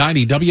next on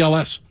 890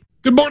 WLS.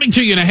 Good morning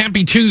to you and a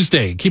happy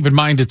Tuesday. Keep in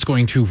mind it's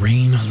going to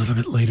rain a little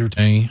bit later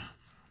today.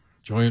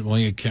 Enjoy it while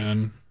you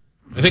can.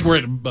 I think we're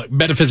at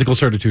metaphysical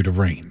certitude of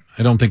rain.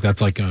 I don't think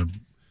that's like a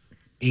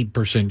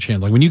 8%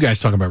 chance. Like when you guys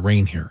talk about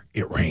rain here,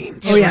 it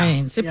rains. It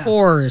rains. It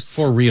pours.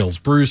 For reals.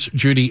 Bruce,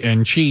 Judy,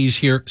 and Cheese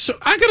here. So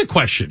I got a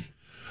question.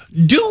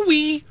 Do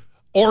we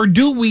or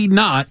do we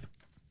not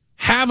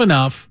have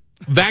enough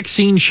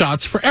vaccine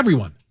shots for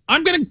everyone?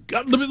 Let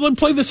me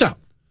play this out.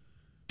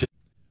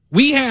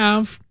 We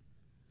have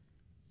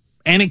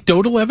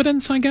anecdotal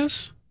evidence, I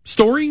guess,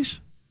 stories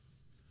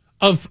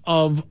of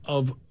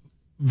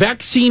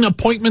vaccine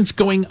appointments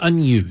going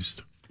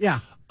unused. Yeah.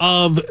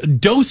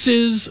 Of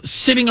doses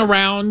sitting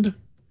around,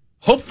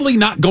 hopefully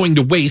not going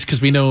to waste,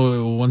 because we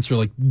know once they're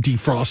like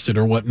defrosted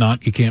or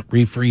whatnot, you can't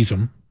refreeze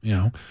them,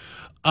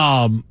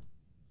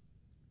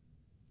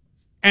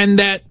 and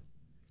that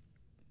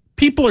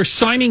people are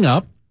signing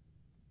up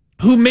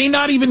who may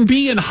not even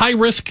be in high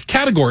risk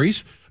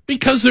categories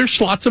because there's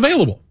slots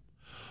available.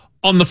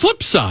 On the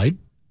flip side,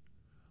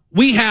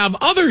 we have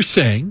others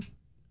saying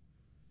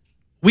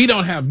we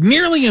don't have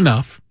nearly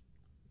enough.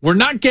 We're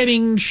not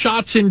getting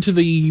shots into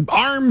the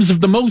arms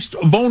of the most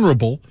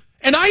vulnerable.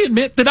 And I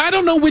admit that I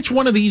don't know which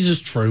one of these is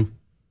true.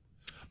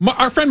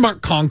 Our friend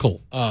Mark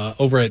Conkle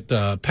over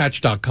at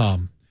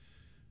patch.com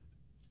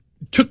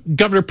took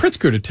Governor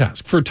Pritzker to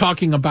task for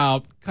talking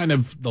about kind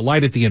of the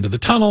light at the end of the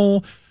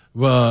tunnel.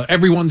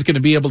 Everyone's going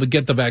to be able to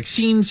get the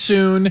vaccine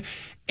soon.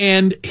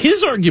 And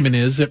his argument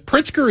is that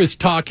Pritzker is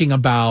talking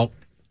about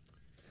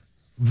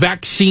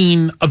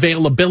vaccine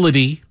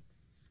availability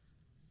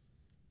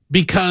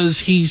because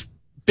he's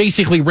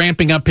basically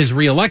ramping up his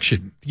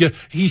reelection.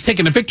 He's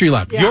taking a victory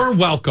lap. Yeah. You're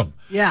welcome.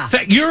 Yeah.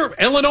 You're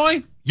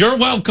Illinois. You're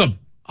welcome.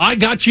 I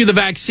got you the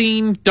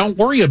vaccine. Don't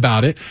worry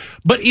about it.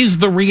 But is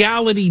the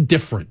reality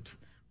different?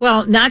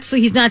 Well,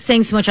 he's not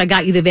saying so much, I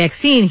got you the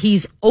vaccine.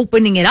 He's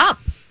opening it up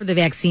for the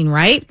vaccine,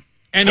 right?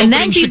 And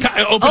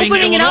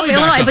opening it up,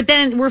 Illinois. But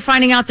then we're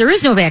finding out there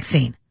is no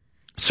vaccine.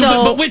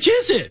 But which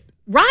is it?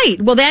 Right.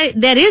 Well, that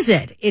is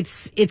it.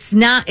 It's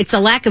not. It's a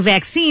lack of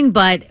vaccine,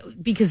 but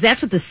because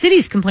that's what the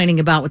city's complaining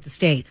about with the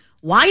state.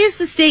 Why is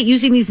the state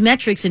using these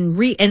metrics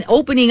and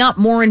opening up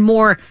more and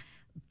more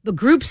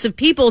groups of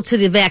people to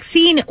the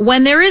vaccine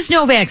when there is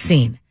no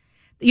vaccine?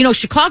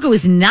 Chicago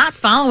is not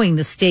following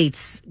the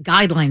state's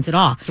guidelines at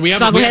all. So we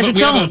have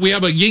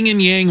a yin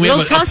and yang. We have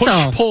a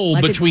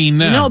push-pull between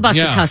them. You know about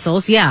the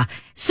tussles, yeah.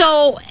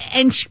 So,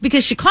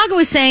 because Chicago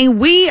is saying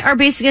we are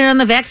basing it on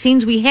the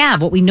vaccines we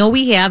have, what we know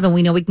we have and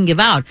we know we can give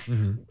out.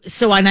 Mm-hmm.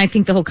 So, and I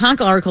think the whole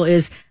Conkle article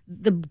is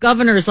the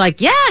governor is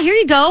like, yeah, here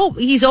you go.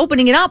 He's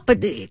opening it up,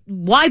 but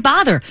why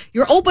bother?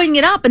 You're opening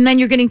it up and then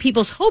you're getting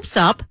people's hopes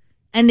up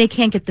and they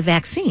can't get the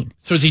vaccine.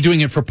 So is he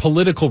doing it for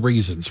political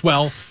reasons?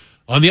 Well,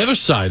 on the other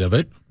side of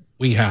it,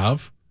 we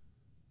have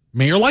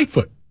Mayor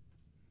Lightfoot.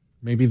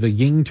 Maybe the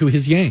yin to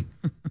his yang.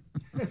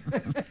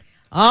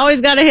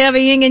 Always got to have a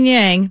yin and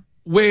yang.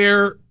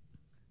 Where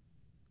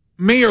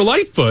Mayor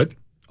Lightfoot,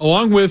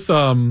 along with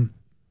Dr.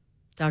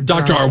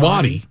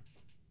 Arwady,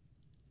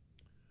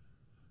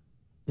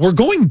 we're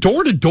going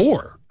door to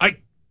door.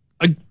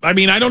 I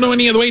mean, I don't know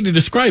any other way to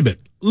describe it.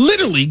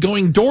 Literally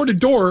going door to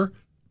door,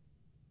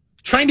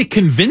 trying to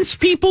convince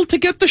people to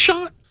get the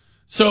shot.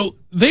 So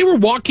they were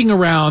walking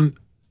around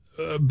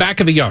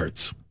back of the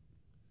yards,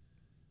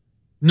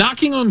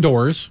 knocking on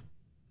doors,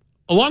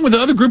 along with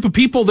another group of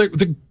people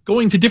that are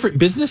going to different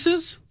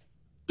businesses.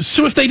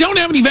 So if they don't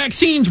have any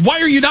vaccines, why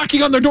are you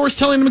knocking on their doors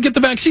telling them to get the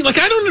vaccine? I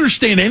don't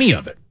understand any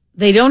of it.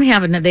 They don't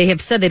have enough. They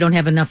have said they don't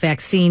have enough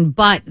vaccine,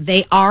 but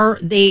the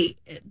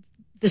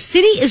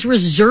city is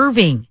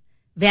reserving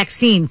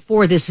vaccine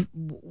for this,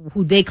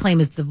 who they claim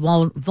is the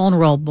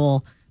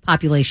vulnerable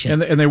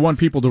population. And they want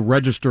people to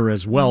register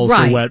as well,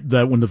 right, so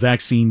that when the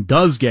vaccine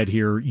does get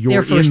here,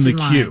 you're in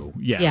the queue.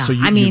 Yeah, so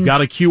you've got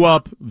to queue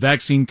up,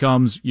 vaccine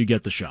comes, you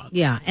get the shot.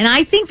 Yeah, and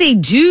I think they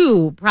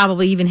do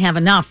probably even have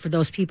enough for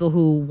those people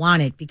who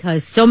want it,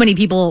 because so many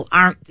people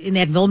aren't in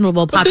that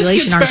vulnerable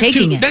population aren't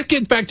taking it. That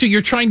gets back to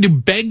you're trying to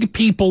beg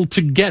people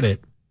to get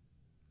it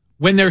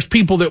when there's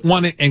people that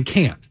want it and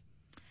can't.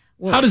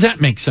 Well, how does that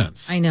make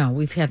sense? I know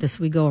we've had this.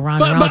 We go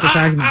around and around with this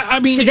argument. I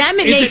mean, to them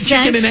it makes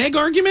sense. Chicken and egg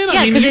argument.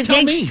 Yeah,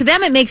 because to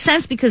them it makes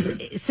sense because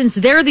since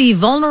they're the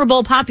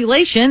vulnerable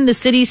population, the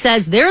city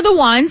says they're the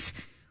ones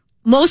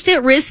most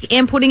at risk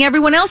and putting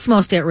everyone else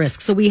most at risk.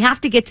 So we have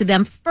to get to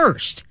them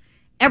first.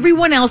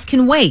 Everyone else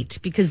can wait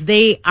because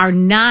they are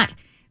not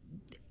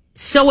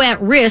so at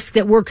risk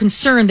that we're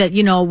concerned that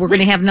we're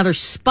going to have another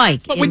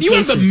spike. But when you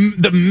have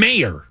the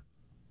mayor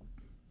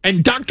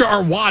and Dr.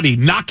 Arwady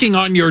knocking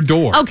on your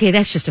door. Okay,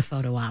 that's just a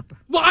photo op.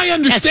 Well, I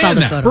understand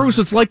that. Bruce,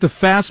 it's like the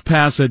Fast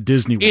Pass at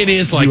Disney World. It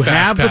is like you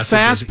Fast Pass. You have the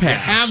Fast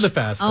Pass. You have the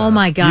Fast Pass. Oh,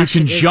 my gosh.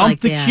 You can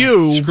jump the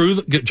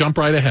queue. Jump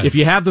right ahead. If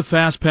you have the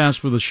Fast Pass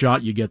for the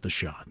shot, you get the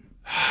shot.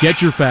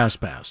 Get your Fast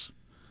Pass.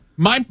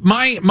 My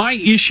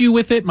issue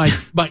with it,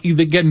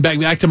 getting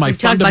back to my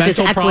fundamental about this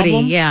equity,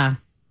 problem. Yeah.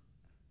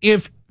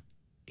 If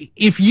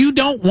you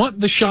don't want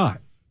the shot,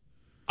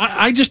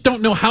 I just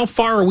don't know how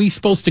far are we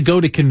supposed to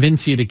go to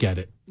convince you to get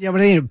it. Yeah, but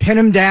they pin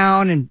them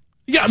down and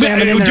do it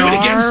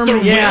against their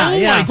will.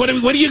 Yeah. What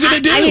are you going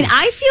to do? I mean,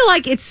 I feel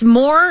like it's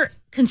more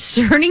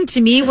concerning to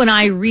me when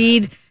I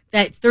read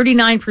that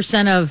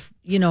 39% of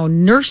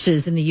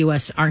nurses in the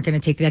U.S. aren't going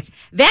to take the vaccine.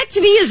 That to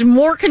me is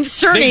more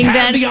concerning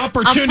than the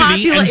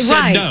opportunity and said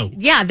right. no.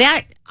 Yeah,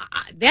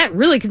 that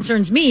really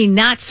concerns me.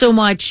 Not so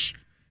much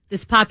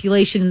this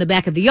population in the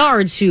back of the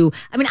yards who.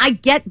 I mean, I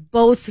get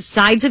both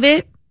sides of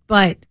it,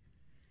 but.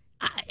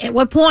 At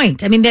what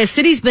point? I mean, the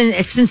city's been,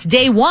 since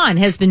day one,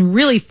 has been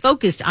really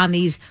focused on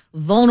these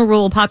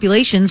vulnerable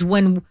populations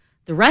when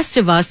the rest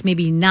of us,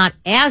 maybe not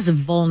as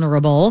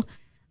vulnerable,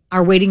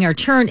 are waiting our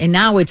turn. And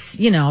now it's,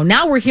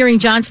 now we're hearing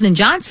Johnson &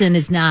 Johnson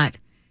is not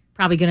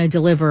probably going to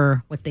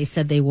deliver what they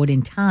said they would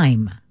in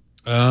time.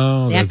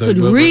 Oh, that could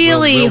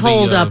really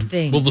hold up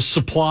things. Will the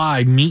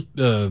supply meet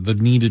the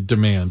needed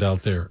demand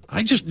out there?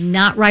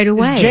 Not right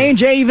away. Is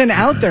J&J even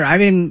out there? I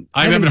mean,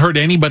 I haven't heard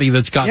anybody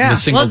that's gotten a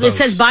single dose. It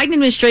says Biden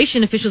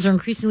administration officials are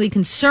increasingly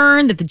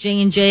concerned that the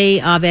J&J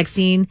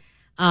vaccine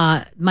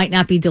might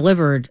not be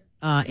delivered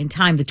in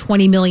time. The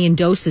 20 million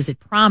doses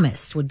it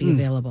promised would be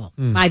available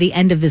by the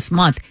end of this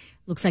month.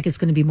 Looks like it's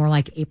going to be more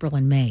like April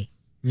and May.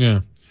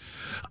 Yeah.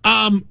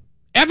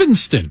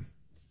 Evanston,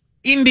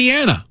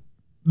 Indiana.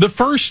 The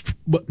first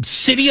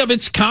city of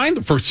its kind,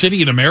 the first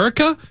city in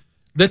America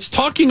that's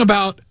talking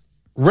about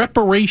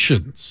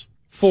reparations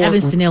for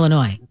Evanston,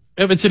 Illinois.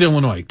 Evanston,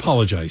 Illinois.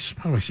 Apologize.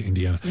 How do I say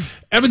Indiana?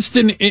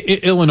 Evanston,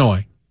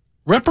 Illinois.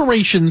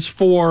 Reparations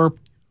for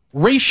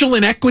racial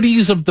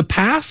inequities of the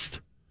past.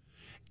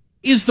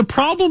 Is the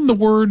problem the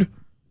word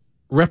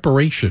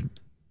reparation?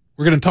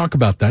 We're going to talk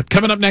about that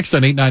coming up next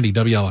on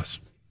 890 WLS.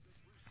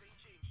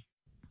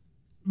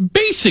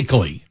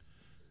 Basically,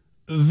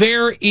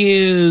 there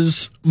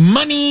is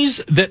monies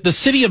that the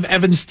city of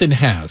Evanston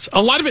has.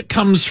 A lot of it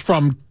comes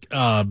from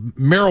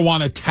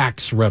marijuana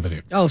tax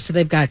revenue. Oh, so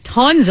they've got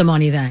tons of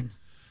money then.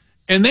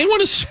 And they want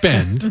to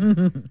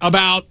spend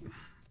about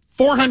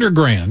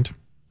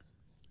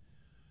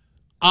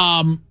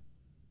 $400,000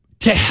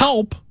 to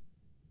help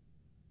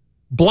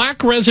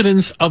black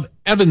residents of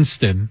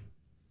Evanston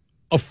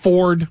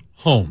afford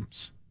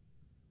homes.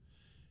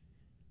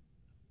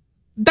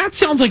 That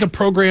sounds like a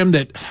program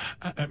that,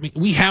 I mean,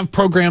 we have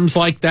programs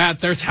like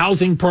that. There's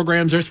housing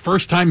programs. There's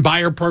first-time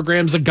buyer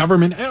programs, the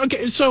government.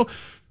 Okay, so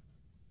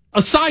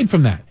aside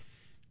from that,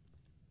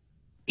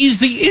 is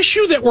the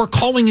issue that we're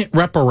calling it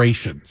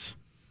reparations?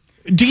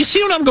 Do you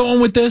see what I'm going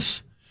with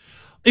this?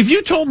 If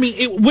you told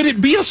me, would it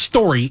be a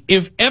story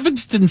if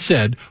Evanston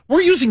said,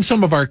 we're using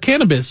some of our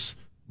cannabis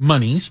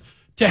monies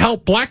to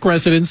help black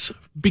residents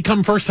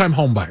become first-time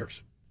home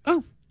buyers?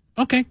 Oh,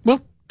 okay.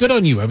 Well, good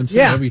on you, Evanston.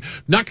 Yeah.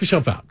 Knock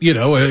yourself out.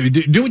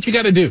 Do what you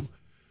got to do.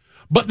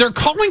 But they're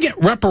calling it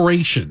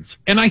reparations.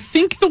 And I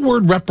think the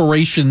word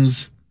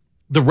reparations,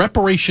 the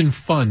reparation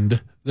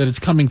fund that it's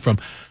coming from,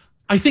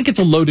 I think it's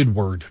a loaded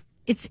word.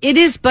 It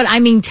is, but I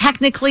mean,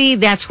 technically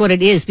that's what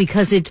it is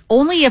because it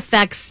only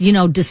affects,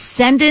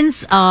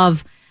 descendants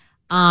of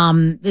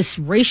this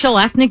racial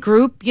ethnic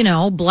group,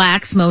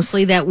 blacks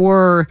mostly, that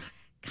were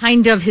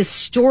kind of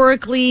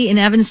historically in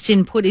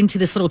Evanston put into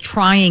this little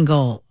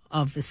triangle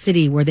of the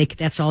city where they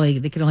could only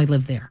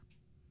live there.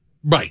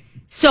 Right.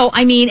 So,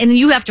 I mean, and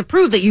you have to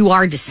prove that you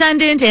are a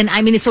descendant. And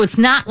I mean, so it's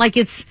not like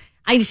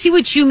I see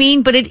what you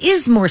mean, but it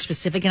is more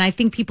specific. And I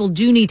think people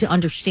do need to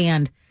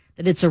understand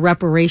that it's a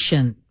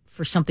reparation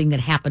for something that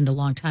happened a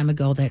long time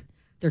ago that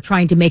they're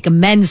trying to make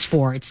amends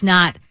for. It's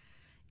not,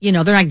 they're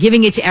not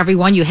giving it to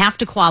everyone. You have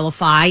to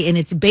qualify, and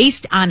it's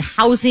based on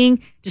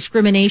housing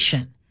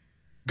discrimination.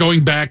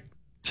 Going back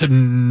to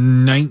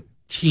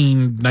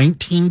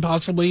 1919,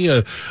 possibly,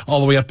 all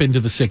the way up into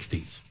the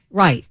 60s.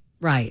 Right.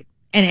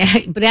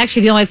 But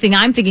actually, the only thing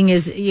I'm thinking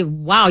is,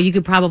 wow, you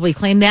could probably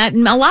claim that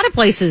in a lot of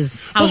places.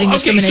 Housing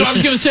discrimination. So I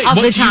was going to say,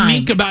 what's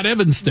unique about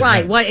Evanston?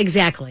 Right. What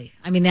exactly?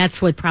 I mean,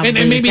 that's what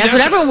probably that's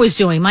what everyone was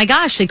doing. My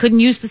gosh, they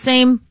couldn't use the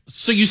same.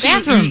 So you see,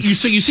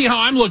 bathrooms. You see how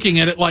I'm looking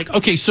at it. Like,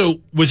 okay,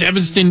 so was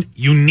Evanston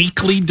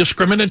uniquely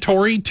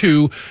discriminatory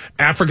to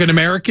African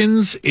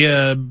Americans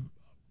 80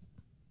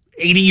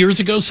 years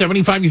ago,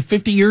 75,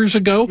 50 years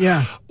ago?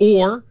 Yeah.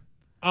 Or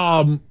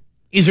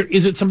is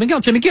it something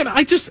else? And again,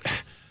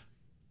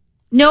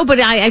 No, but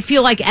I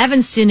feel like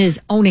Evanston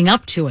is owning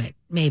up to it.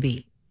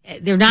 Maybe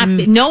they're not.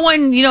 No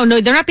one,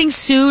 they're not being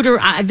sued. Or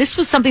this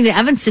was something that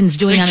Evanston's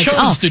doing on its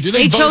own.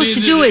 They chose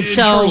to do it.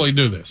 So totally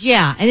do this.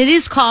 Yeah, and it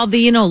is called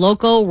the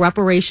local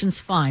reparations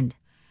fund.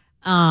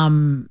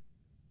 So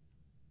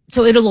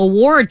it'll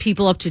award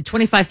people up to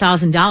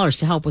 $25,000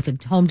 to help with a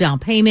home down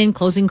payment,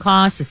 closing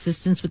costs,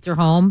 assistance with their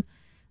home,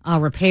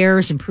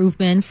 repairs,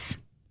 improvements.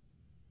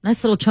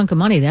 Nice little chunk of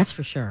money, that's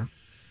for sure.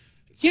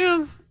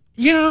 Yeah,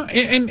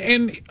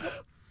 and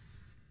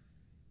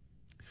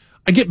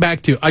I get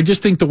back to, I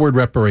just think the word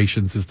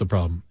reparations is the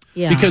problem.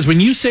 Yeah. Because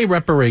when you say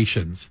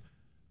reparations,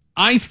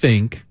 I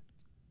think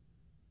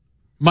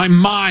my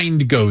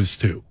mind goes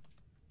to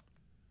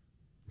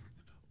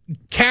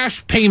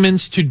cash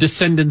payments to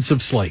descendants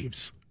of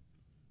slaves.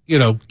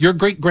 Your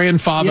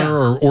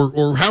great-grandfather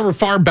or however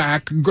far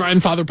back,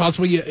 grandfather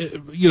possibly,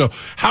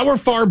 however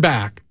far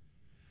back.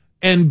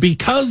 And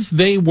because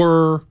they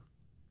were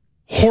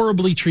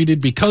horribly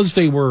treated, because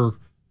they were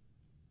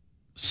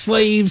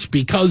slaves,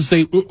 because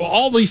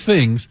all these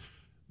things,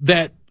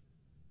 that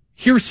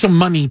here's some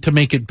money to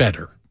make it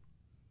better.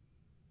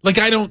 Like,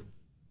 I don't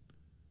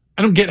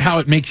get how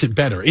it makes it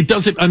better. It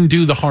doesn't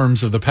undo the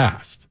harms of the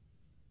past.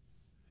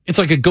 It's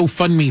like a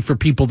GoFundMe for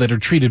people that are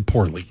treated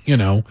poorly,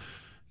 You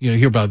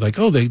hear about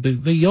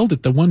they yelled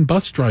at the one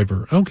bus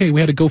driver. Okay,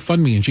 we had a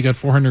GoFundMe and she got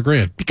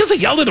 $400,000 because they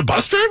yelled at a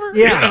bus driver.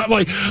 Yeah,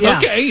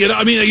 okay,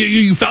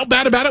 you felt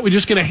bad about it. We're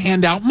just going to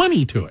hand out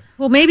money to it.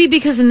 Well, maybe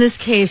because in this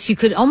case, you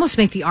could almost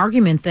make the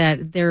argument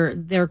that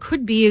there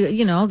could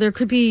be, there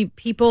could be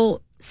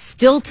people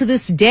still to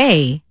this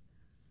day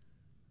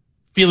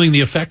feeling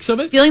the effects of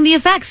it,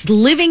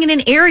 living in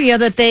an area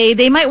that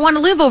they might want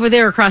to live over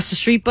there across the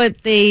street, but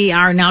they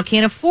now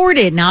can't afford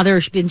it. Now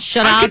they've been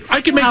shut out.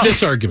 I can make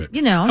this argument.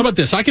 How about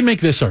this? I can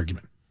make this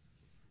argument.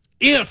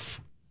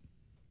 If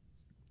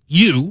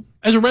you,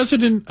 as a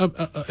resident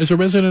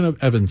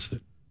of Evanston,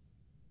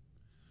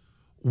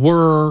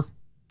 were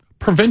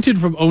prevented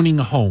from owning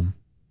a home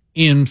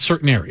in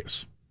certain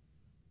areas,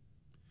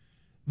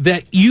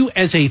 that you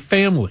as a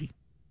family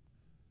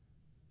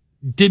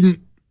didn't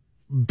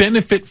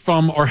benefit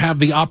from or have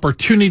the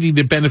opportunity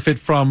to benefit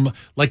from,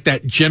 like,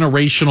 that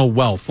generational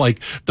wealth, like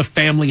the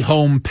family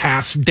home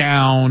passed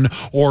down,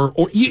 or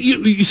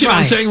you see what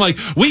I'm saying? Like,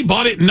 we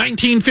bought it in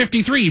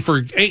 1953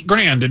 for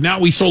 $8,000 and now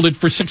we sold it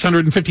for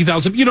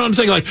 $650,000. You know what I'm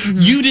saying? Like,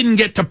 you didn't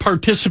get to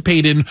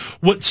participate in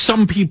what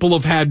some people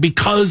have had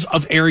because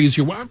of areas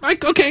you're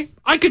like, okay,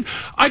 I could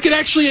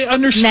actually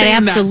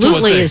understand that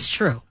absolutely is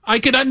true. I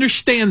could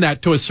understand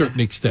that to a certain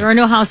extent. There are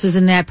no houses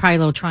in that probably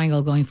little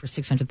triangle going for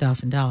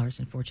 $600,000,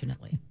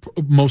 unfortunately.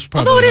 Most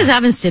probably. Although it is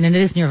Evanston and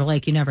it is near the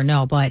lake, you never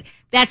know. But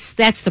that's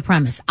the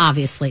premise,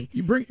 obviously.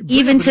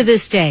 Even to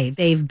this day,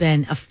 they've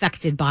been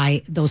affected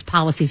by those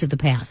policies of the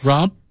past.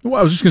 Rob? Well,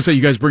 I was just going to say,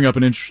 you guys bring up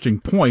an interesting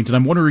point, and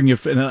I'm wondering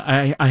if, and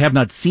I have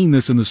not seen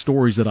this in the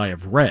stories that I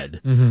have read,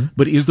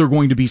 but is there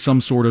going to be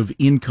some sort of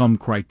income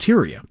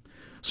criteria?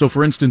 So,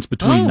 for instance,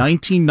 between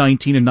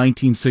 1919 and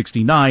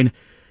 1969,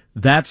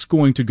 that's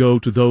going to go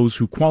to those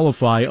who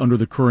qualify under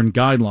the current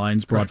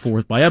guidelines brought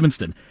forth by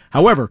Evanston.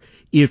 However,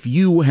 if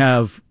you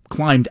have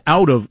climbed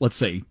out of, let's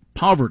say,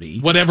 poverty,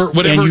 whatever,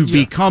 and you've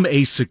become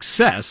a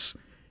success,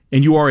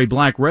 and you are a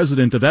black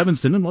resident of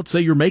Evanston, and let's say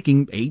you're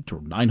making $800,000 or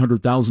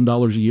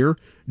 $900,000 a year,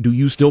 do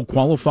you still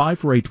qualify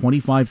for a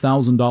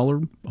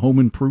 $25,000 home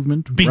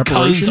improvement because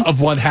reparation? of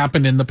what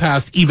happened in the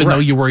past, even though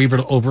you were able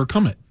to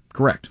overcome it?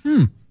 Correct.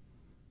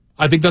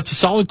 I think that's a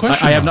solid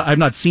question. I have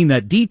not seen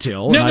that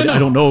detail. No. I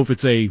don't know if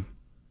it's a.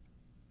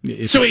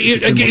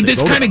 Again,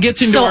 this kind of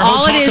gets into our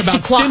whole talk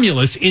about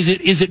stimulus.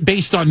 Is it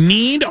based on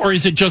need, or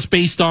is it just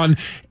based on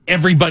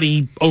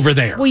everybody over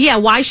there? Well, yeah.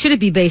 Why should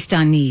it be based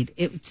on need?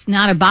 It's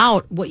not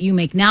about what you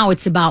make now.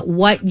 It's about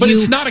But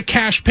it's not a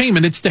cash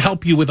payment. It's to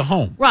help you with a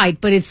home.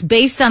 Right, but it's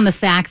based on the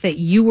fact that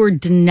you were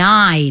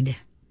denied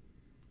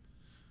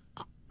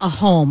a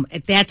home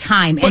at that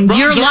time, But and Rob's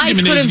your life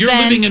argument could is have you're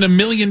been living in $1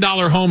 million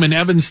home in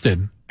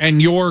Evanston,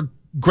 and your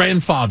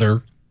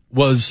grandfather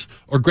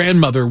or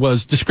grandmother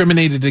was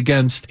discriminated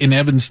against in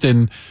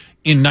Evanston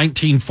in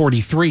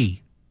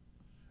 1943.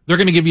 They're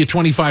going to give you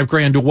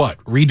 $25,000 to what?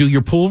 Redo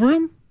your pool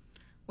room?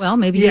 Well,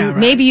 maybe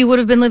you would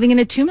have been living in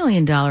a $2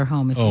 million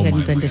home if you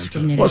hadn't been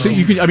discriminated. Well, so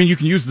you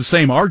can use the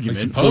same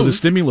argument for the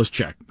stimulus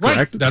check,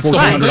 correct? Right. That's the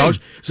whole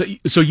thing.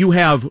 So you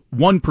have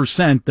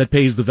 1% that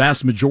pays the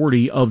vast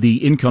majority of the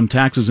income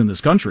taxes in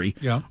this country.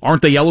 Yeah.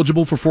 Aren't they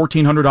eligible for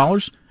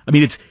 $1,400? I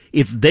mean,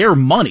 it's their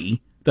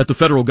money that the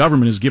federal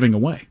government is giving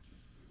away.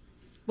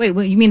 Wait,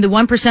 you mean the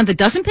 1% that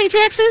doesn't pay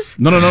taxes?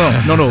 No. The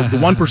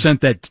 1%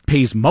 that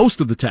pays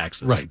most of the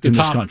taxes in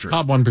this country.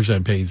 Top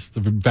 1% pays the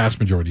vast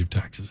majority of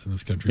taxes in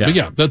this country.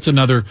 Yeah. But that's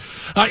another.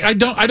 I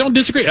don't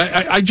disagree.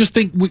 I just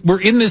think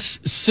we're in this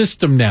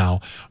system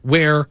now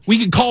where we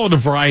can call it a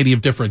variety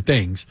of different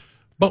things,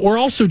 but we're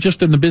also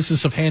just in the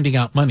business of handing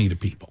out money to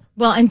people.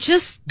 Well, and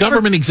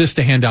government exists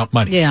to hand out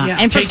money. Yeah.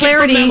 And for Take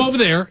clarity, it from them over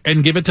there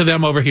and give it to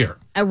them over here.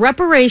 A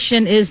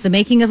reparation is the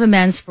making of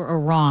amends for a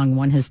wrong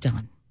one has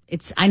done. I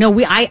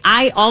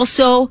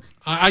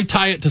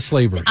tie it to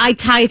slavery. I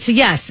tie it to,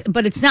 yes,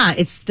 but it's not.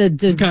 It's the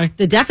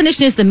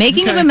definition is the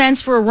making of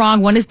amends for a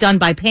wrong one is done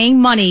by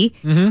paying money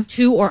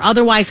to or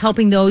otherwise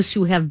helping those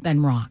who have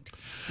been wronged.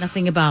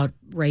 Nothing about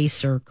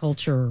race or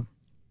culture.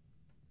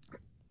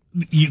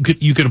 You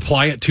could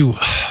apply it to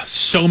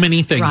so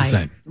many things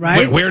then.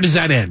 Right. Where does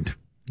that end?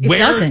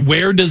 Doesn't.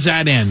 Where does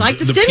that end? It's like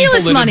the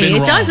stimulus money.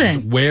 It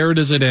doesn't. Where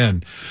does it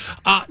end?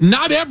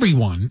 Not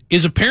everyone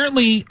is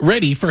apparently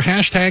ready for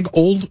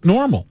 #old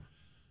normal.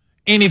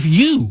 And if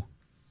you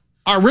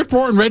are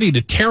rip-roaring ready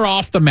to tear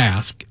off the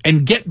mask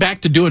and get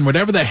back to doing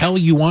whatever the hell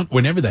you want,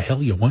 whenever the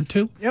hell you want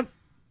to,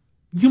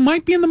 you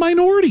might be in the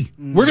minority.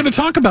 We're going to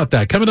talk about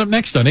that coming up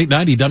next on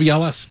 890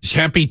 WLS.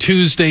 Happy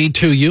Tuesday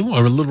to you. A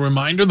little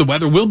reminder, the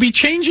weather will be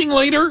changing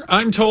later,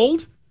 I'm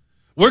told.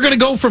 We're going to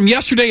go from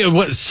yesterday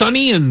of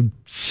sunny and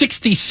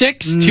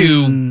 66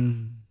 to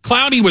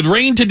cloudy with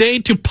rain today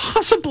to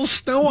possible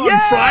snow on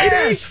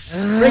Friday.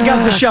 Bring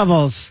out the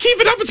shovels.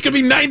 Keep it up. It's going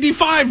to be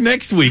 95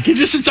 next week.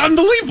 It's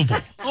unbelievable.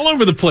 All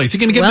over the place. You're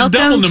going to get Welcome the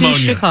double pneumonia. To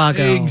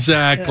Chicago.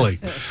 Exactly.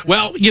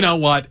 Well, you know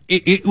what?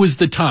 It was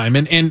the time.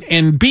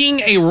 And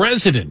being a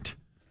resident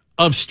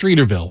of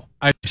Streeterville,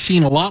 I've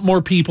seen a lot more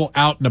people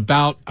out and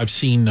about. I've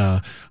seen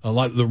a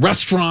lot of the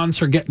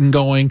restaurants are getting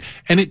going,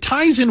 and it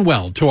ties in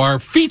well to our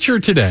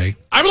feature today.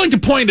 I would like to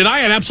point that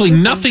I had absolutely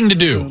nothing to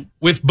do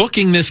with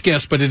booking this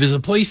guest, but it is a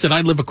place that I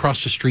live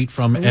across the street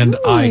from and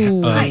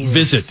I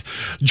visit.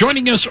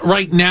 Joining us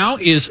right now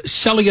is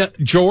Sellia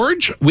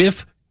George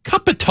with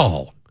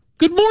Cupitol.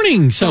 Good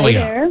morning,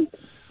 Sellia. Hi there.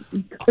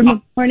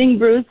 Good morning,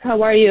 Bruce.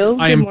 How are you?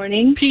 Good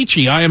morning.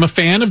 Peachy. I am a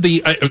fan of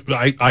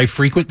I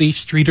frequent the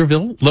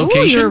Streeterville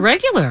location. Ooh, you're a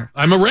regular.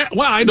 I'm well,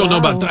 I don't know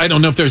about. I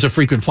don't know if there's a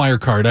frequent flyer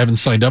card. I haven't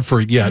signed up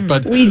for it yet,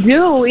 but we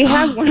do. We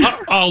have one.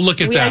 Oh,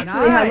 look at that.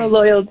 We have a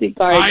loyalty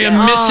card. I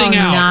am missing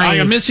out. Nice. I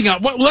am missing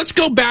out. Well, let's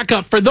go back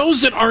up for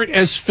those that aren't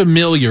as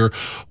familiar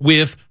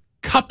with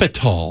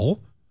Cupitol.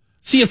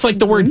 See, it's like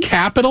the word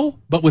capital,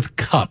 but with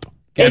cup.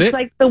 Get it? It's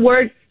like the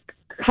word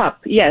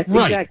cup. Yes,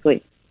 right.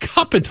 Exactly.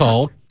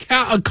 Cupitol,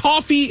 a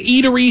coffee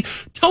eatery.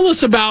 Tell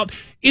us about,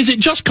 is it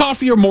just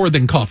coffee or more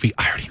than coffee?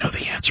 I already know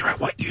the answer. I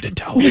want you to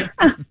tell me.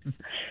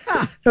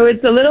 So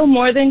it's a little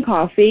more than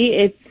coffee.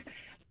 It's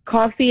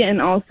coffee and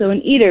also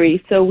an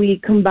eatery. So we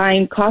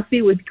combine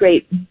coffee with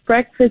great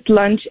breakfast,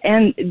 lunch,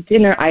 and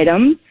dinner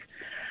items.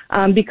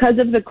 Because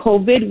of the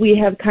COVID, we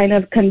have kind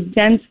of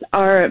condensed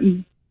our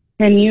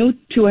menu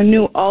to a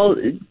new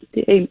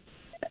all-day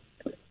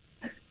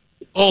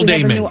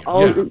All-day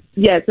menu.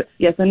 Yes,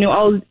 a new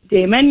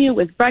all-day menu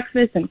with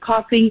breakfast and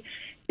coffee.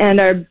 And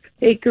our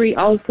bakery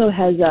also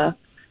has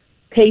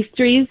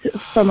pastries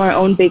from our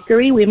own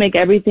bakery. We make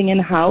everything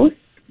in-house.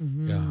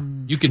 Yeah.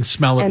 You can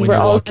smell it when you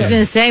walk in. I was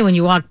going to say, when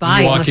you walk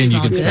by, you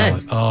can smell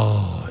it.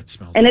 Oh, it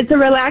smells And it's a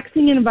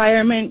relaxing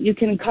environment. You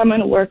can come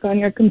and work on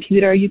your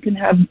computer. You can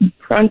have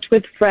brunch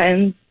with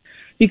friends.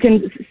 You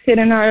can sit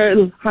in our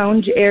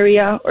lounge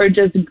area or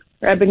just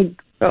grab and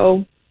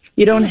go.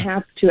 You don't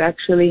have to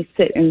actually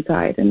sit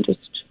inside and just...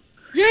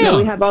 Yeah.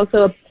 We have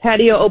also a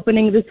patio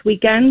opening this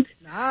weekend.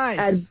 Nice.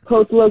 At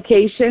both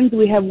locations.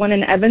 We have one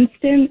in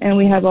Evanston, and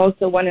we have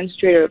also one in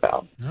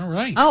Streeterville. All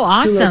right. Oh,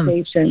 awesome.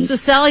 So,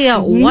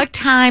 Sellia, what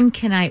time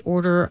can I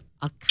order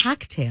a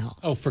cocktail?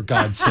 Oh, for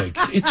God's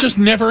sakes. It just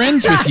never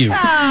ends with you.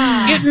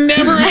 It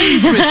never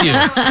ends with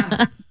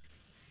you.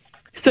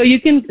 So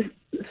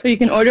you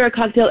can order a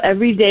cocktail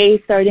every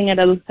day starting at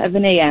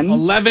 11 a.m.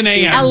 11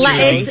 a.m.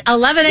 It's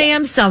 11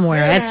 a.m.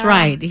 somewhere. Yeah. That's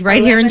right.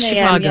 Right here in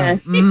Chicago.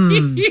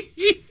 Yes.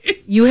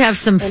 You have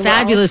some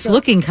fabulous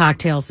looking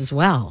cocktails as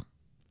well.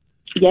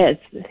 Yes.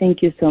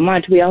 Thank you so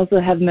much. We also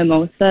have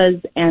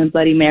mimosas and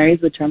Bloody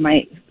Marys, which are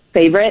my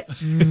favorite.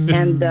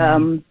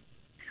 And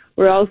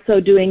we're also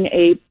doing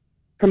a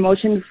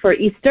promotion for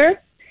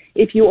Easter.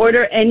 If you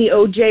order any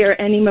OJ or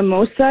any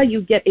mimosa,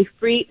 you get a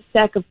free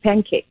stack of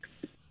pancakes.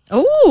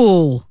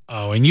 Oh,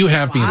 and you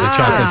have me the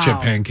chocolate chip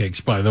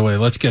pancakes, by the way.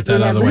 Let's get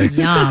that out of the way.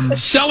 Yum.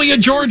 Sellia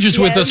George is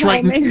with us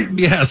right now.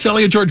 Yeah,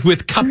 Sellia George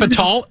with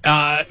Cupitol,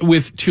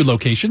 with 2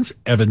 locations,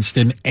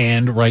 Evanston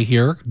and right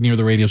here near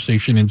the radio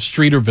station in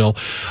Streeterville.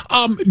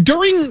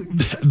 During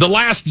the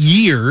last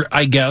year,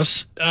 I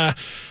guess,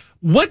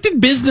 what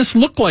did business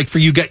look like for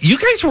you guys? You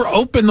guys were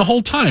open the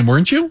whole time,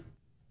 weren't you?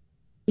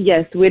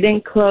 Yes, we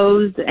didn't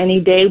close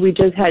any day. We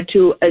just had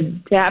to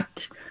adapt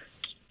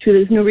to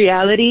this new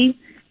reality.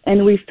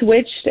 And we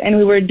switched, and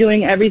we were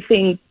doing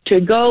everything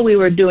to go. We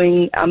were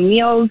doing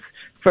meals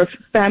for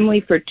family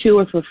for 2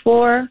 or for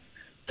 4.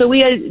 So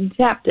we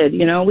adapted.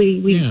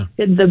 We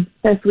did the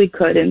best we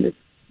could in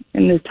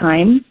this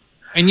time.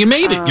 And you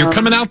made it. You're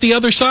coming out the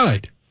other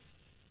side.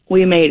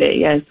 We made it.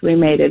 Yes, we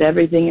made it.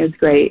 Everything is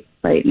great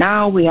right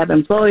now. We have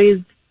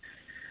employees.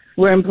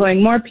 We're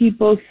employing more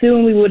people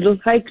soon. We would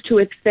like to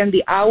extend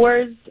the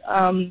hours.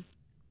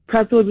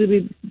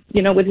 Probably,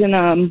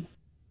 within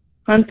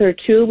month or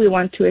 2, we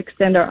want to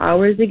extend our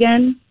hours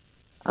again,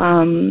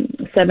 7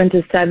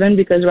 to 7,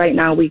 because right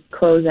now we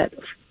close at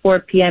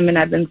 4 p.m. in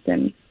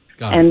Evanston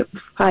and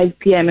 5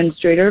 p.m. in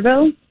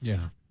Streeterville.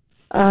 Yeah.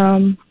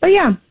 But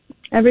yeah,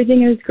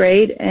 everything is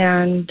great,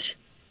 and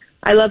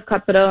I love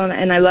Cupitol,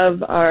 and I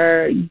love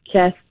our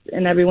guests,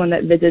 and everyone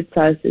that visits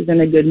us is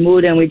in a good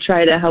mood, and we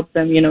try to help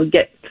them,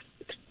 get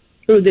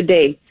through the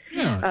day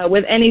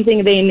with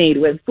anything they need,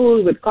 with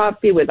food, with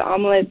coffee, with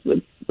omelets,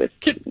 with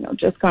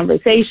just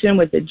conversation,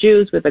 with the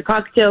juice, with a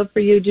cocktail for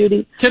you,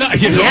 Judy. Can I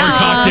get a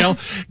cocktail?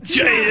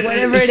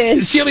 Whatever it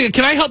is. Celia,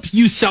 can I help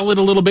you sell it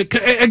a little bit?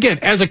 Again,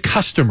 as a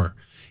customer,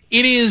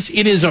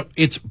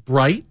 it's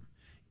bright,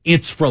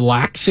 it's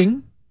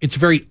relaxing, it's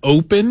very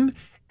open,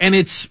 and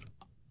it's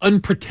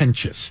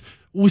unpretentious.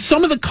 With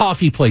some of the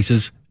coffee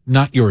places,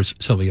 not yours,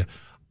 Celia,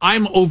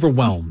 I'm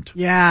overwhelmed.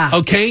 Yeah.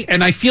 Okay?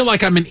 And I feel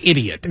like I'm an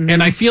idiot. Mm-hmm.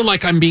 And I feel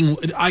like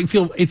I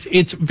feel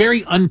it's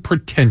very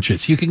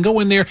unpretentious. You can go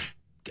in there,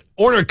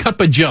 order a cup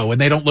of Joe, and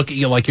they don't look at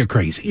you like you're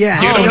crazy.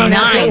 Yeah. You know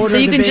nice. So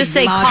you can just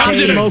say comes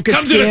in a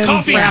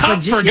coffee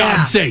cup, for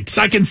God's sakes.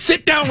 I can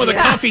sit down with a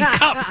coffee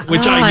cup,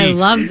 which I need. I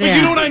love that.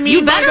 You know what I mean?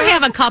 You better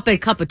have a cup of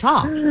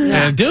Cupitol.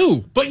 Yeah. I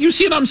do. But you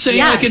see what I'm saying?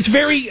 Yes. Like, it's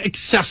very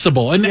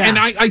accessible. And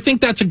I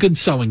think that's a good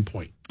selling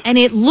point. And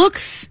it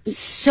looks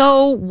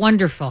so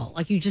wonderful,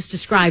 like you just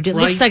described. It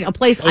looks like a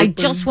place I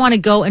just want to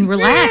go and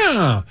relax.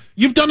 Yeah.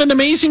 You've done an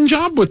amazing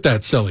job with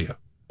that, Sellia.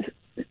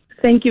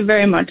 Thank you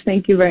very much.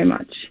 Thank you very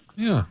much.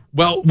 Yeah.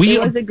 Well,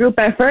 it was a group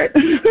effort.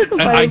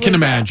 I can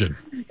imagine.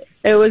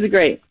 It was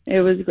great.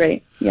 It was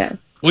great. Yes.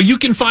 Well, you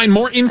can find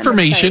more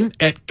information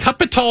at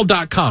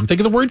Cupitol.com.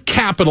 Think of the word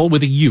capital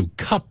with a U.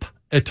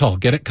 Cupitol.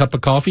 Get it? Cup of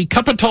coffee.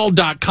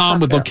 Cupitol.com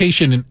with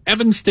location in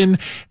Evanston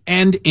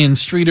and in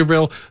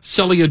Streeterville.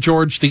 Sellia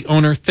George, the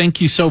owner, thank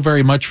you so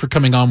very much for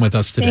coming on with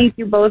us today. Thank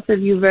you, both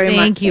of you, very much.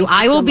 Thank you.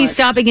 I will be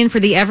stopping in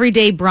for the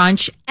everyday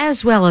brunch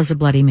as well as a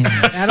Bloody Mary.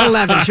 At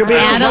 11. She'll be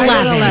at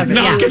 11.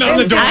 Knocking on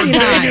the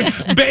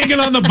door, begging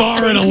on the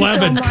bar at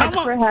 11. Thank you so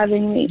much for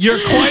having me. You're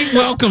quite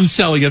welcome,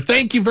 Sellia.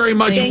 Thank you very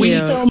much.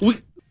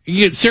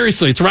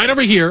 Seriously, it's right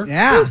over here.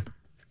 Yeah.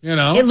 You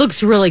know, it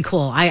looks really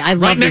cool. I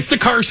love right next to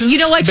Carson's. You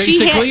know what?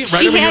 She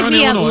had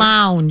me at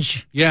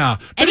lounge. Yeah.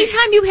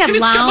 Anytime you have lounge,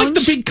 it's got like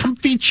the big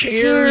comfy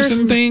chairs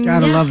and things.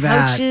 Gotta love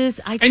that. Couches,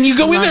 and you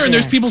go in there and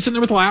there's people sitting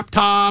there with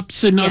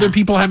laptops and other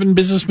people having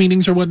business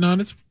meetings or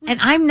whatnot.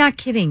 And I'm not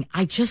kidding.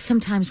 I just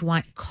sometimes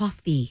want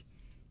coffee.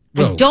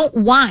 I don't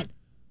want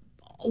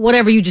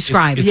whatever you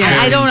described.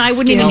 I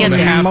wouldn't even get there.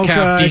 Half mocha,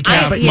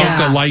 calf, decaf,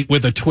 mocha light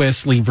with a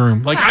twist, leave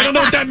room. Like, I don't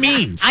know what that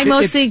means. I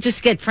mostly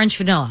just get French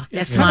vanilla.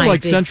 That's kind of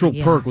like Central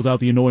Perk without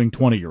the annoying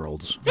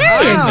 20-year-olds.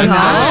 There you go.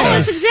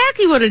 That's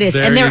exactly what it is.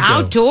 And their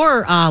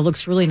outdoor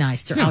looks really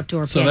nice. Their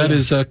outdoor patio. So that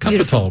is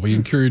Cupitol. We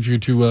encourage you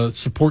to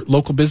support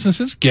local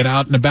businesses, get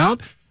out and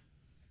about.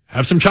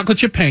 Have some chocolate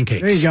chip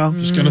pancakes. There you go.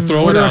 Just going to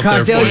throw it out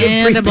there for you.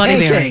 And a Bloody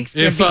Mary.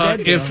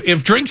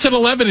 If drinks at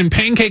 11 and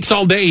pancakes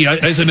all day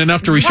isn't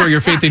enough to restore your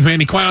faith in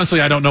humanity, quite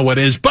honestly, I don't know what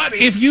is. But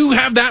if you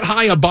have that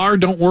high a bar,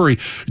 don't worry.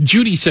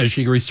 Judy says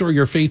she can restore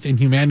your faith in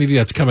humanity.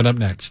 That's coming up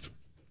next.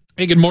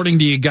 Hey, good morning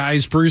to you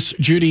guys. Bruce,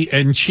 Judy,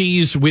 and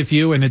Cheese with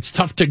you. And it's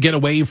tough to get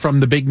away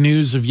from the big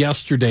news of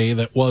yesterday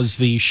that was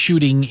the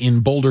shooting in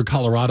Boulder,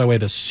 Colorado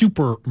at a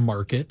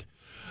supermarket.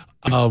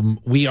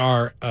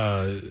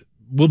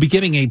 We'll be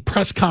getting a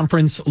press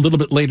conference a little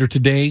bit later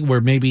today where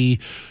maybe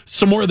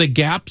some more of the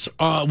gaps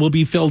will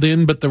be filled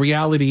in. But the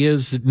reality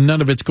is that none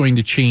of it's going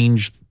to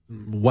change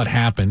what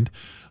happened.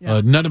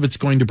 Yeah. None of it's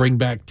going to bring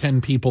back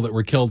 10 people that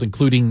were killed,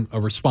 including a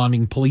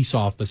responding police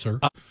officer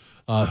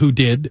who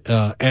did,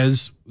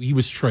 as he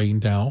was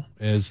trained now,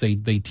 as they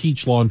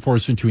teach law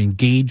enforcement to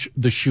engage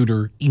the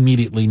shooter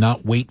immediately,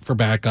 not wait for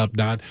backup,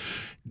 not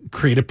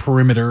create a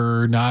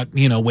perimeter, not,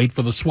 wait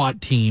for the SWAT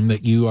team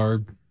that you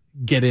are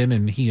get in,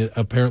 and he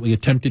apparently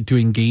attempted to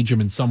engage him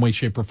in some way,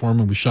 shape, or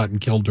form and was shot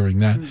and killed during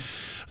that.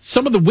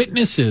 Some of the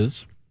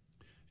witnesses,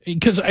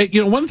 because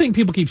one thing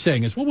people keep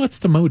saying is, well, what's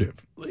the motive?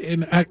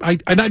 And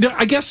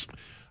I guess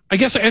I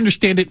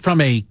understand it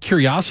from a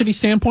curiosity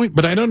standpoint,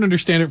 but I don't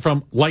understand it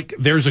from like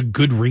there's a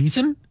good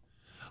reason.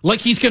 Like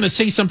he's going to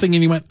say something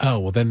and he went, oh,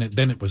 well, then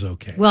it was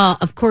okay. Well,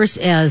 of course,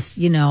 as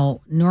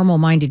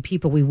normal-minded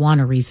people, we want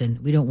a reason.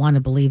 We don't want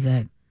to believe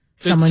that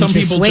someone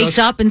just wakes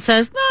up and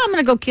says, well, I'm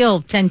going to go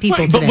kill 10 people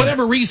today. But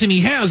whatever reason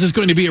he has is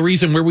going to be a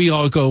reason where we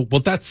all go,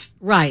 well, that's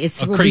right.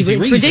 It's crazy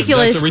reason.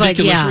 Ridiculous, that's a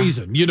ridiculous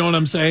reason. You know what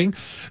I'm saying?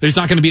 There's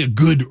not going to be a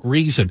good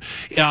reason.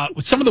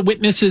 Some of the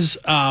witnesses,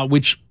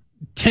 which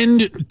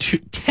tend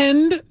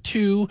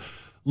to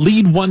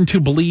lead one to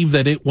believe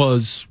that it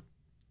was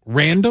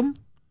random,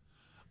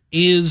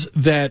 is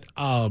that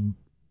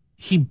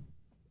he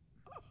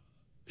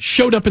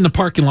showed up in the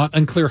parking lot,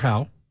 unclear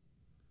how,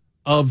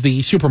 of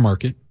the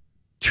supermarket,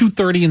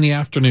 2:30 in the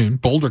afternoon,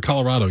 Boulder,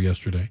 Colorado,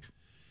 yesterday,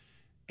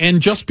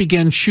 and just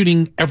began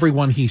shooting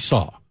everyone he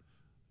saw.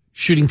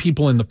 Shooting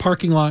people in the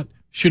parking lot,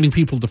 shooting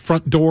people at the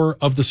front door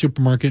of the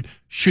supermarket,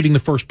 shooting the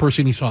first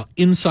person he saw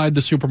inside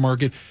the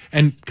supermarket,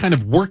 and kind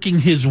of working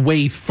his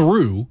way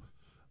through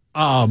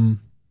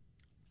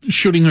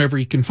shooting whoever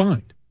he can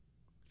find.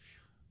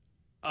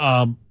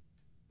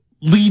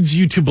 Leads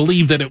you to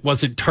believe that it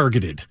wasn't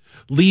targeted.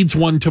 Leads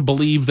one to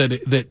believe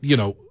that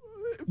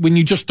when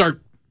you just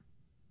start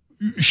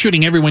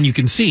shooting everyone you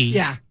can see.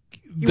 Yeah.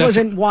 He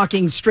wasn't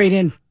walking straight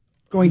in,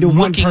 going to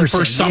one person. Looking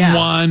for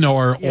someone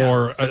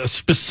or a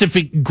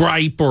specific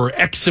gripe or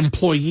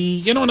ex-employee.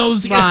 You don't know.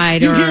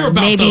 Right. You hear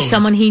about maybe those.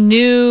 someone he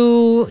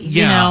knew,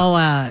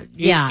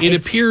 It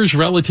appears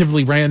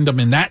relatively random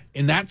in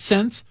that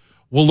sense.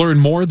 We'll learn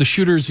more. The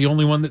shooter is the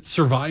only one that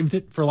survived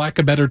it, for lack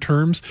of better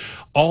terms.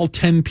 All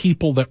 10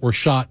 people that were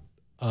shot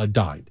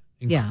died.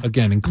 Yeah.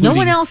 Again, including no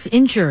one else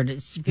injured.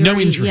 It's very, no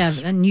injuries.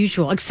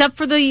 Unusual, except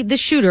for the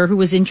shooter who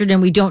was injured,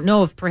 and we don't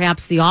know if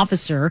perhaps the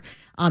officer,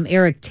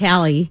 Eric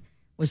Talley,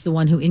 was the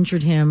one who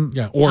injured him.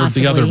 Yeah, or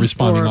possibly, the other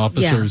responding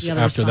officers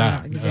after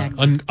that.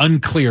 Exactly.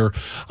 Unclear.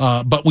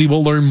 But we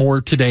will learn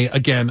more today.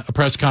 Again, a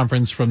press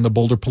conference from the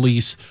Boulder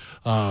Police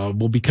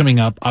will be coming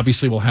up.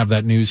 Obviously, we'll have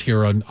that news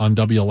here on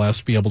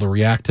WLS, be able to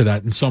react to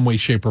that in some way,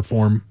 shape, or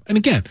form. And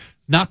again,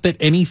 not that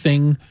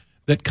anything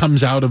that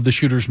comes out of the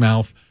shooter's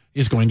mouth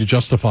is going to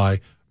justify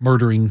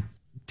murdering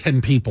 10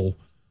 people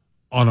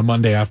on a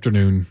Monday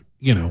afternoon,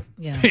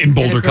 in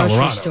Boulder,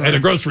 Colorado, at a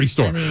grocery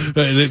store. I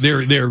mean,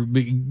 there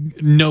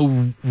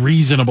no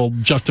reasonable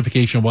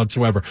justification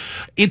whatsoever.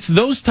 It's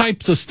those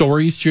types of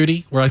stories,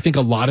 Judy, where I think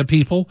a lot of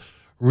people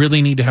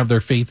really need to have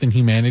their faith in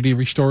humanity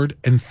restored.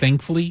 And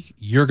thankfully,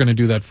 you're going to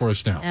do that for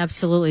us now.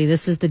 Absolutely.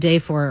 This is the day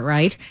for it,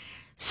 right?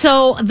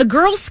 So the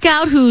Girl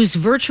Scout whose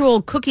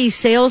virtual cookie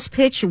sales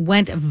pitch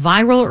went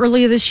viral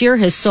earlier this year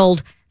has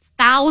sold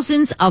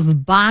thousands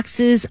of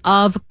boxes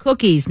of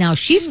cookies. Now,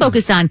 she's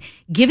focused on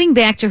giving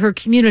back to her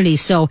community.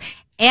 So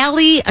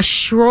Allie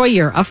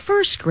Schroyer, a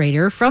first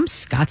grader from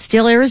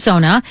Scottsdale,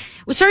 Arizona,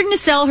 was starting to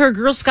sell her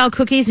Girl Scout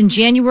cookies in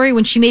January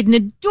when she made an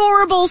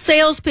adorable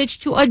sales pitch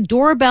to a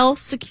doorbell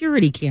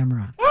security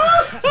camera.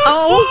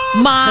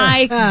 Oh,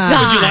 my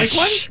gosh. Would you like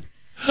one?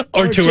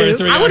 Or two or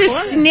three. I would have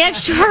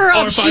snatched her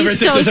up. She's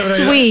so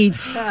sweet.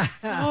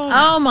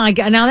 Oh my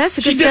God! Now that's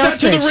a good sales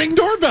pitch. She did that to the Ring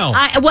doorbell.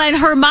 When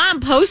her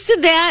mom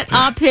posted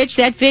that pitch,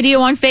 that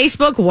video on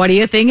Facebook, what do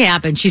you think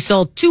happened? She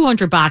sold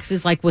 200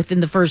 boxes like within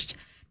the first,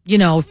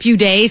 few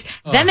days.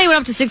 Then they went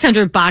up to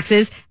 600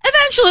 boxes.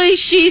 Eventually,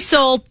 she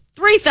sold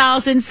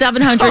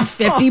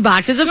 3,750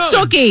 boxes of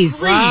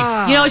cookies.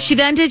 Wow. You know what she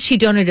then did? She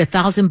donated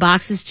 1,000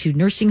 boxes to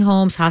nursing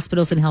homes,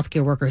 hospitals, and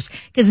healthcare workers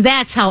because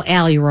that's how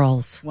Allie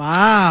rolls.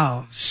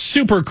 Wow.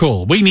 Super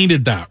cool. We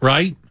needed that,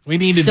 right? We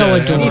needed so We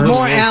need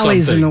more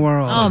alleys in the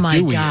world. Oh, my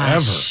Do we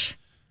gosh. ever?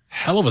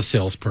 Hell of a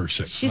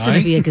salesperson. She's going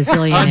to be a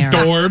gazillionaire.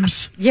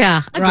 Adorbs.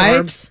 Yeah, adorbs.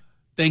 Right?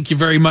 Thank you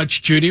very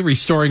much, Judy,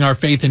 restoring our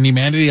faith in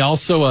humanity.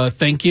 Also,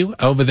 thank you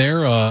over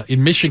there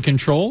in Mission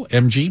Control,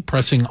 MG,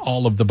 pressing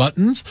all of the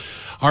buttons.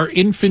 Our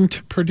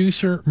infant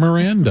producer,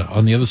 Miranda,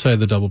 on the other side of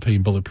the double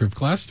pane bulletproof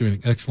glass, doing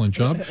an excellent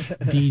job.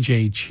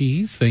 DJ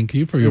Cheese, thank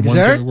you for your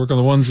work on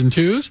the ones and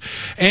twos.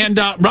 And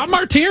Rob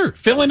Martier,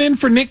 filling in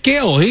for Nick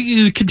Gale.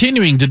 He's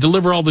continuing to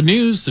deliver all the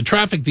news, the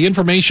traffic, the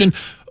information,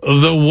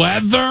 the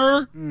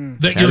weather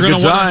that you're going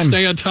to want to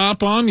stay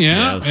atop on.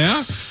 Yeah,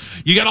 yeah.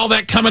 You got all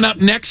that coming up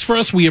next for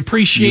us. We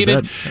appreciate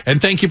it. And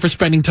thank you for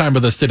spending time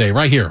with us today,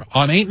 right here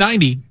on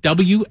 890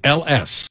 WLS.